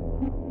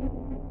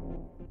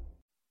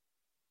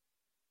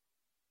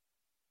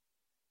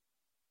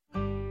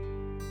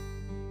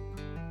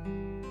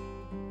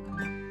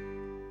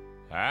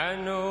 I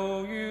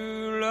know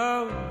you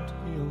loved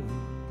him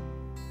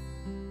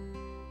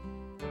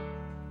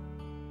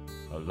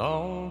a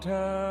long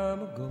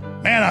time ago.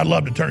 Man, I'd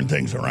love to turn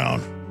things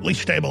around. At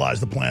least stabilize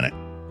the planet.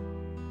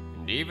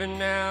 And even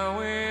now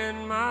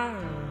in my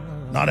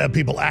Not have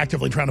people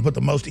actively trying to put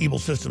the most evil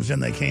systems in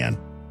they can.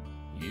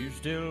 you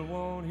still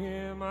won't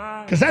hear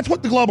my Because that's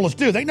what the globalists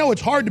do. They know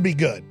it's hard to be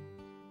good.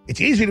 It's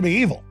easy to be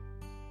evil.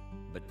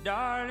 but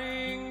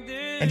darling,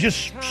 this And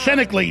just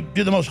cynically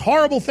do the most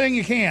horrible thing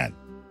you can.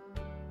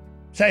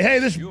 Say, hey,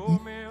 this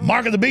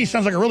Mark of the Beast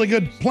sounds like a really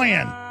good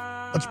plan.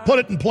 Let's put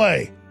it in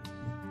play.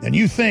 And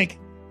you think,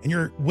 in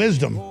your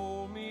wisdom,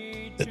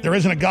 that there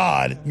isn't a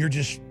God. You're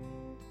just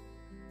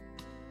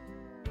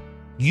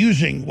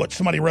using what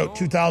somebody wrote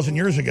 2,000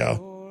 years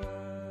ago.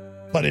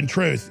 But in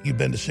truth, you've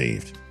been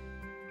deceived.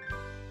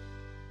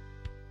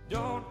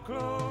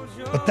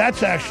 But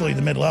that's actually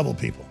the mid-level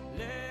people.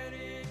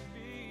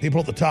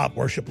 People at the top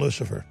worship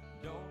Lucifer.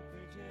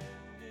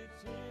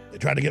 They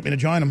tried to get me to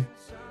join them.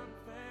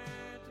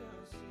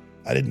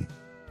 I didn't.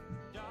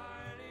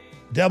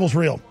 Devil's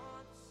real.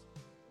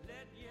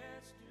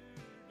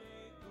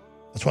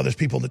 That's why there's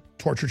people that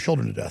torture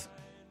children to death.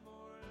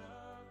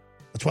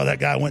 That's why that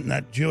guy went in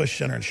that Jewish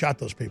center and shot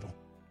those people.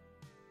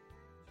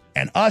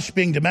 And us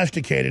being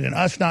domesticated and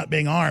us not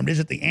being armed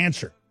isn't the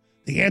answer.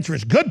 The answer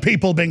is good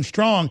people being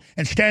strong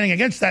and standing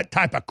against that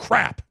type of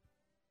crap.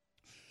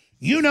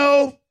 You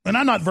know, and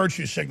I'm not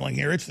virtue signaling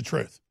here, it's the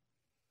truth.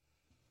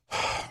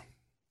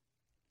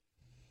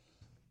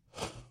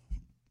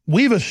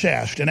 We've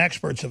assessed, and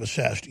experts have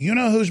assessed, you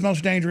know who's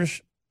most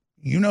dangerous?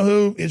 You know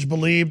who is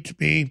believed to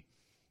be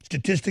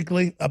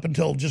statistically, up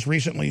until just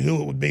recently,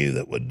 who it would be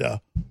that would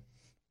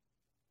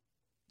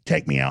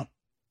take me out?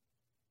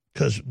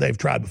 Because they've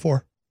tried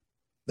before.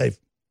 They've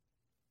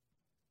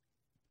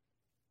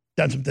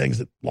done some things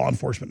that law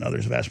enforcement and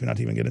others have asked me not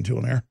to even get into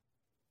on air.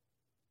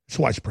 It's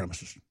white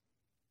supremacists.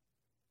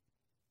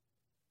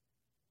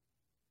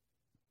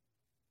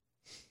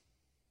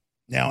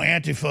 Now,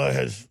 Antifa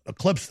has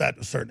eclipsed that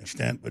to a certain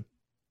extent, but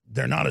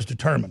they're not as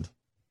determined.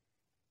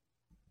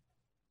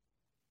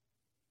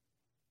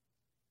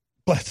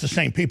 But it's the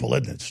same people,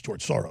 isn't it? It's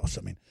George Soros.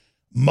 I mean,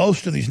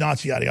 most of these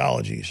Nazi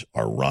ideologies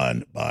are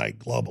run by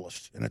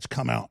globalists, and it's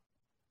come out.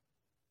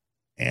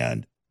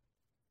 And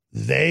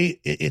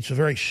it's a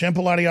very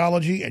simple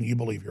ideology, and you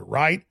believe you're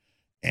right,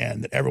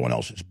 and that everyone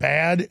else is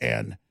bad,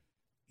 and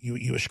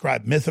you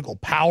ascribe mythical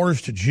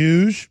powers to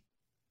Jews.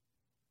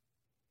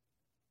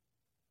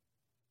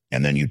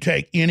 And then you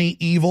take any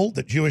evil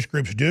that Jewish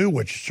groups do,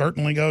 which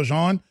certainly goes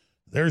on.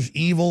 There's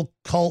evil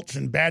cults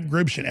and bad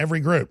groups in every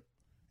group.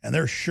 And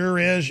there sure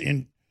is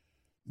in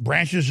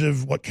branches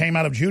of what came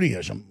out of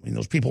Judaism. I mean,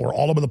 those people were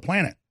all over the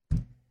planet.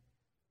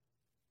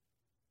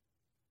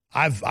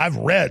 I've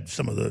read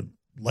some of the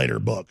later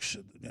books.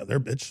 You know,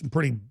 it's some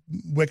pretty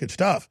wicked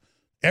stuff.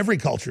 Every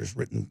culture's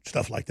written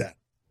stuff like that.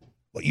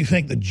 What, you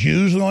think the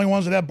Jews are the only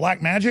ones that have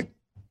black magic?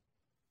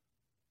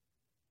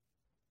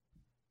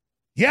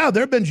 Yeah,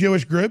 there have been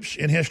Jewish groups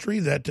in history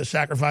that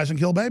sacrifice and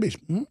kill babies.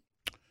 Mm-hmm.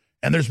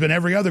 And there's been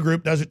every other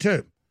group does it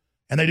too.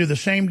 And they do the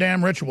same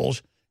damn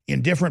rituals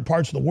in different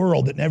parts of the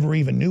world that never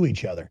even knew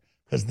each other.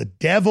 Because the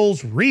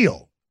devil's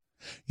real.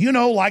 You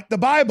know, like the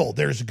Bible,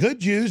 there's good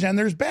Jews and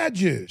there's bad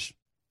Jews.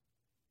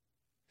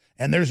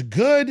 And there's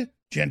good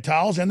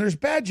Gentiles and there's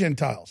bad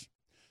Gentiles.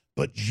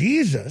 But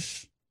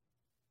Jesus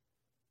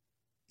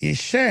is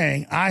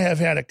saying, I have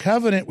had a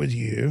covenant with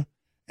you,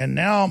 and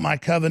now my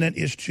covenant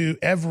is to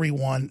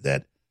everyone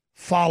that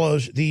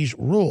follows these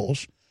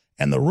rules.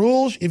 And the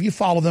rules, if you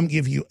follow them,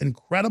 give you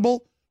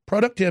incredible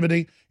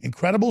productivity,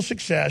 incredible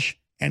success,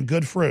 and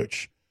good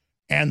fruits.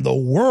 And the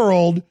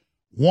world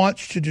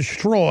wants to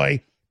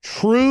destroy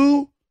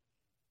true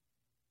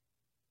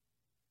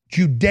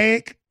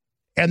Judaic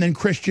and then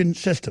Christian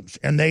systems.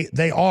 And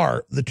they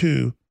are the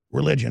two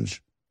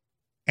religions.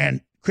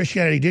 And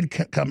Christianity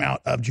did come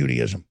out of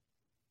Judaism.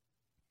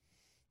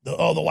 The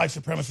white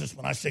supremacists,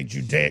 when I say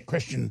Judaic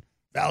Christian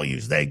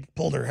values, they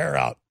pull their hair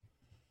out.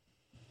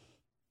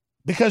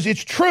 Because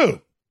it's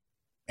true.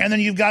 And then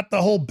you've got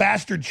the whole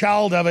bastard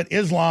child of it,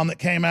 Islam, that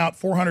came out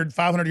 400,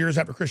 500 years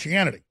after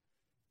Christianity.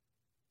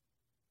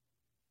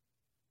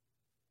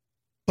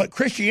 But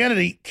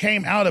Christianity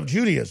came out of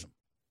Judaism.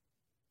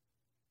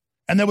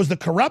 And there was the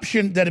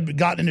corruption that had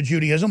gotten into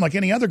Judaism, like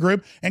any other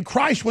group, and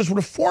Christ was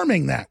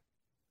reforming that,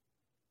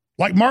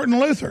 like Martin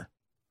Luther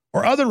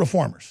or other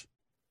reformers.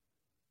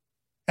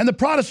 And the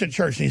Protestant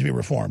church needs to be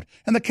reformed,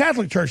 and the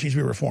Catholic church needs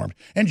to be reformed,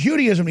 and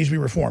Judaism needs to be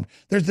reformed.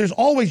 There's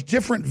always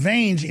different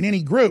veins in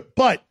any group,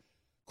 but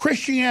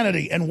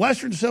Christianity and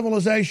Western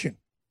civilization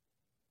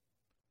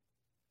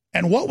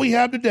and what we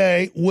have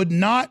today would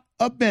not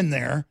have been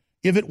there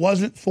if it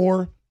wasn't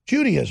for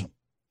Judaism.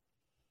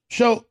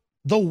 So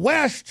the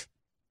West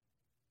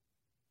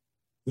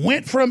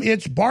went from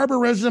its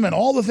barbarism and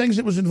all the things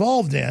it was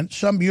involved in,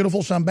 some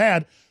beautiful, some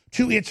bad,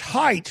 to its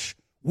heights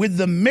with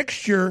the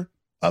mixture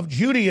of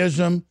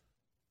Judaism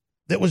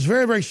that was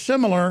very, very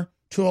similar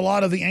to a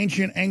lot of the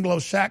ancient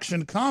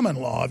Anglo-Saxon common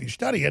law, if you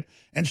study it.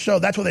 And so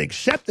that's why they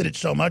accepted it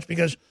so much,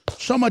 because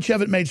so much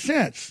of it made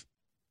sense.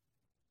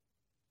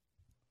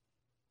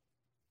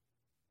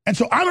 And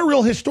so I'm a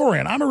real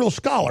historian. I'm a real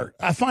scholar.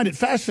 I find it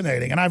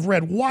fascinating. And I've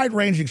read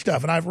wide-ranging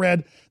stuff. And I've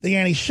read the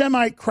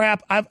anti-Semite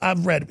crap.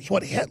 I've read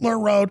what Hitler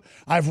wrote.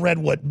 I've read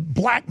what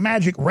black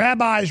magic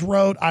rabbis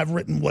wrote. I've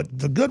written what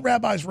the good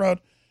rabbis wrote.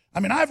 I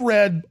mean, I've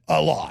read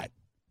a lot.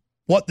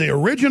 What the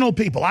original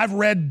people. I've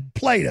read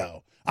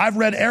Plato. I've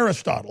read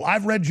Aristotle.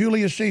 I've read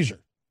Julius Caesar.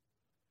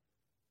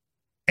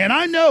 And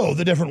I know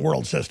the different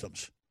world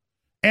systems.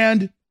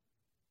 And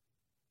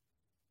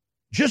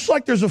just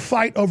like there's a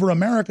fight over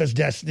America's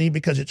destiny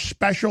because it's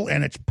special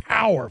and it's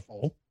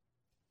powerful,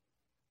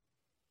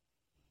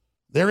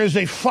 there is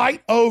a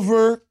fight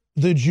over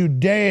the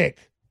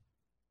Judaic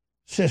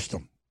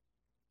system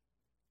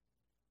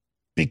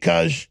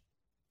because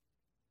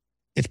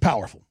it's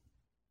powerful.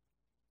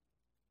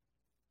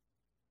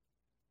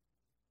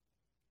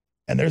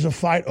 And there's a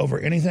fight over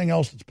anything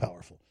else that's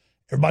powerful.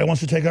 Everybody wants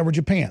to take over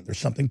Japan. There's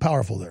something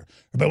powerful there.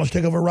 Everybody wants to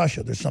take over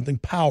Russia. There's something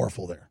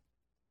powerful there.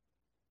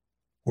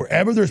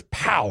 Wherever there's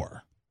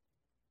power,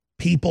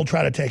 people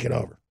try to take it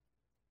over.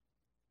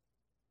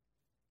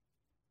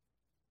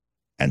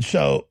 And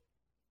so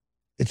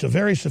it's a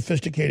very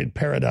sophisticated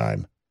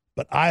paradigm,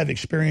 but I have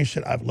experienced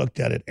it. I've looked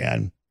at it,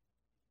 and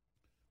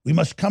we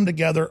must come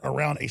together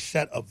around a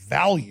set of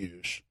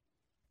values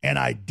and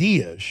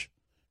ideas,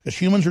 because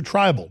humans are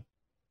tribal,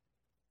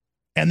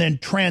 and then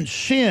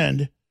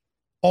transcend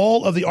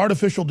all of the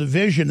artificial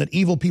division that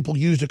evil people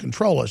use to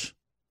control us.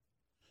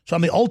 So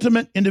I'm the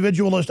ultimate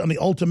individualist. I'm the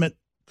ultimate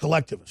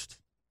collectivist.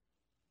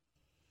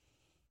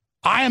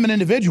 I am an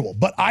individual,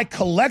 but I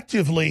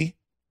collectively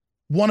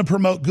want to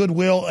promote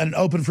goodwill and an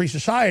open, free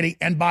society.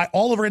 And by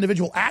all of our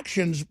individual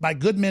actions, by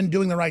good men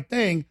doing the right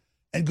thing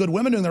and good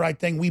women doing the right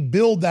thing, we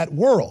build that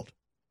world.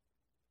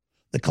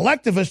 The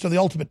collectivists are the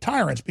ultimate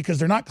tyrants because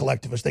they're not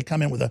collectivists. They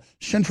come in with a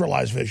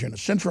centralized vision, a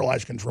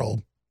centralized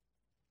control.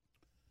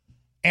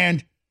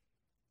 And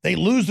they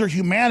lose their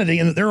humanity,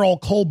 and they're all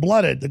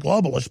cold-blooded, the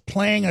globalists,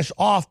 playing us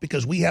off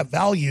because we have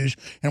values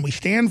and we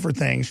stand for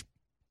things,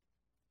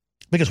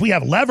 because we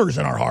have levers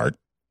in our heart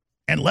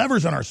and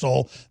levers in our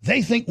soul.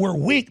 They think we're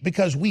weak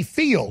because we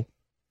feel,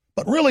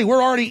 but really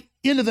we're already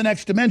into the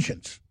next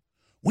dimensions.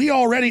 We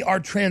already are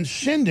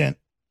transcendent.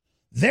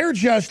 They're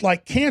just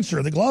like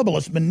cancer, the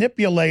globalists,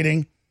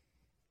 manipulating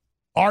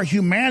our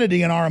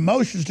humanity and our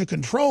emotions to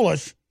control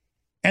us,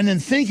 and then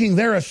thinking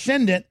they're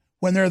ascendant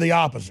when they're the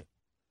opposite.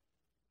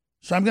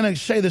 So I'm going to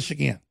say this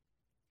again.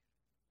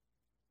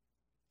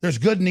 There's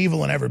good and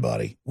evil in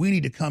everybody. We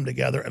need to come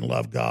together and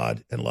love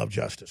God and love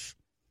justice.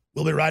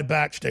 We'll be right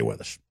back. Stay with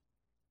us.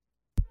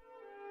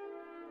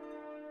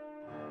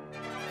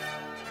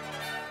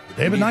 The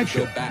David Knight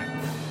Show. Go back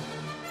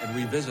and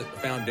revisit the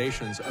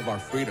foundations of our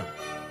freedom.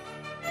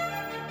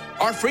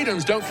 Our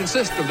freedoms don't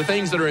consist of the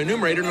things that are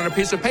enumerated on a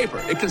piece of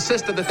paper. It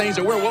consists of the things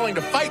that we're willing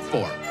to fight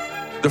for.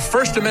 The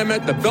First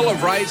Amendment, the Bill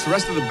of Rights, the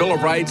rest of the Bill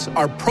of Rights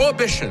are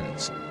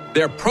prohibitions.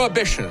 They're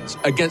prohibitions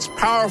against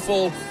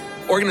powerful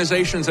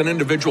organizations and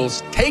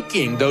individuals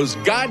taking those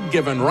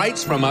God-given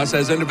rights from us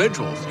as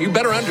individuals. You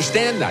better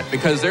understand that,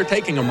 because they're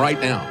taking them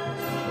right now.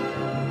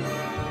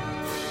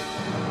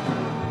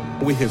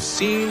 We have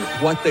seen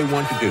what they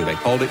want to do. They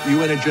called it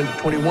UN Agenda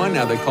 21.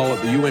 Now they call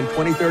it the UN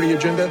 2030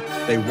 Agenda.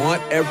 They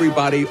want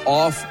everybody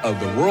off of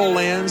the rural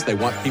lands. They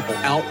want people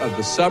out of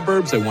the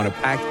suburbs. They want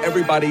to pack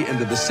everybody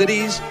into the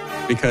cities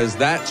because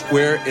that's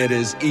where it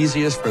is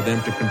easiest for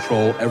them to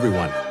control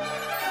everyone.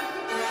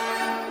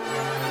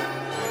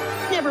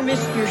 Never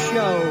missed your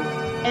show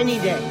any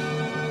day.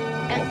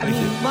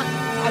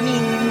 I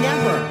mean,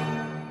 never.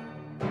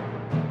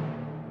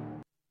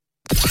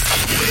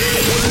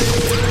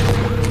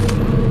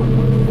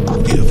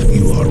 If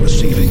you are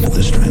receiving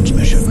this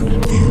transmission,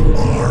 you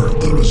are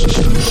the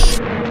Resistance.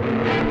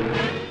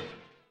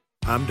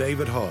 I'm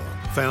David Hall,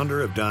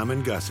 founder of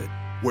Diamond Gusset,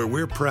 where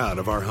we're proud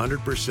of our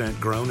 100%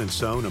 grown and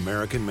sewn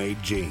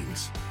American-made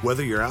jeans.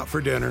 Whether you're out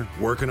for dinner,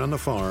 working on the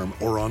farm,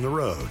 or on the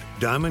road,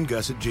 Diamond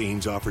Gusset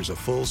Jeans offers a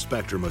full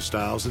spectrum of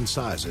styles and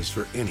sizes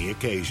for any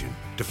occasion.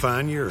 To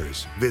find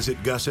yours,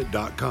 visit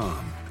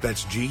gusset.com.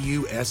 That's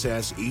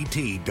GUSSET.com.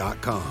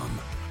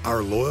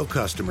 Our loyal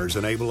customers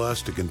enable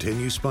us to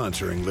continue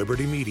sponsoring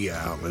Liberty media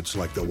outlets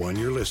like the one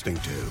you're listening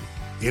to.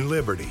 In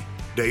Liberty,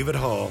 David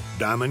Hall,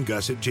 Diamond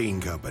Gusset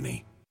Jean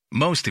Company.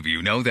 Most of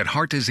you know that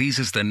heart disease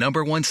is the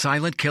 #1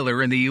 silent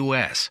killer in the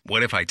U.S.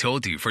 What if I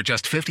told you for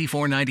just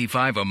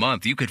 $54.95 a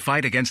month you could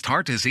fight against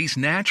heart disease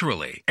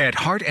naturally? At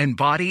Heart and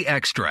Body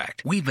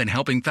Extract, we've been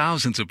helping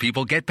thousands of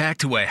people get back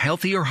to a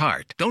healthier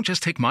heart. Don't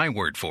just take my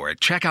word for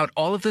it. Check out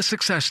all of the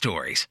success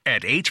stories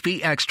at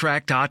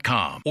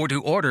hbextract.com. Or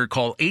to order,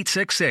 call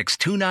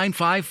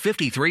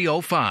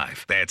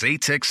 866-295-5305. That's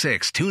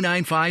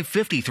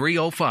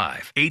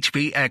 866-295-5305.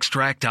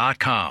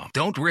 hbextract.com.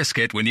 Don't risk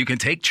it when you can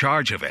take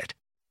charge of it.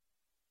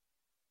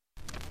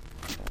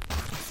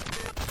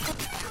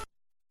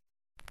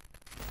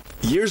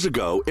 Years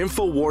ago,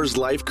 InfoWars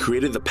Life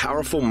created the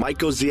powerful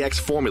MycoZX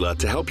formula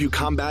to help you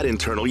combat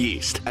internal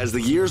yeast. As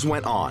the years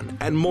went on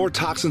and more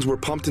toxins were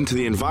pumped into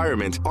the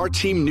environment, our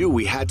team knew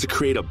we had to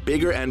create a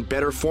bigger and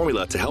better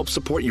formula to help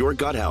support your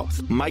gut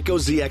health.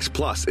 MycoZX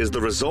Plus is the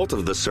result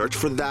of the search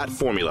for that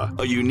formula,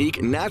 a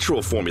unique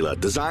natural formula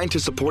designed to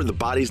support the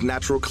body's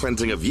natural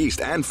cleansing of yeast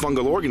and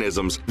fungal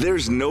organisms.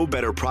 There's no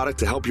better product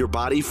to help your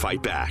body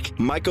fight back.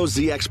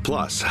 MycoZX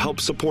Plus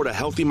helps support a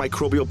healthy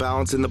microbial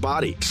balance in the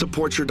body,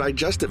 supports your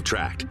digestive tract,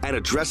 and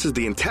addresses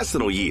the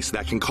intestinal yeast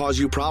that can cause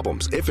you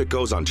problems if it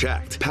goes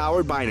unchecked.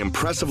 Powered by an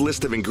impressive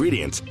list of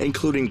ingredients,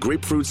 including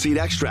grapefruit seed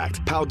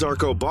extract, pau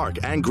d'arco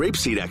bark, and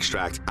grapeseed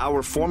extract,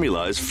 our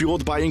formula is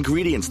fueled by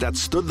ingredients that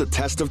stood the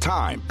test of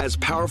time as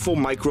powerful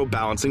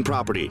micro-balancing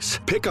properties.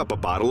 Pick up a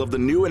bottle of the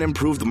new and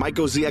improved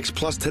MycoZX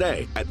Plus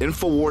today at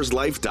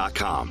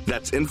InfoWarsLife.com.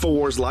 That's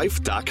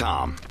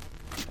InfoWarsLife.com.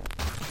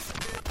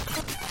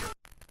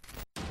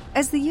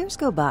 As the years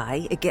go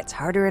by, it gets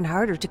harder and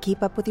harder to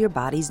keep up with your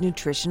body's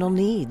nutritional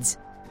needs.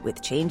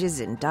 With changes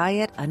in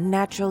diet,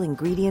 unnatural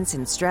ingredients,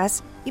 and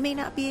stress, you may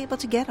not be able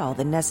to get all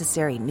the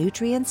necessary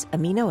nutrients,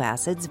 amino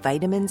acids,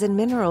 vitamins, and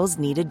minerals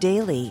needed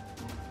daily.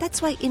 That's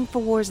why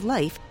InfoWars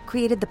Life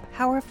created the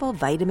powerful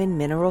Vitamin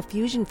Mineral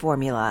Fusion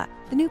formula.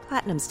 The new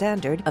platinum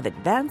standard of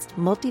advanced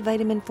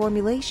multivitamin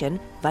formulation,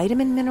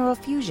 Vitamin Mineral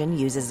Fusion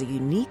uses a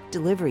unique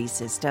delivery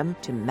system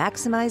to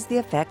maximize the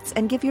effects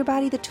and give your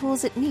body the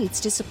tools it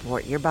needs to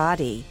support your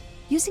body.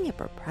 Using a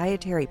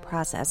proprietary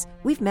process,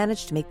 we've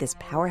managed to make this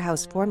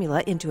powerhouse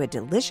formula into a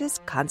delicious,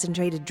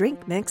 concentrated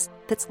drink mix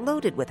that's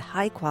loaded with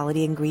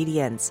high-quality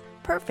ingredients.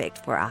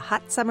 Perfect for a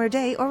hot summer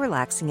day or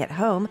relaxing at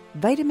home,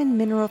 Vitamin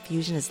Mineral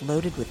Fusion is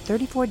loaded with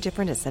 34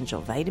 different essential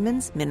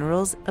vitamins,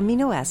 minerals,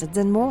 amino acids,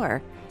 and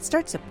more.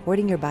 Start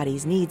supporting your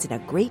body's needs in a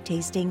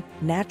great-tasting,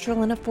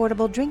 natural, and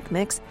affordable drink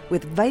mix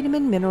with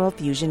Vitamin Mineral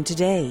Fusion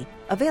today.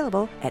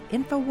 Available at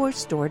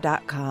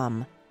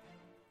InfoWarsStore.com.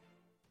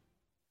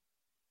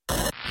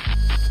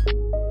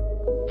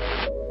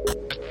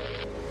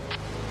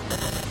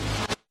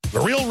 The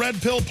Real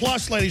Red Pill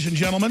Plus, ladies and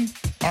gentlemen.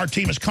 Our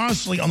team is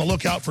constantly on the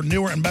lookout for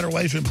newer and better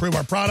ways to improve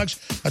our products.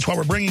 That's why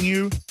we're bringing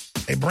you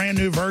a brand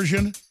new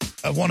version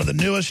of one of the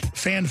newest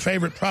fan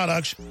favorite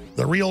products,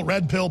 the Real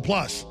Red Pill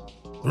Plus.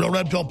 The Real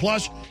Red Pill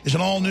Plus is an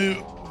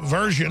all-new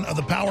version of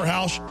the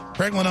powerhouse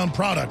Pregnenolone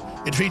product.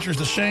 It features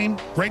the same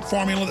great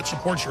formula that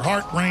supports your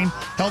heart, brain,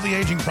 healthy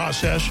aging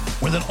process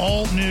with an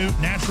all-new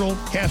natural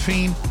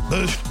caffeine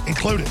boost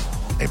included.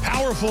 A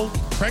powerful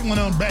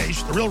Pregnenolone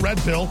base, the Real Red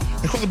Pill,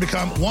 has quickly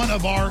become one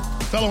of our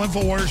fellow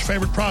InfoWarriors'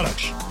 favorite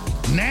products.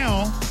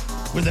 Now,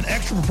 with an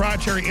extra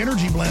proprietary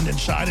energy blend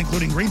inside,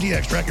 including green tea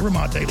extract, yerba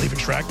mate leaf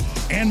extract,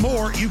 and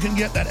more, you can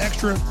get that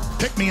extra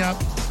pick-me-up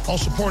while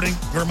supporting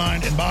your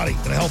mind and body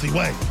in a healthy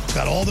way. It's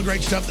got all the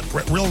great stuff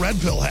that Real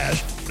Red Pill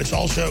has, but it's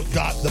also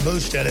got the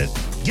boost in it.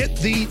 Get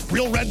the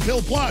Real Red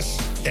Pill Plus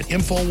at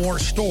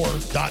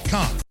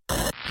InfoWarsStore.com.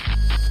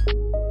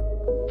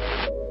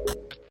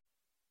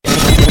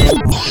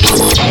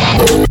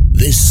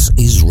 This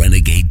is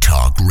Renegade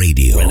Talk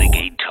Radio.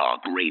 Renegade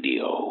Talk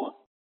Radio.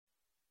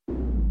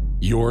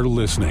 You're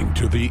listening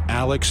to The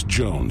Alex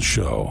Jones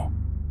Show.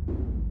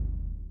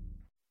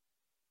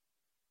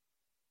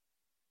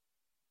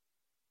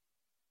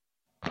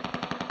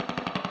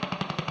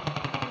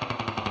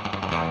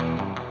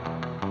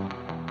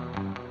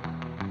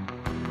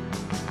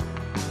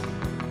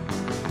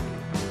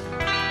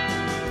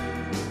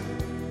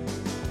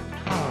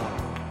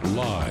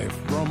 Live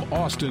from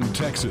Austin,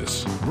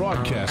 Texas,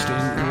 broadcasting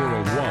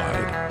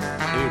worldwide,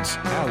 it's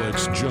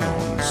Alex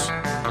Jones.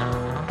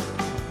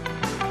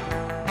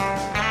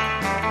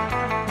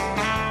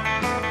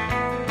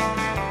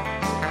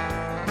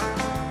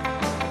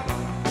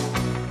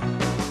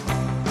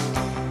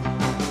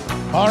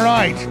 All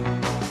right.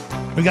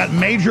 We got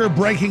major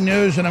breaking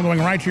news, and I'm going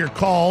right to your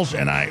calls,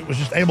 and I was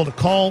just able to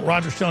call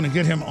Roger Stone and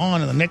get him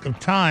on in the nick of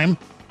time.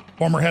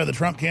 Former head of the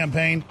Trump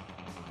campaign,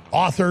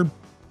 author,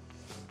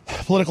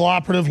 political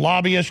operative,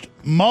 lobbyist.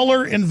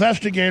 Mueller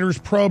investigators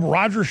probe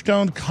Roger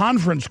Stone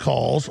conference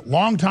calls.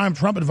 Longtime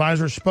Trump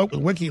advisor spoke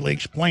of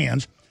WikiLeaks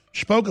plans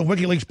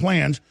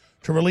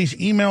to release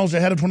emails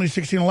ahead of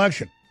 2016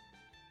 election.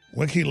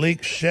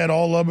 WikiLeaks said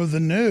all over the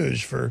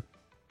news for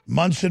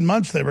months and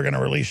months they were going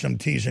to release them,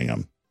 teasing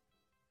them.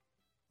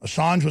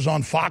 Assange was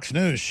on Fox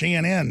News,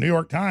 CNN, New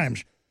York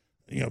Times,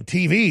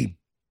 TV,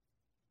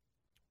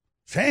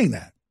 saying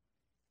that.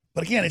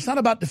 But again, it's not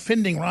about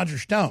defending Roger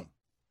Stone.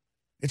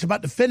 It's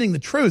about defending the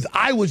truth.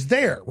 I was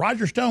there.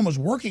 Roger Stone was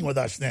working with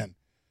us then.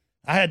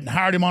 I hadn't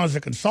hired him on as a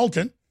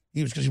consultant.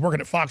 Because he's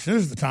working at Fox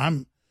News at the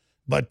time.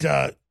 But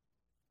I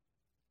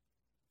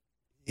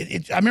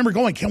remember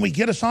going, can we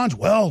get Assange?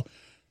 Well,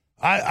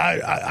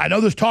 I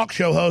know this talk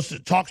show host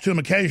that talks to him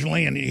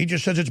occasionally, and he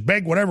just says it's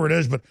big, whatever it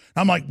is. But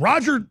I'm like,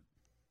 Roger,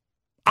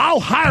 I'll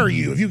hire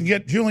you if you can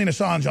get Julian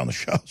Assange on the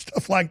show,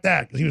 stuff like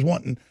that, because he was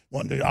wanting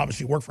to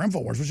obviously work for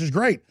InfoWars, which is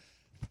great.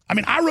 I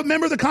mean, I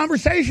remember the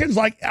conversations.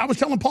 Like I was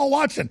telling Paul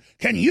Watson,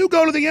 can you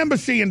go to the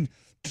embassy and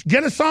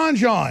get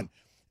Assange on?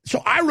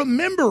 So I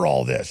remember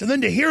all this. And then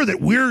to hear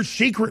that we're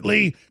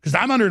secretly, because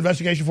I'm under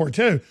investigation for it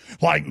too,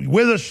 like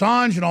with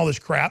Assange and all this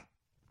crap.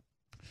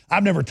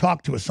 I've never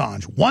talked to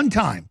Assange. One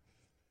time,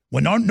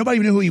 when nobody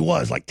knew who he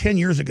was, like 10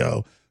 years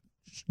ago,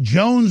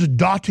 Jones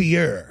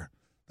Dottier,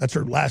 that's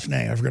her last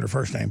name, I forget her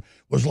first name,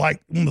 was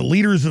like one of the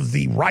leaders of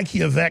the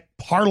Reykjavik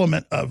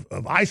Parliament of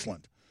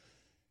Iceland.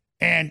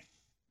 And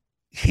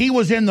he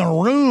was in the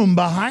room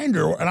behind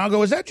her, and I'll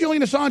go, is that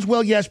Julian Assange?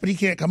 Well, yes, but he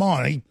can't come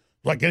on. He was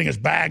like getting his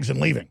bags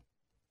and leaving.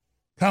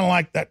 Kind of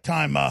like that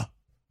time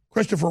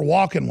Christopher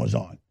Walken was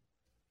on.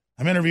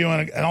 I'm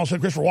interviewing, and all of a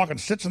sudden Christopher Walken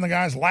sits in the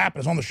guy's lap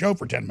and is on the show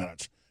for 10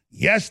 minutes.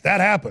 Yes, that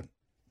happened.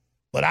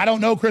 But I don't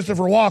know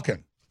Christopher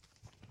Walken.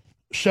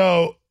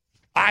 So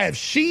I have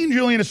seen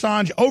Julian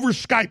Assange over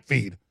Skype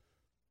feed,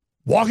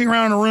 walking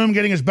around in a room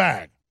getting his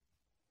bag.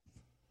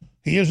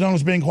 He is known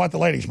as being quite the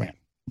ladies' man.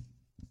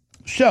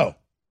 So,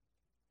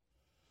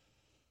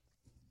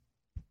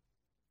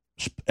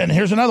 and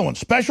here's another one.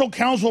 Special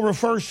counsel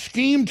refers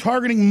scheme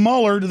targeting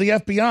Mueller to the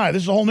FBI.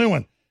 This is a whole new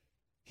one.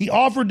 He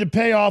offered to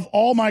pay off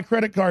all my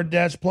credit card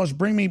debts, plus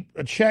bring me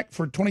a check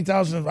for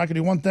 $20,000 if I could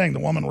do one thing, the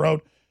woman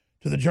wrote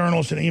to the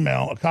journalist an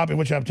email, a copy of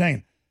which I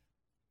obtained,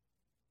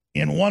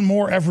 in one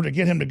more effort to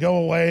get him to go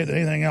away than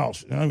anything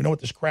else. I don't even know what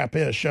this crap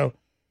is. So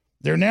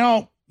they're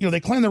now, they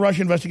claim the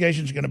Russia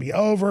investigation is going to be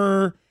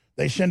over.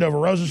 They send over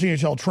Rosenstein and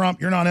tell Trump,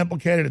 you're not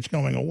implicated, it's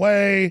going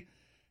away.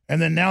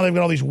 And then now they've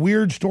got all these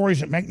weird stories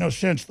that make no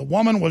sense. The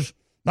woman was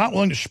not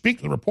willing to speak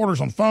to the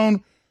reporters on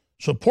phone,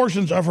 so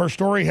portions of her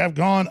story have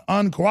gone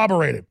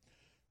uncorroborated.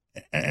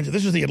 And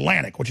this is the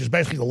Atlantic, which is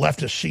basically the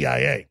leftist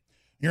CIA. And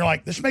you're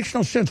like, this makes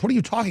no sense. What are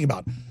you talking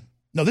about?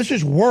 No, this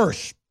is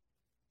worse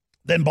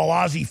than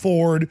Balazi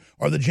Ford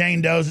or the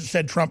Jane Does that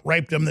said Trump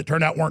raped him that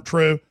turned out weren't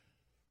true.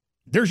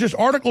 There's just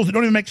articles that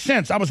don't even make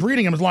sense. I was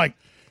reading them. It was like,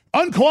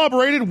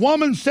 uncorroborated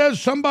woman says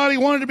somebody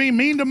wanted to be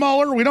mean to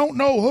Mueller. We don't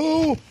know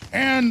who.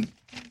 And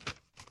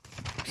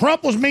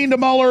Trump was mean to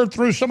Mueller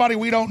through somebody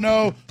we don't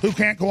know who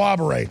can't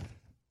corroborate.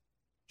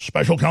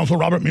 Special counsel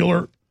Robert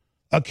Mueller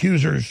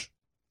accuses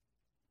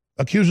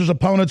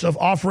opponents of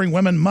offering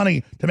women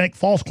money to make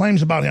false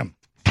claims about him.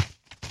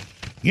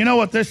 You know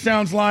what this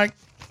sounds like?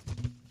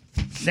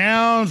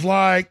 Sounds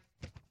like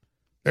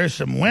there's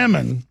some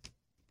women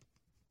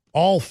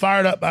all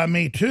fired up by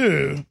Me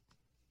Too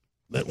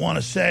that want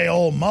to say,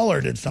 oh,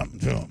 Mueller did something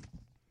to him.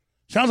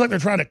 Sounds like they're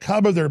trying to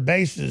cover their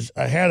bases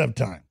ahead of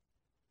time.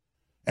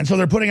 And so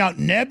they're putting out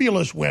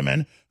nebulous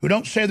women who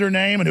don't say their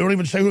name and who don't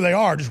even say who they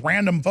are, just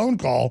random phone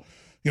call.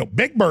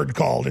 Big Bird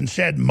called and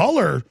said,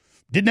 Mueller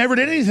never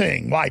did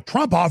anything. Why?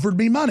 Trump offered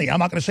me money. I'm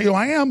not going to say who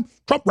I am.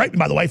 Trump raped me,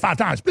 by the way, 5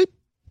 times. Beep.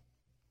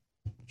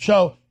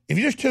 So if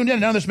you just tuned in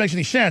and none of this makes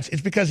any sense,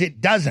 it's because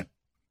it doesn't.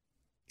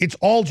 It's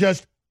all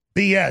just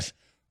BS.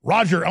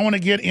 Roger, I want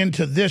to get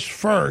into this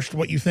first,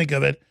 what you think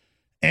of it,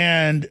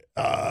 and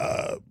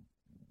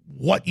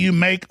what you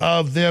make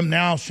of them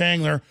now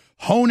saying they're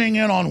honing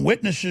in on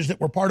witnesses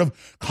that were part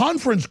of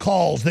conference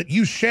calls that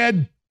you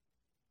said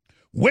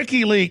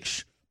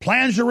WikiLeaks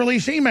plans to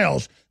release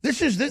emails.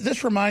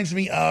 This reminds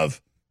me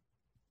of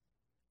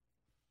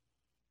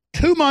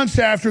 2 months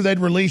after they'd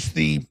released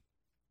the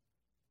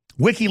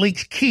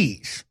WikiLeaks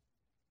keys,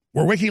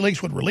 where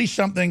WikiLeaks would release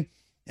something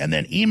and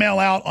then email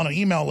out on an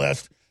email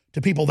list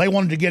to people they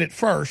wanted to get it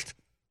first,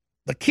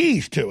 the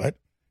keys to it,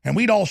 and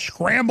we'd all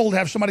scramble to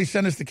have somebody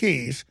send us the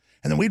keys,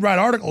 and then we'd write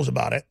articles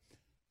about it.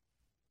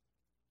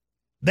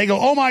 They go,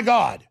 oh my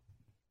God,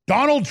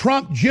 Donald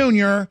Trump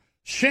Jr.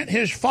 sent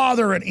his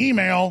father an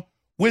email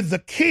with the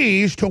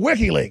keys to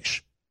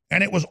WikiLeaks.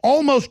 And it was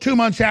almost 2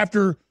 months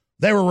after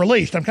they were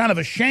released. I'm kind of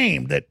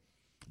ashamed that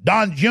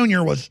Don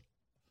Jr. was,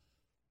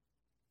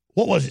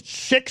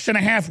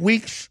 6.5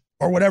 weeks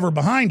or whatever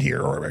behind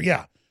here.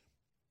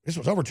 This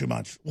was over 2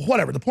 months.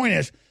 Whatever. The point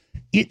is,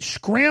 it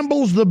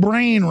scrambles the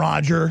brain,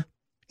 Roger.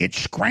 It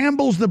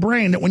scrambles the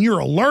brain that when you're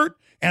alert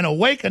and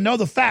awake and know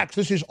the facts,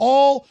 this is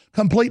all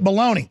complete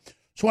baloney.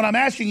 So what I'm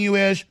asking you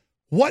is,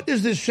 what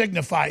does this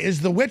signify?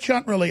 Is the witch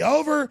hunt really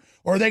over,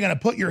 or are they going to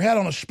put your head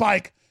on a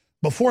spike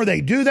before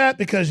they do that?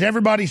 Because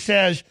everybody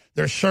says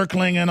they're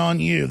circling in on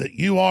you, that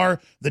you are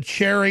the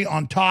cherry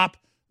on top,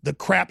 the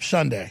crap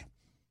sundae.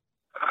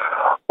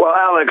 Well,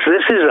 Alex,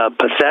 this is a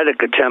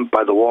pathetic attempt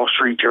by the Wall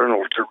Street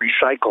Journal to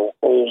recycle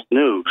old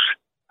news.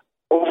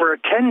 Over a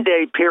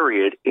 10-day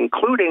period,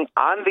 including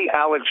on the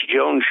Alex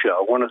Jones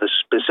show, one of the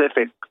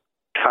specific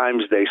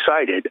times they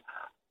cited,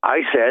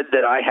 I said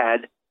that I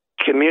had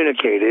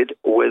communicated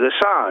with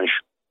Assange.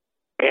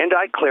 And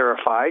I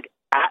clarified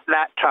at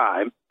that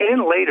time,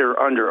 and later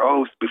under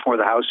oath before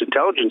the House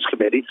Intelligence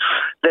Committee,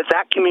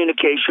 that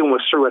communication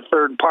was through a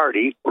third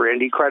party,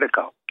 Randy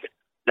Credico.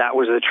 That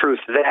was the truth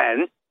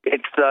then.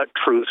 It's the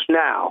truth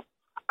now.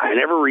 I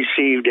never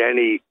received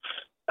any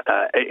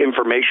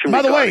information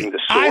By the way, regarding the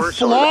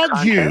source. I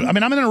flogged you. I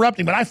mean, I'm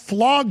interrupting, but I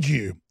flogged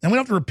you. And we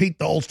don't have to repeat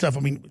the old stuff. I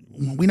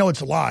mean, we know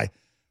it's a lie,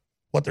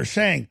 what they're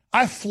saying.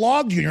 I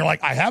flogged you, and you're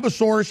like, I have a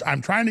source.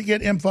 I'm trying to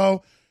get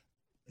info.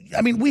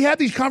 I mean, we had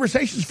these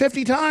conversations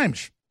 50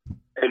 times.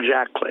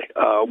 Exactly,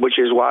 which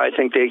is why I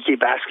think they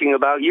keep asking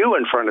about you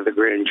in front of the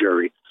grand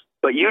jury.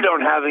 But you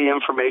don't have the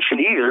information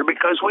either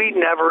because we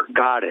never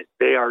got it.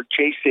 They are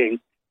chasing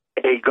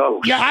a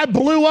ghost. Yeah, I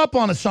blew up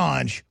on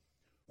Assange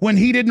when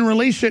he didn't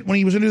release it when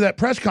he was going to do that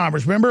press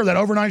conference. Remember that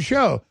overnight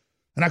show?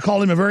 And I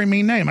called him a very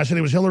mean name. I said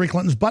he was Hillary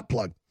Clinton's butt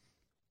plug.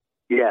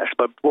 Yes,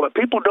 but what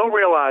people don't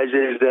realize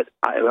is that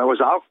that was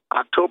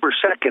October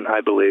 2nd,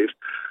 I believe.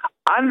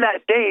 On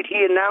that date,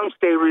 he announced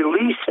a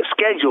release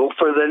schedule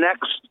for the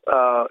next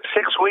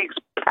 6 weeks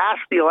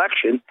past the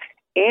election,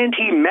 and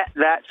he met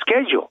that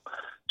schedule.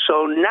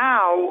 So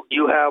now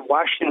you have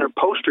Washington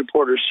Post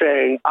reporters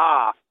saying,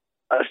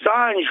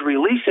 Assange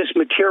released this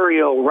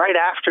material right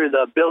after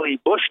the Billy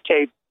Bush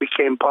tape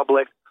became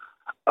public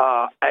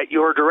at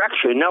your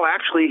direction. No,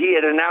 actually, he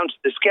had announced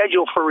the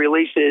schedule for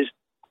releases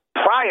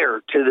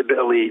prior to the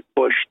Billy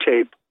Bush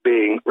tape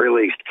being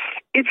released.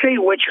 It's a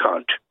witch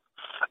hunt.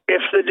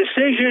 If the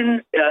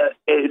decision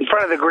in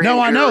front of the grand jury... No,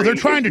 I know. They're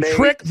trying to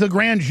trick the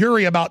grand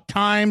jury about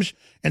times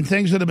and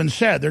things that have been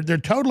said. They're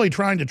totally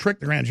trying to trick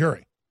the grand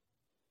jury.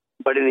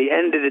 But in the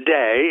end of the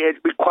day, it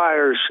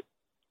requires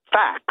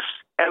facts,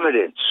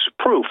 evidence,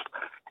 proof.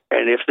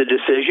 And if the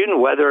decision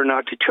whether or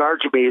not to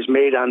charge me is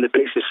made on the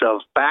basis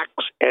of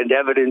facts and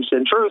evidence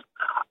and truth,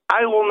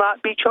 I will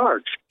not be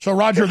charged. So,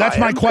 Roger, that's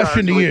my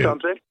question to you.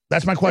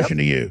 That's my question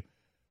to you.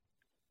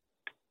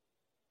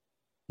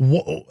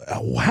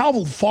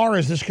 How far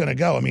is this going to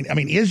go? I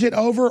mean, is it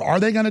over? Are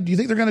they going to? Do you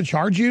think they're going to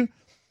charge you?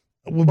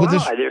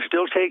 They're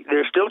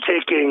still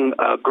taking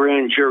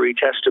grand jury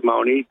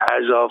testimony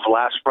as of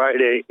last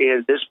Friday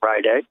and this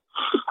Friday.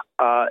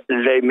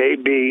 They may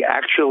be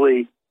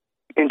actually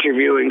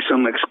interviewing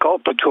some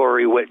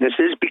exculpatory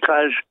witnesses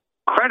because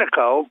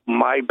Credico,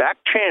 my back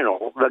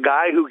channel, the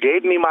guy who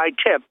gave me my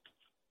tip,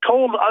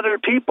 told other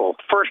people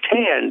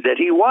firsthand that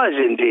he was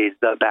indeed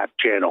the back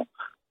channel.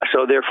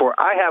 So therefore,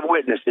 I have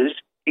witnesses.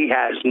 He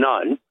has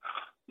none.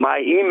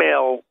 My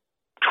email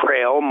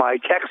trail, my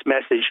text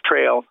message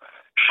trail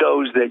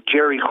shows that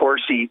Jerry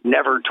Corsi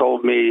never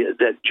told me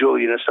that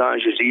Julian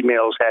Assange's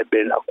emails had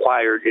been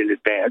acquired in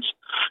advance.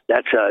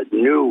 That's a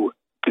new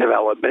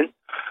development.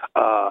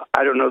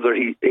 I don't know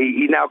that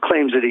he now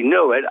claims that he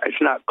knew it.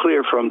 It's not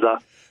clear from the...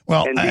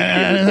 Well,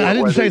 I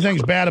didn't say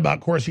things bad about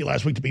Corsi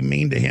last week to be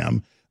mean to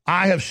him.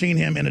 I have seen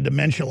him in a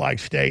dementia-like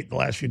state the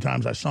last few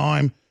times I saw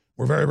him.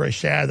 We're very, very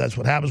sad. That's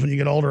what happens when you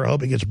get older. I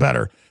hope he gets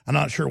better. I'm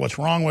not sure what's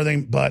wrong with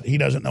him, but he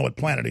doesn't know what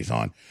planet he's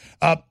on.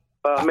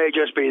 It may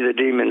just be the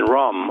demon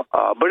rum.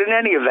 But in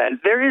any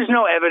event, there is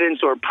no evidence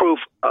or proof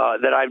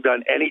that I've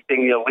done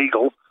anything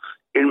illegal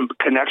in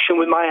connection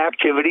with my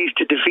activities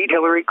to defeat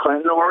Hillary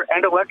Clinton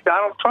and elect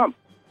Donald Trump.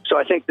 So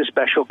I think the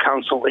special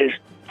counsel is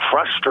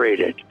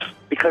frustrated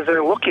because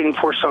they're looking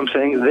for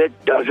something that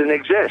doesn't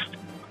exist.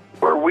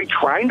 Were we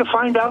trying to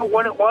find out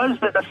what it was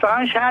that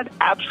Assange had?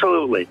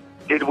 Absolutely.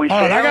 Did we?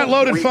 All right, I got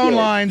loaded phone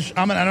lines.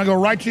 I'm going to go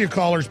right to your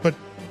callers, but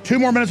 2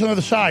 more minutes on the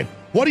other side.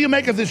 What do you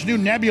make of this new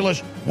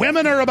nebulous?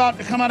 Women are about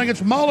to come out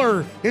against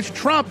Mueller. It's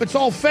Trump. It's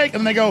all fake.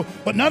 And they go,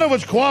 but none of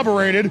us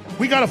corroborated.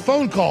 We got a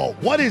phone call.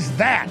 What is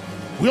that?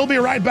 We'll be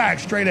right back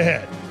straight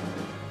ahead.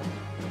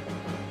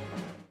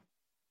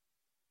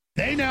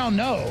 They now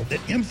know that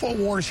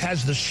InfoWars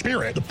has the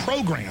spirit, the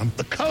program,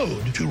 the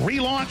code to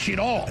relaunch it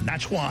all. And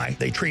that's why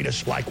they treat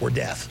us like we're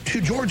death.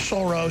 To George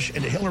Soros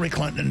and to Hillary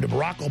Clinton and to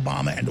Barack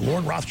Obama and to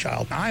Lord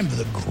Rothschild, I'm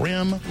the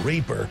Grim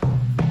Reaper.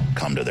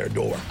 come to their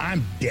door.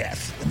 I'm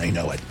death, and they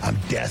know it. I'm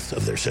death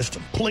of their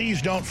system.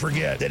 Please don't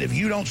forget that if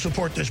you don't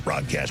support this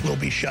broadcast, we'll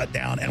be shut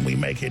down, and we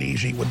make it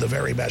easy with the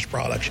very best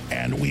products.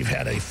 And we've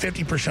had a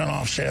 50%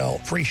 off sale,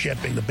 free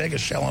shipping, the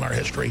biggest sale in our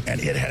history,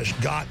 and it has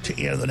got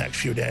to end in the next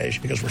few days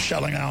because we're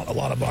selling out a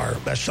lot of our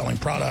best-selling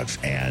products,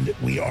 and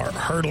we are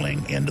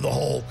hurtling into the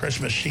whole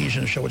Christmas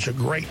season, so it's a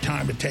great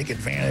time to take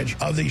advantage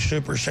of these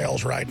super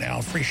sales right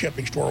now. Free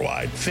shipping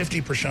store-wide,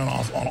 50%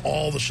 off on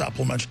all the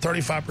supplements,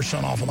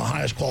 35% off on the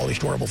highest quality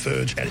storable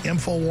foods at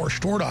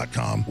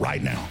InfoWarsStore.com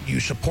right now. You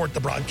support the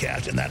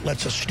broadcast, and that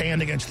lets us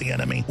stand against the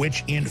enemy,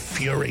 which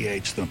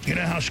infuriates them. You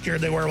know how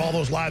scared they were of all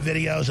those live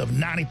videos of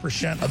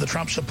 90% of the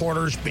Trump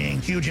supporters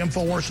being huge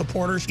InfoWars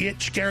supporters?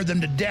 It scared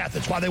them to death.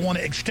 That's why they want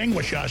to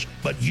extinguish us,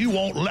 but you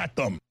won't let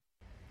them.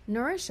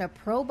 Nourish a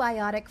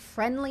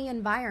probiotic-friendly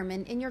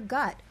environment in your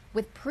gut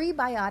with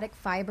Prebiotic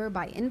Fiber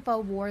by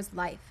InfoWars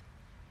Life.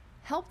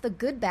 Help the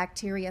good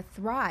bacteria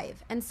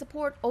thrive and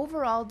support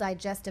overall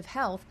digestive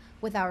health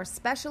with our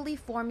specially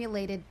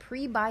formulated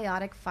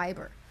prebiotic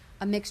fiber,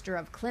 a mixture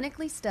of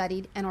clinically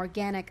studied and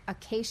organic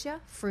acacia,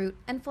 fruit,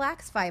 and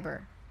flax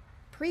fiber.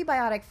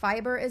 Prebiotic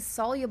fiber is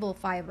soluble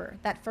fiber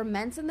that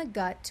ferments in the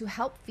gut to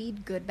help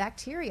feed good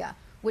bacteria,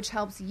 which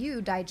helps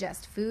you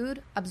digest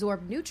food,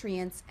 absorb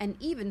nutrients, and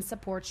even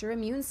support your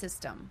immune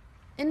system.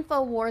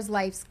 InfoWars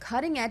Life's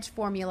cutting-edge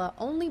formula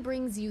only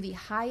brings you the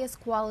highest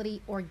quality,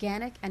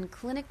 organic, and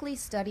clinically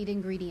studied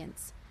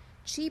ingredients.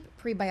 Cheap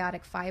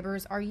prebiotic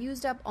fibers are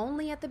used up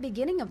only at the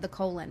beginning of the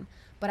colon,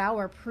 but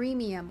our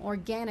premium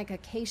organic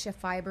acacia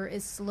fiber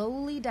is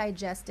slowly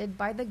digested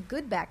by the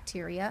good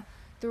bacteria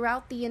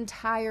throughout the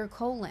entire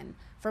colon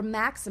for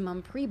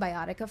maximum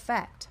prebiotic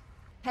effect.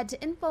 Head to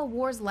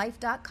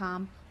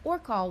InfoWarsLife.com or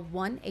call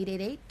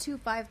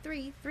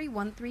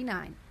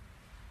 1-888-253-3139.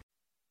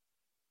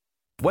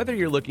 Whether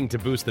you're looking to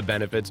boost the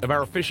benefits of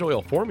our fish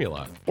oil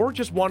formula or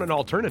just want an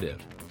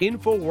alternative,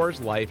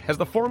 InfoWars Life has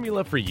the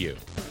formula for you.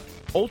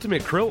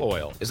 Ultimate Krill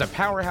Oil is a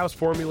powerhouse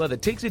formula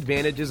that takes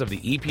advantages of the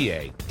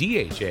EPA,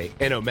 DHA,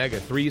 and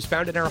omega-3s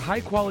found in our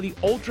high-quality,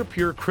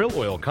 ultra-pure krill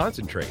oil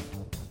concentrate.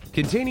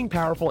 Containing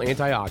powerful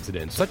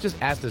antioxidants such as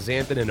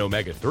astaxanthin and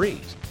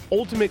omega-3s,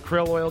 Ultimate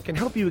Krill Oil can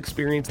help you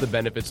experience the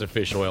benefits of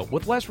fish oil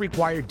with less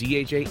required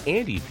DHA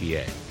and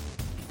EPA.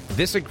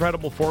 This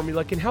incredible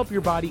formula can help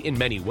your body in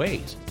many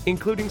ways,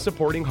 including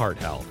supporting heart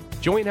health,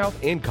 joint health,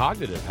 and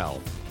cognitive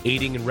health,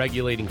 aiding in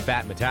regulating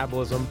fat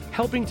metabolism,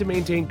 helping to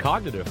maintain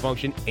cognitive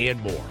function, and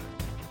more.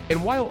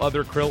 And while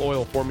other krill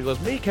oil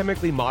formulas may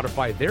chemically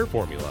modify their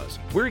formulas,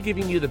 we're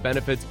giving you the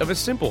benefits of a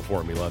simple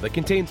formula that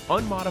contains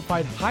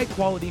unmodified,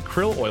 high-quality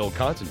krill oil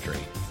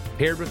concentrate,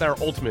 paired with our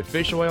Ultimate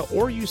Fish Oil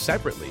or used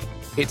separately.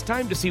 It's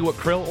time to see what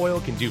krill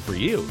oil can do for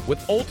you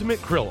with Ultimate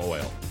Krill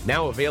Oil,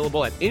 now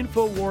available at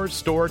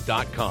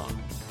InfoWarsStore.com.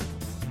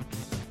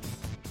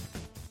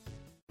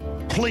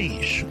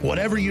 Please,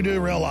 whatever you do,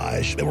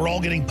 realize that we're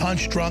all getting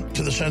punch drunk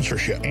to the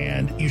censorship.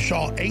 And you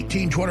saw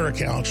 18 Twitter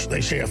accounts,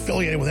 they say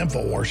affiliated with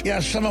InfoWars.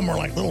 Yeah, some of them were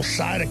like little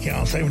side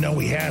accounts they didn't know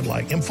we had,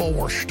 like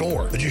InfoWars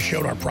Store, that just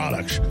showed our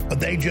products. But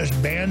they just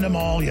banned them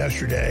all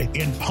yesterday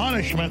in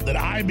punishment that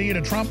I be at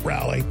a Trump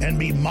rally and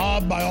be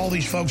mobbed by all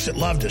these folks that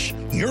loved us.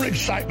 Your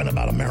excitement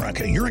about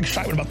America, your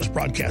excitement about this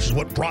broadcast is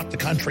what brought the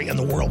country and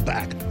the world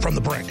back from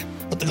the brink.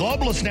 But the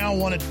globalists now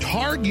want to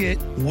target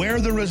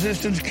where the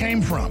resistance came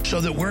from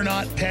so that we're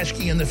not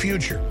pesky in the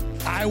future.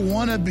 I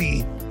want to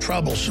be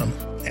troublesome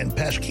and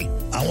pesky.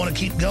 I want to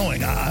keep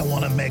going. I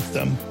want to make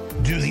them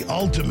do the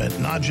ultimate,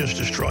 not just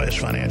destroy us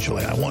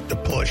financially. I want to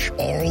push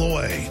all the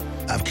way.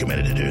 I've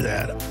committed to do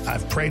that.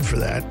 I've prayed for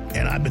that,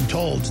 and I've been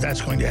told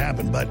that's going to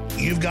happen. But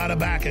you've got to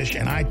back us,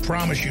 and I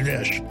promise you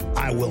this.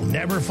 I will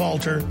never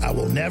falter. I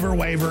will never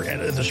waver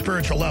at the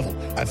spiritual level.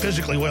 I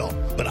physically will.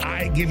 But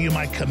I give you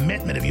my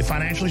commitment, if you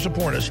financially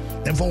support us,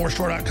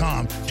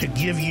 InfoWarsStore.com, to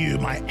give you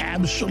my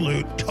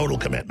absolute total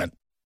commitment.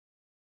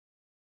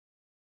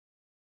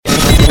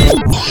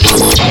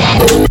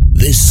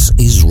 This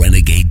is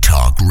Renegade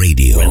Talk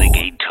Radio.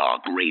 Renegade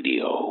Talk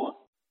Radio.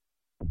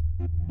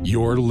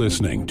 You're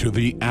listening to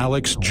The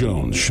Alex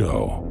Jones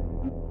Show.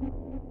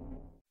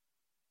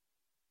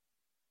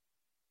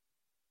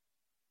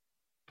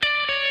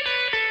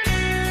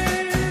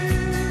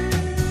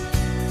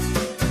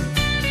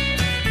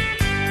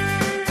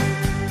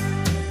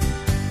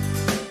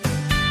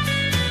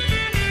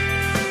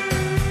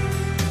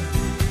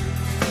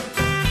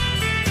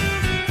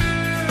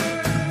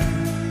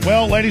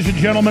 Well, ladies and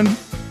gentlemen,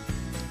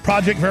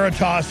 Project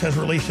Veritas has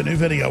released a new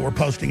video. We're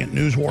posting it at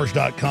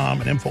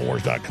newswars.com and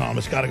infowars.com.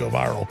 It's got to go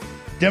viral.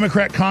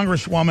 Democrat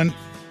Congresswoman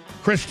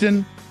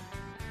Kyrsten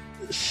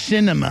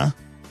Sinema,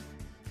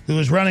 who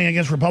is running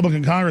against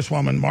Republican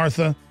Congresswoman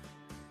Martha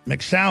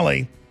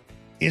McSally,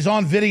 is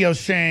on video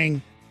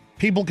saying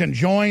people can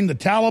join the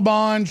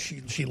Taliban.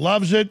 She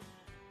loves it.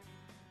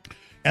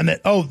 And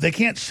that, they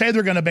can't say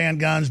they're going to ban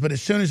guns, but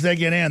as soon as they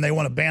get in, they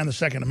want to ban the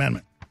Second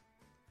Amendment.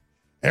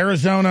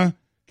 Arizona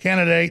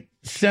candidate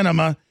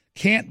Sinema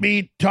can't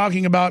be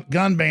talking about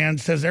gun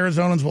bans, says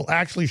Arizonans will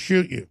actually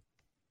shoot you.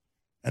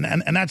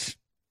 And that's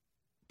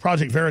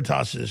Project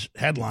Veritas's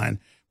headline.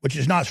 which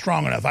is not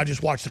strong enough. I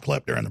just watched the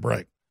clip during the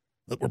break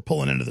that we're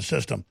pulling into the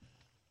system.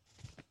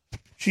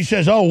 She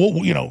says,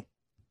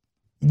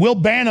 we'll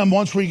ban them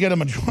once we get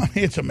them.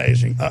 It's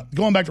amazing.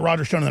 Going back to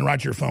Roger Stone and then right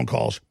to your phone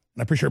calls,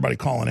 and I appreciate everybody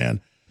calling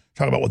in,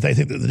 talk about what they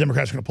think that the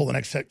Democrats are going to pull the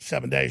next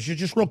 7 days.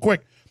 Just real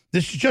quick,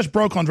 this just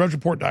broke on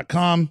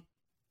DrudgeReport.com,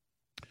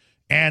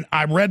 and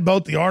I read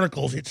both the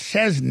articles. It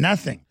says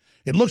nothing.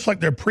 It looks like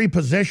they're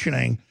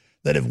pre-positioning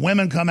that if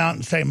women come out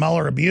and say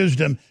Mueller abused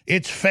them,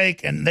 it's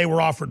fake and they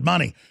were offered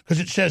money. Because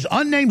it says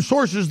unnamed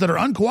sources that are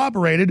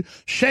uncooperated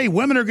say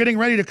women are getting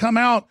ready to come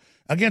out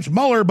against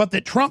Mueller, but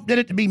that Trump did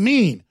it to be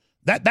mean.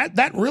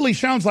 That really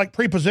sounds like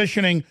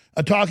pre-positioning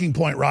a talking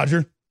point,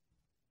 Roger.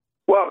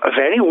 Well, if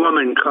any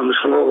woman comes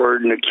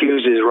forward and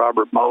accuses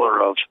Robert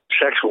Mueller of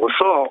sexual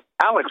assault,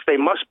 Alex, they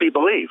must be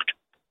believed.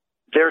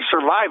 They're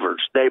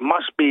survivors. They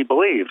must be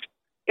believed.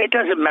 It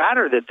doesn't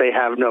matter that they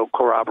have no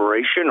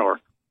corroboration or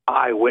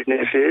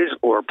eyewitnesses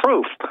or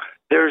proof.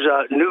 There's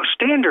a new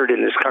standard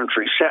in this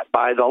country set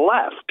by the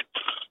left.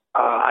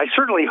 I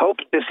certainly hope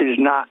this is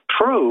not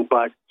true,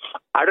 but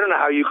I don't know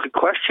how you could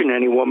question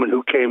any woman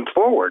who came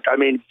forward. I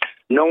mean,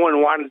 no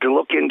one wanted to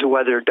look into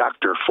whether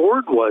Dr.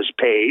 Ford was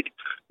paid.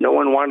 No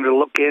one wanted to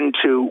look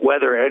into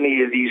whether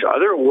any of these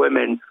other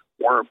women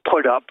were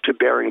put up to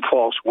bearing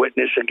false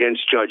witness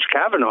against Judge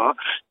Kavanaugh.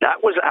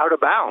 That was out of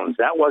bounds.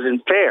 That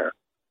wasn't fair.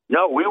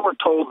 No, we were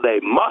told they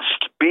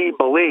must be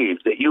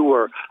believed, that you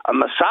were a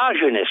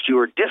misogynist, you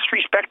were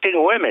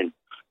disrespecting women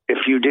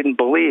if you didn't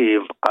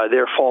believe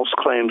their false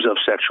claims of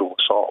sexual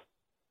assault.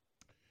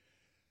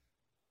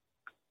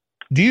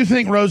 Do you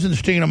think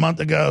Rosenstein a month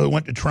ago, who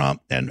went to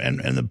Trump, and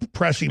the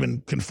press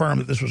even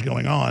confirmed that this was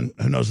going on,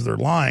 who knows if they're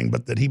lying,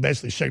 but that he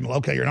basically signaled,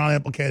 okay, you're not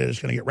implicated,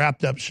 it's going to get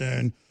wrapped up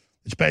soon,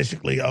 it's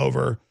basically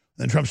over. And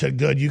then Trump said,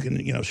 good, you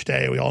can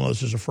stay, we all know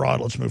this is a fraud,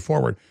 let's move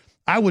forward.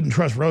 I wouldn't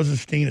trust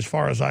Rosenstein as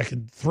far as I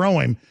could throw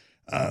him.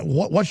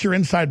 What's your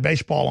inside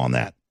baseball on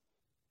that?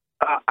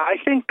 I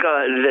think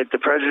that the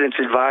president's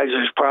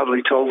advisors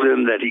probably told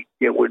him that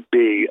it would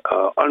be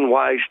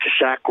unwise to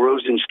sack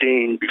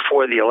Rosenstein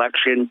before the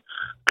election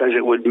because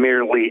it would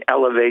merely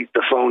elevate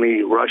the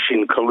phony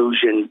Russian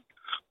collusion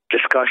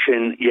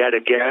discussion yet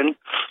again.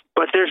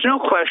 But there's no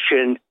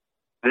question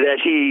that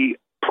he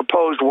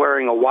proposed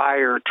wearing a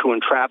wire to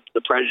entrap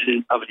the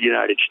president of the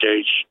United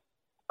States,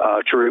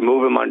 to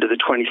remove him under the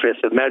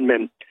 25th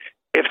Amendment.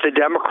 If the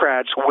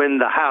Democrats win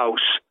the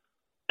House,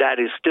 that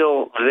is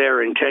still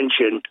their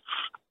intention.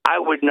 I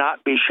would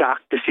not be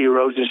shocked to see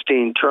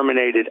Rosenstein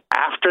terminated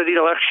after the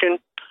election.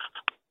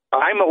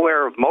 I'm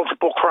aware of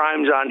multiple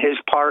crimes on his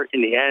part.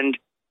 In the end,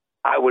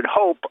 I would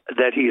hope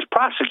that he is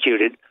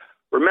prosecuted.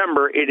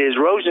 Remember, it is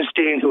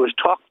Rosenstein who has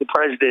talked the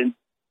president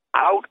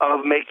out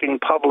of making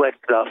public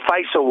the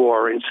FISA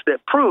warrants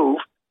that prove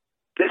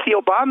that the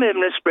Obama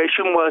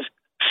administration was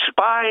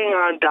spying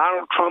on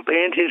Donald Trump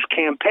and his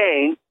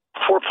campaign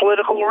for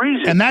political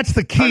reasons. And that's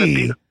the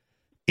key,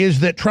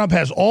 is that Trump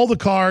has all the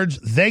cards.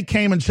 They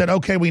came and said,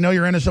 okay, we know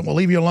you're innocent. We'll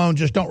leave you alone.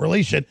 Just don't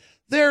release it.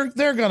 They're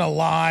going to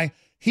lie.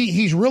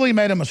 He's really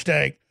made a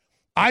mistake.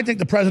 I think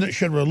the president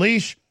should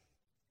release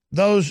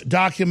those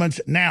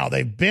documents now.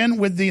 They've been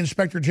with the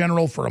Inspector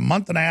General for a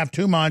month and a half,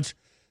 2 months.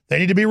 They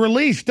need to be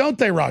released, don't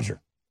they,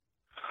 Roger?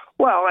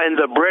 Well, and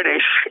the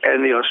British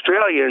and the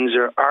Australians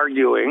are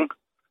arguing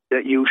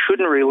that you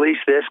shouldn't release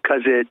this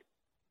because it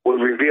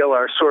would reveal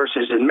our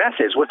sources and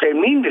methods. What they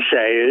mean to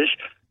say is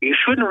you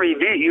shouldn't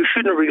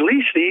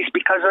release these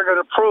because they're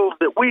going to prove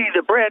that we,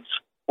 the Brits,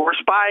 were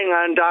spying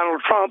on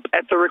Donald Trump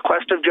at the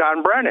request of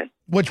John Brennan.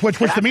 Which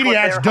the media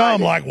acts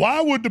dumb, like,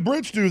 why would the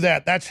Brits do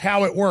that? That's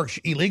how it works.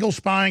 Illegal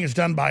spying is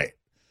done by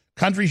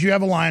countries you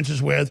have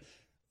alliances with.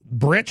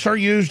 Brits are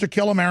used to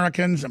kill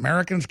Americans.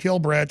 Americans kill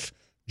Brits.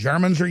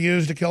 Germans are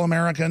used to kill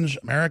Americans.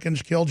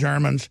 Americans kill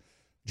Germans.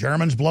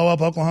 Germans blow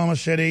up Oklahoma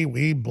City.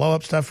 We blow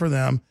up stuff for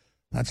them.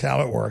 That's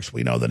how it works.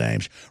 We know the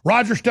names.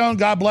 Roger Stone,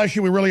 God bless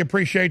you. We really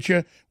appreciate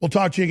you. We'll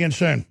talk to you again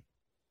soon.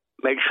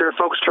 Make sure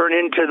folks turn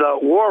into the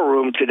War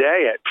Room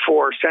today at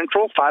 4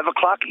 Central, 5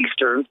 o'clock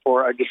Eastern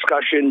for a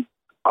discussion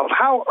of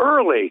how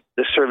early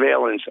the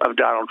surveillance of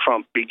Donald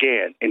Trump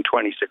began in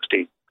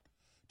 2016.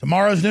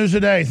 Tomorrow's News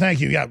Today. Thank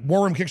you. Yeah,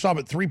 War Room kicks off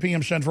at 3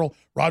 p.m. Central.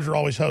 Roger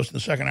always hosts in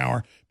the second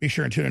hour. Be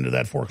sure and tune into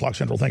that 4 o'clock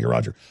Central. Thank you,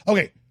 Roger.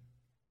 Okay,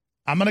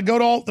 I'm going to go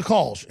to all the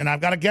calls, and I've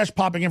got a guest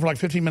popping in for like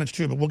 15 minutes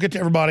too, but we'll get to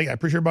everybody. I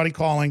appreciate everybody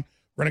calling.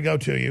 We're going to go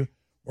to you.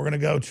 We're going to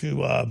go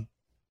to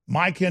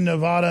Mike in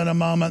Nevada in a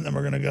moment, then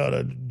we're going to go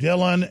to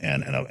Dylan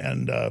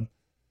and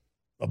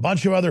a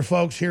bunch of other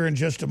folks here in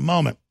just a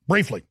moment.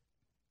 Briefly,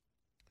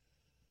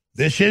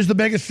 this is the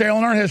biggest sale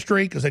in our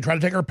history because they tried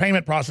to take our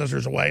payment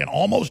processors away and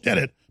almost did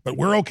it, but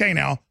we're okay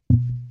now.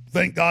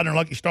 Thank God and our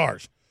lucky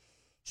stars.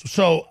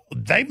 So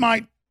they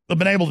might have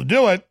been able to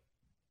do it.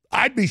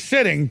 I'd be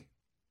sitting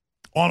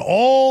on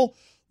all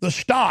the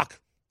stock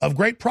of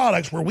great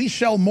products where we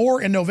sell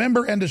more in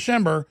November and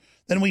December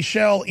than we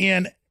sell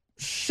in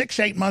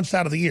 6-8 months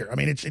out of the year. I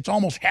mean, it's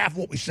almost half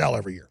what we sell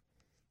every year,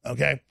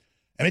 okay?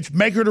 And it's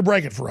make it or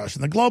break it for us.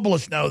 And the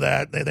globalists know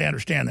that. They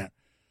understand that.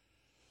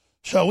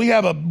 So we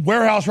have a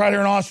warehouse right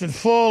here in Austin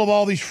full of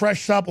all these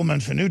fresh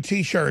supplements and new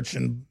T-shirts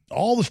and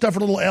all the stuff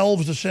for little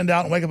elves to send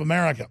out and wake up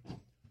America.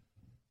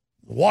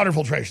 The water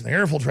filtration, the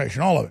air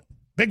filtration, all of it.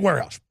 Big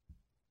warehouse.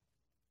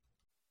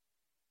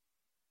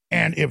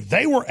 And if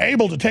they were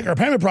able to take our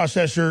payment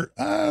processor,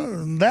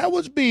 that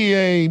would be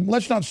a,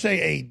 let's not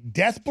say a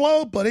death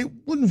blow, but it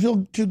wouldn't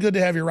feel too good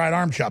to have your right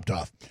arm chopped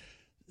off.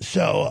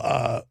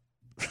 So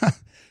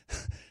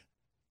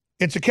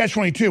it's a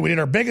catch-22. We did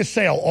our biggest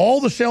sale. All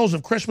the sales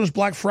of Christmas,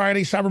 Black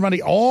Friday, Cyber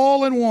Monday,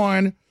 all in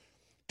one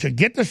to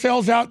get the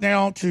sales out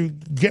now to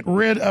get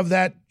rid of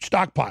that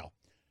stockpile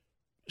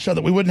so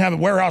that we wouldn't have a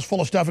warehouse full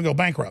of stuff and go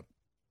bankrupt.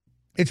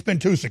 It's been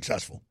too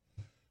successful.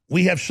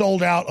 We have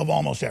sold out of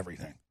almost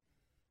everything.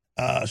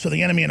 So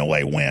the enemy, in a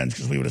way, wins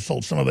because we would have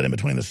sold some of it in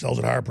between the sales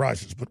at higher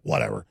prices. But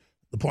whatever.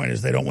 The point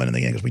is they don't win in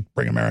the end because we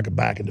bring America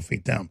back and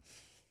defeat them.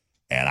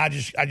 And I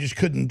just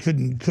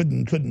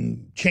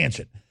couldn't chance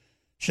it.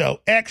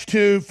 So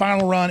X2,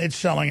 final run, it's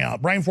selling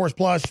out. Brain Force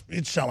Plus,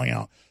 it's selling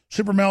out.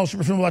 Super Mel,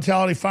 Super Female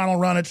Vitality, final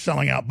run, it's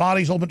selling out.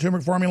 Bodies, Ultimate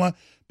Turmeric Formula,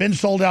 been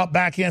sold out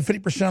back in,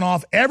 50%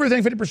 off.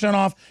 Everything 50%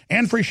 off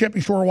and free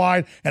shipping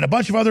store-wide and a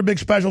bunch of other big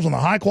specials on the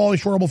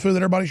high-quality storable food that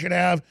everybody should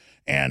have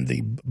and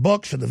the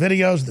books and the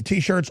videos, the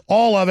T-shirts,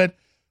 all of it.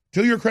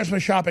 Do your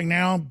Christmas shopping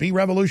now. Be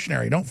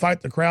revolutionary. Don't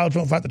fight the crowds.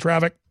 Don't fight the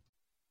traffic.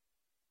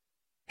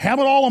 Have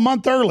it all a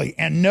month early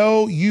and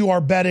know you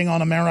are betting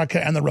on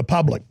America and the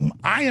Republic.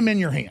 I am in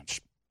your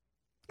hands.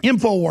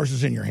 InfoWars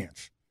is in your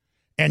hands.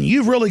 And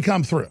you've really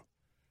come through.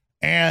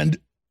 And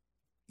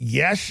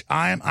yes,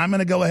 I'm going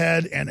to go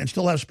ahead and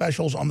still have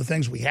specials on the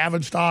things we have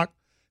in stock.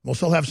 We'll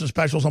still have some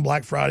specials on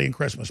Black Friday and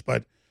Christmas,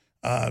 but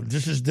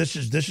this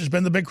has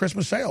been the big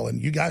Christmas sale,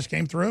 and you guys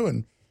came through,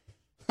 and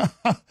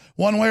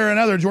one way or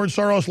another, George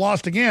Soros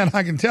lost again,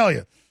 I can tell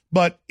you,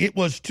 but it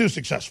was too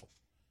successful.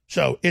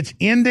 So it's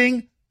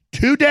ending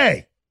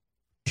today,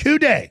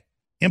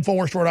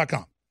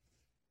 InfoWarsStore.com.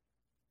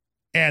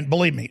 And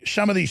believe me,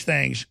 some of these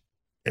things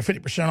at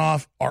 50%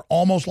 off are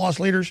almost loss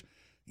leaders.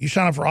 You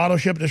sign up for auto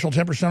ship, additional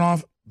 10%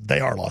 off, they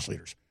are loss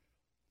leaders.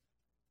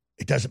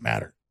 It doesn't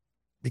matter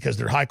because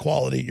they're high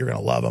quality. You're going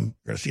to love them.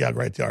 You're going to see how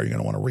great they are. You're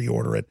going to want to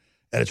reorder it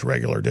at its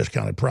regular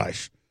discounted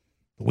price.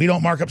 But we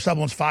don't mark up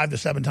supplements 5 to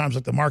 7 times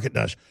like the market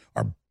does.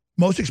 Our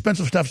most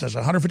expensive stuff says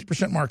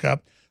 150%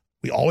 markup.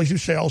 We always do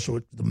sales,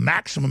 so the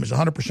maximum is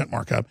 100%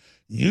 markup.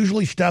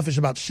 Usually stuff is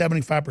about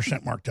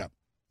 75% marked up.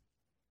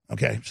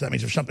 Okay, so that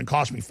means if something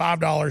costs me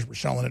 $5, we're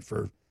selling it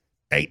for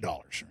 $8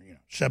 or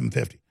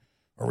 $7.50.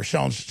 Or we're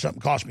selling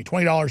something cost me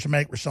 $20 to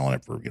make, we're selling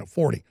it for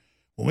 $40.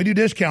 When we do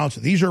discounts,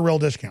 these are real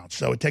discounts.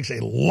 So it takes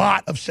a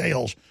lot of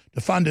sales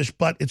to fund us,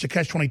 but it's a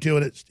catch-22,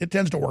 and it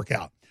tends to work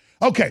out.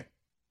 Okay,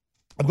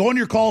 I'm going to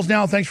your calls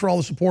now. Thanks for all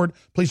the support.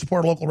 Please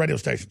support our local radio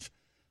stations.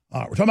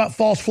 We're talking about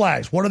false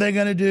flags. What are they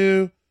going to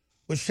do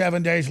with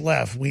 7 days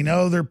left? We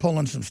know they're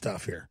pulling some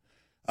stuff here.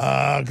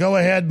 Go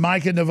ahead,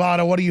 Mike in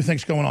Nevada. What do you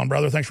think's going on,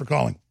 brother? Thanks for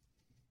calling.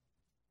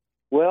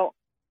 Well,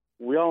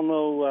 we all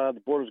know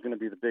the border's going to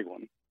be the big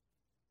one.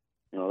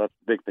 That's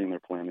the big thing they're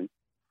planning.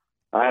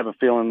 I have a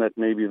feeling that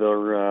maybe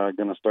they're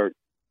going to start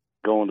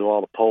going to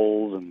all the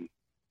polls and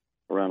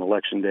around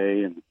Election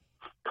Day and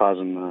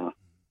causing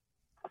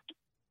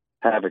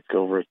havoc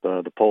over at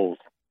the polls.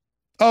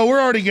 Oh, we're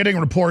already getting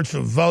reports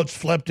of votes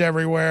flipped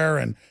everywhere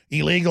and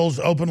illegals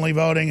openly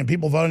voting and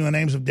people voting in the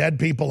names of dead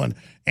people and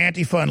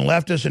Antifa and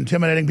leftists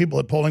intimidating people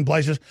at polling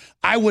places.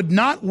 I would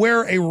not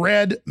wear a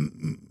red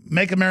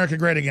Make America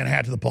Great Again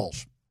hat to the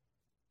polls.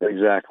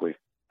 Exactly.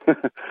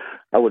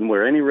 I wouldn't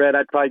wear any red.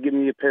 I'd probably give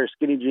me a pair of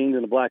skinny jeans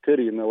and a black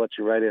hoodie, and they'll let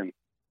you right in.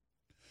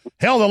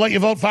 Hell, they'll let you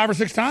vote 5 or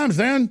 6 times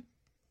then.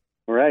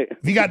 Right.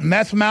 If you got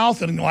meth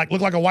mouth and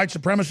look like a white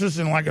supremacist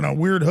and in a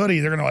weird hoodie,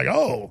 they're going to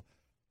oh,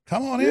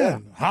 come on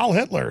in. Heil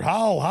Hitler.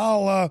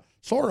 Heil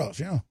Soros.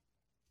 Yeah.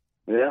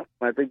 Yeah,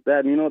 I think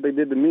that. And what they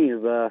did to me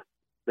is I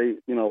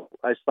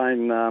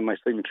sign my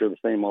signature the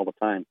same all the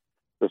time.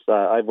 Because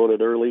I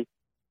voted early.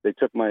 They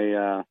took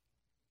my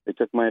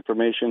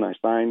information. I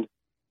signed.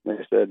 They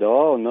said,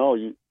 "Oh no,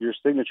 your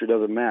signature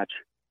doesn't match."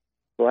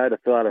 So I had to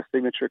fill out a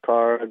signature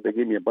card. They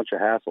gave me a bunch of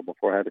hassle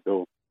before I had to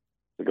go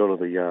to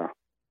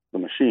the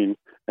machine.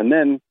 And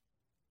then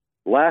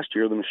last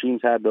year, the machines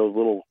had those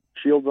little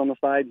shields on the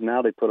side.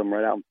 Now they put them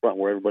right out in front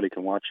where everybody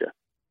can watch you.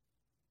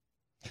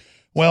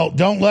 Well,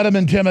 don't let them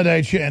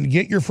intimidate you, and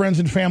get your friends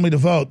and family to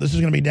vote. This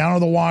is going to be down to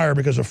the wire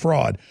because of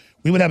fraud.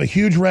 We would have a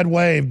huge red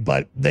wave,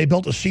 but they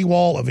built a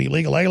seawall of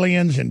illegal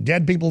aliens and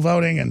dead people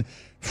voting and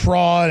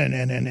fraud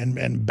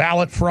and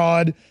ballot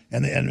fraud.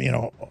 And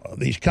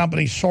these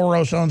companies,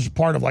 Soros owns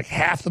part of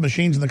half the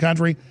machines in the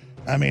country.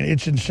 I mean,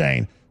 it's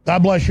insane.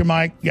 God bless you,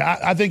 Mike. Yeah,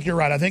 I think you're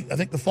right. I think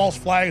the false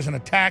flag is an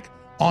attack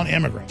on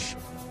immigrants.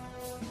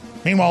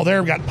 Meanwhile,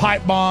 they've got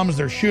pipe bombs.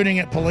 They're shooting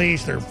at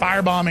police. They're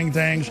firebombing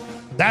things.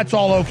 That's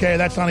all okay.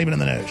 That's not even in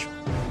the news.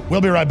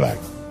 We'll be right back.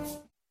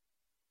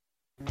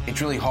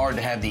 It's really hard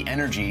to have the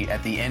energy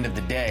at the end of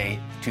the day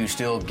to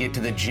still get to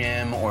the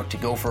gym or to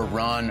go for a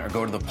run or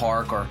go to the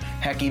park or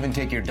heck, even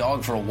take your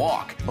dog for a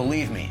walk.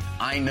 Believe me,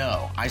 I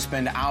know. I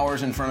spend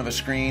hours in front of a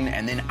screen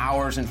and then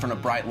hours in front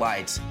of bright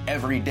lights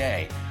every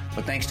day.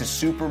 But thanks to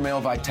Super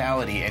Male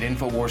Vitality at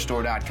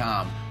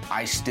InfoWarsStore.com,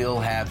 I still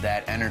have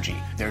that energy.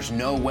 There's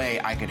no way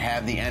I could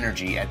have the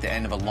energy at the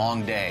end of a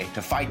long day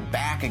to fight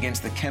back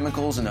against the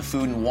chemicals in the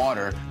food and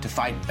water, to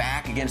fight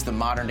back against the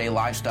modern day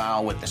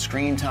lifestyle with the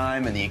screen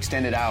time and the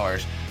extended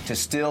hours, to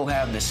still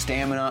have the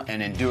stamina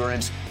and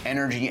endurance,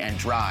 energy and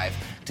drive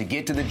to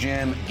get to the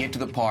gym, get to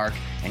the park,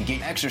 and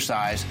get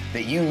exercise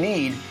that you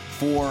need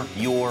for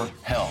your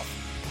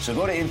health. So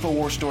go to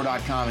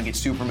InfoWarsStore.com and get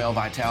Super Male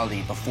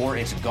Vitality before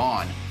it's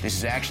gone. This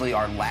is actually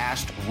our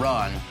last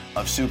run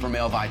of Super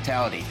Male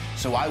Vitality.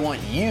 So I want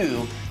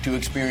you to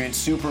experience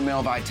Super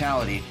Male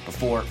Vitality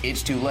before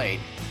it's too late.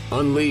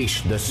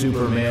 Unleash the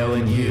super male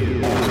in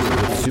you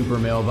with Super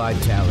Male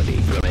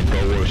Vitality from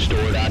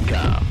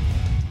InfoWarsStore.com.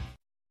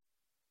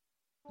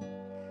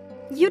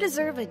 You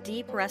deserve a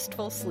deep,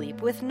 restful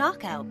sleep with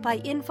Knockout by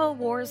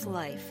InfoWars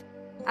Life.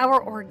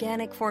 Our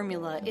organic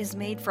formula is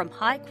made from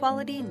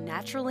high-quality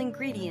natural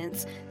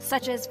ingredients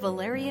such as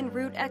valerian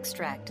root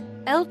extract,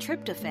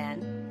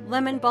 L-tryptophan,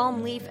 lemon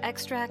balm leaf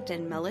extract,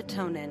 and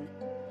melatonin.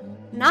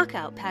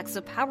 Knockout packs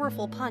a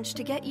powerful punch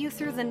to get you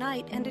through the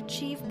night and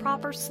achieve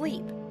proper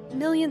sleep.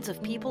 Millions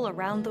of people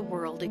around the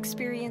world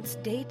experience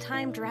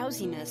daytime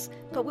drowsiness,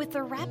 but with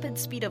the rapid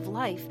speed of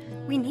life,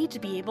 we need to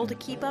be able to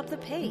keep up the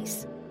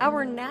pace.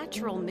 Our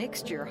natural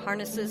mixture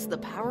harnesses the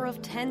power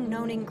of 10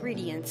 known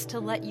ingredients to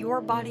let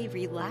your body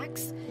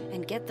relax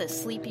and get the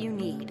sleep you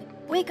need.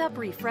 Wake up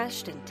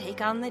refreshed and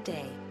take on the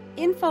day.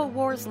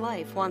 InfoWars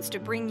Life wants to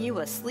bring you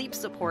a sleep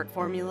support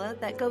formula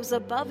that goes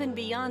above and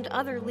beyond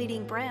other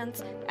leading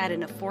brands at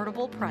an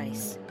affordable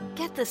price.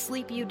 Get the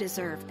sleep you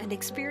deserve and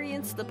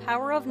experience the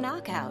power of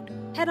Knockout.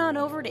 Head on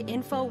over to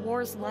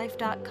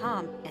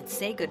InfoWarsLife.com and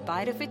say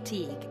goodbye to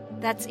fatigue.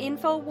 That's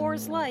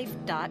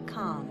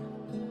InfoWarsLife.com.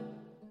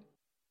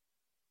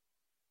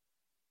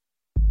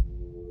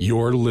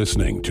 You're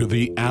listening to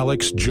The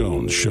Alex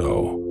Jones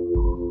Show.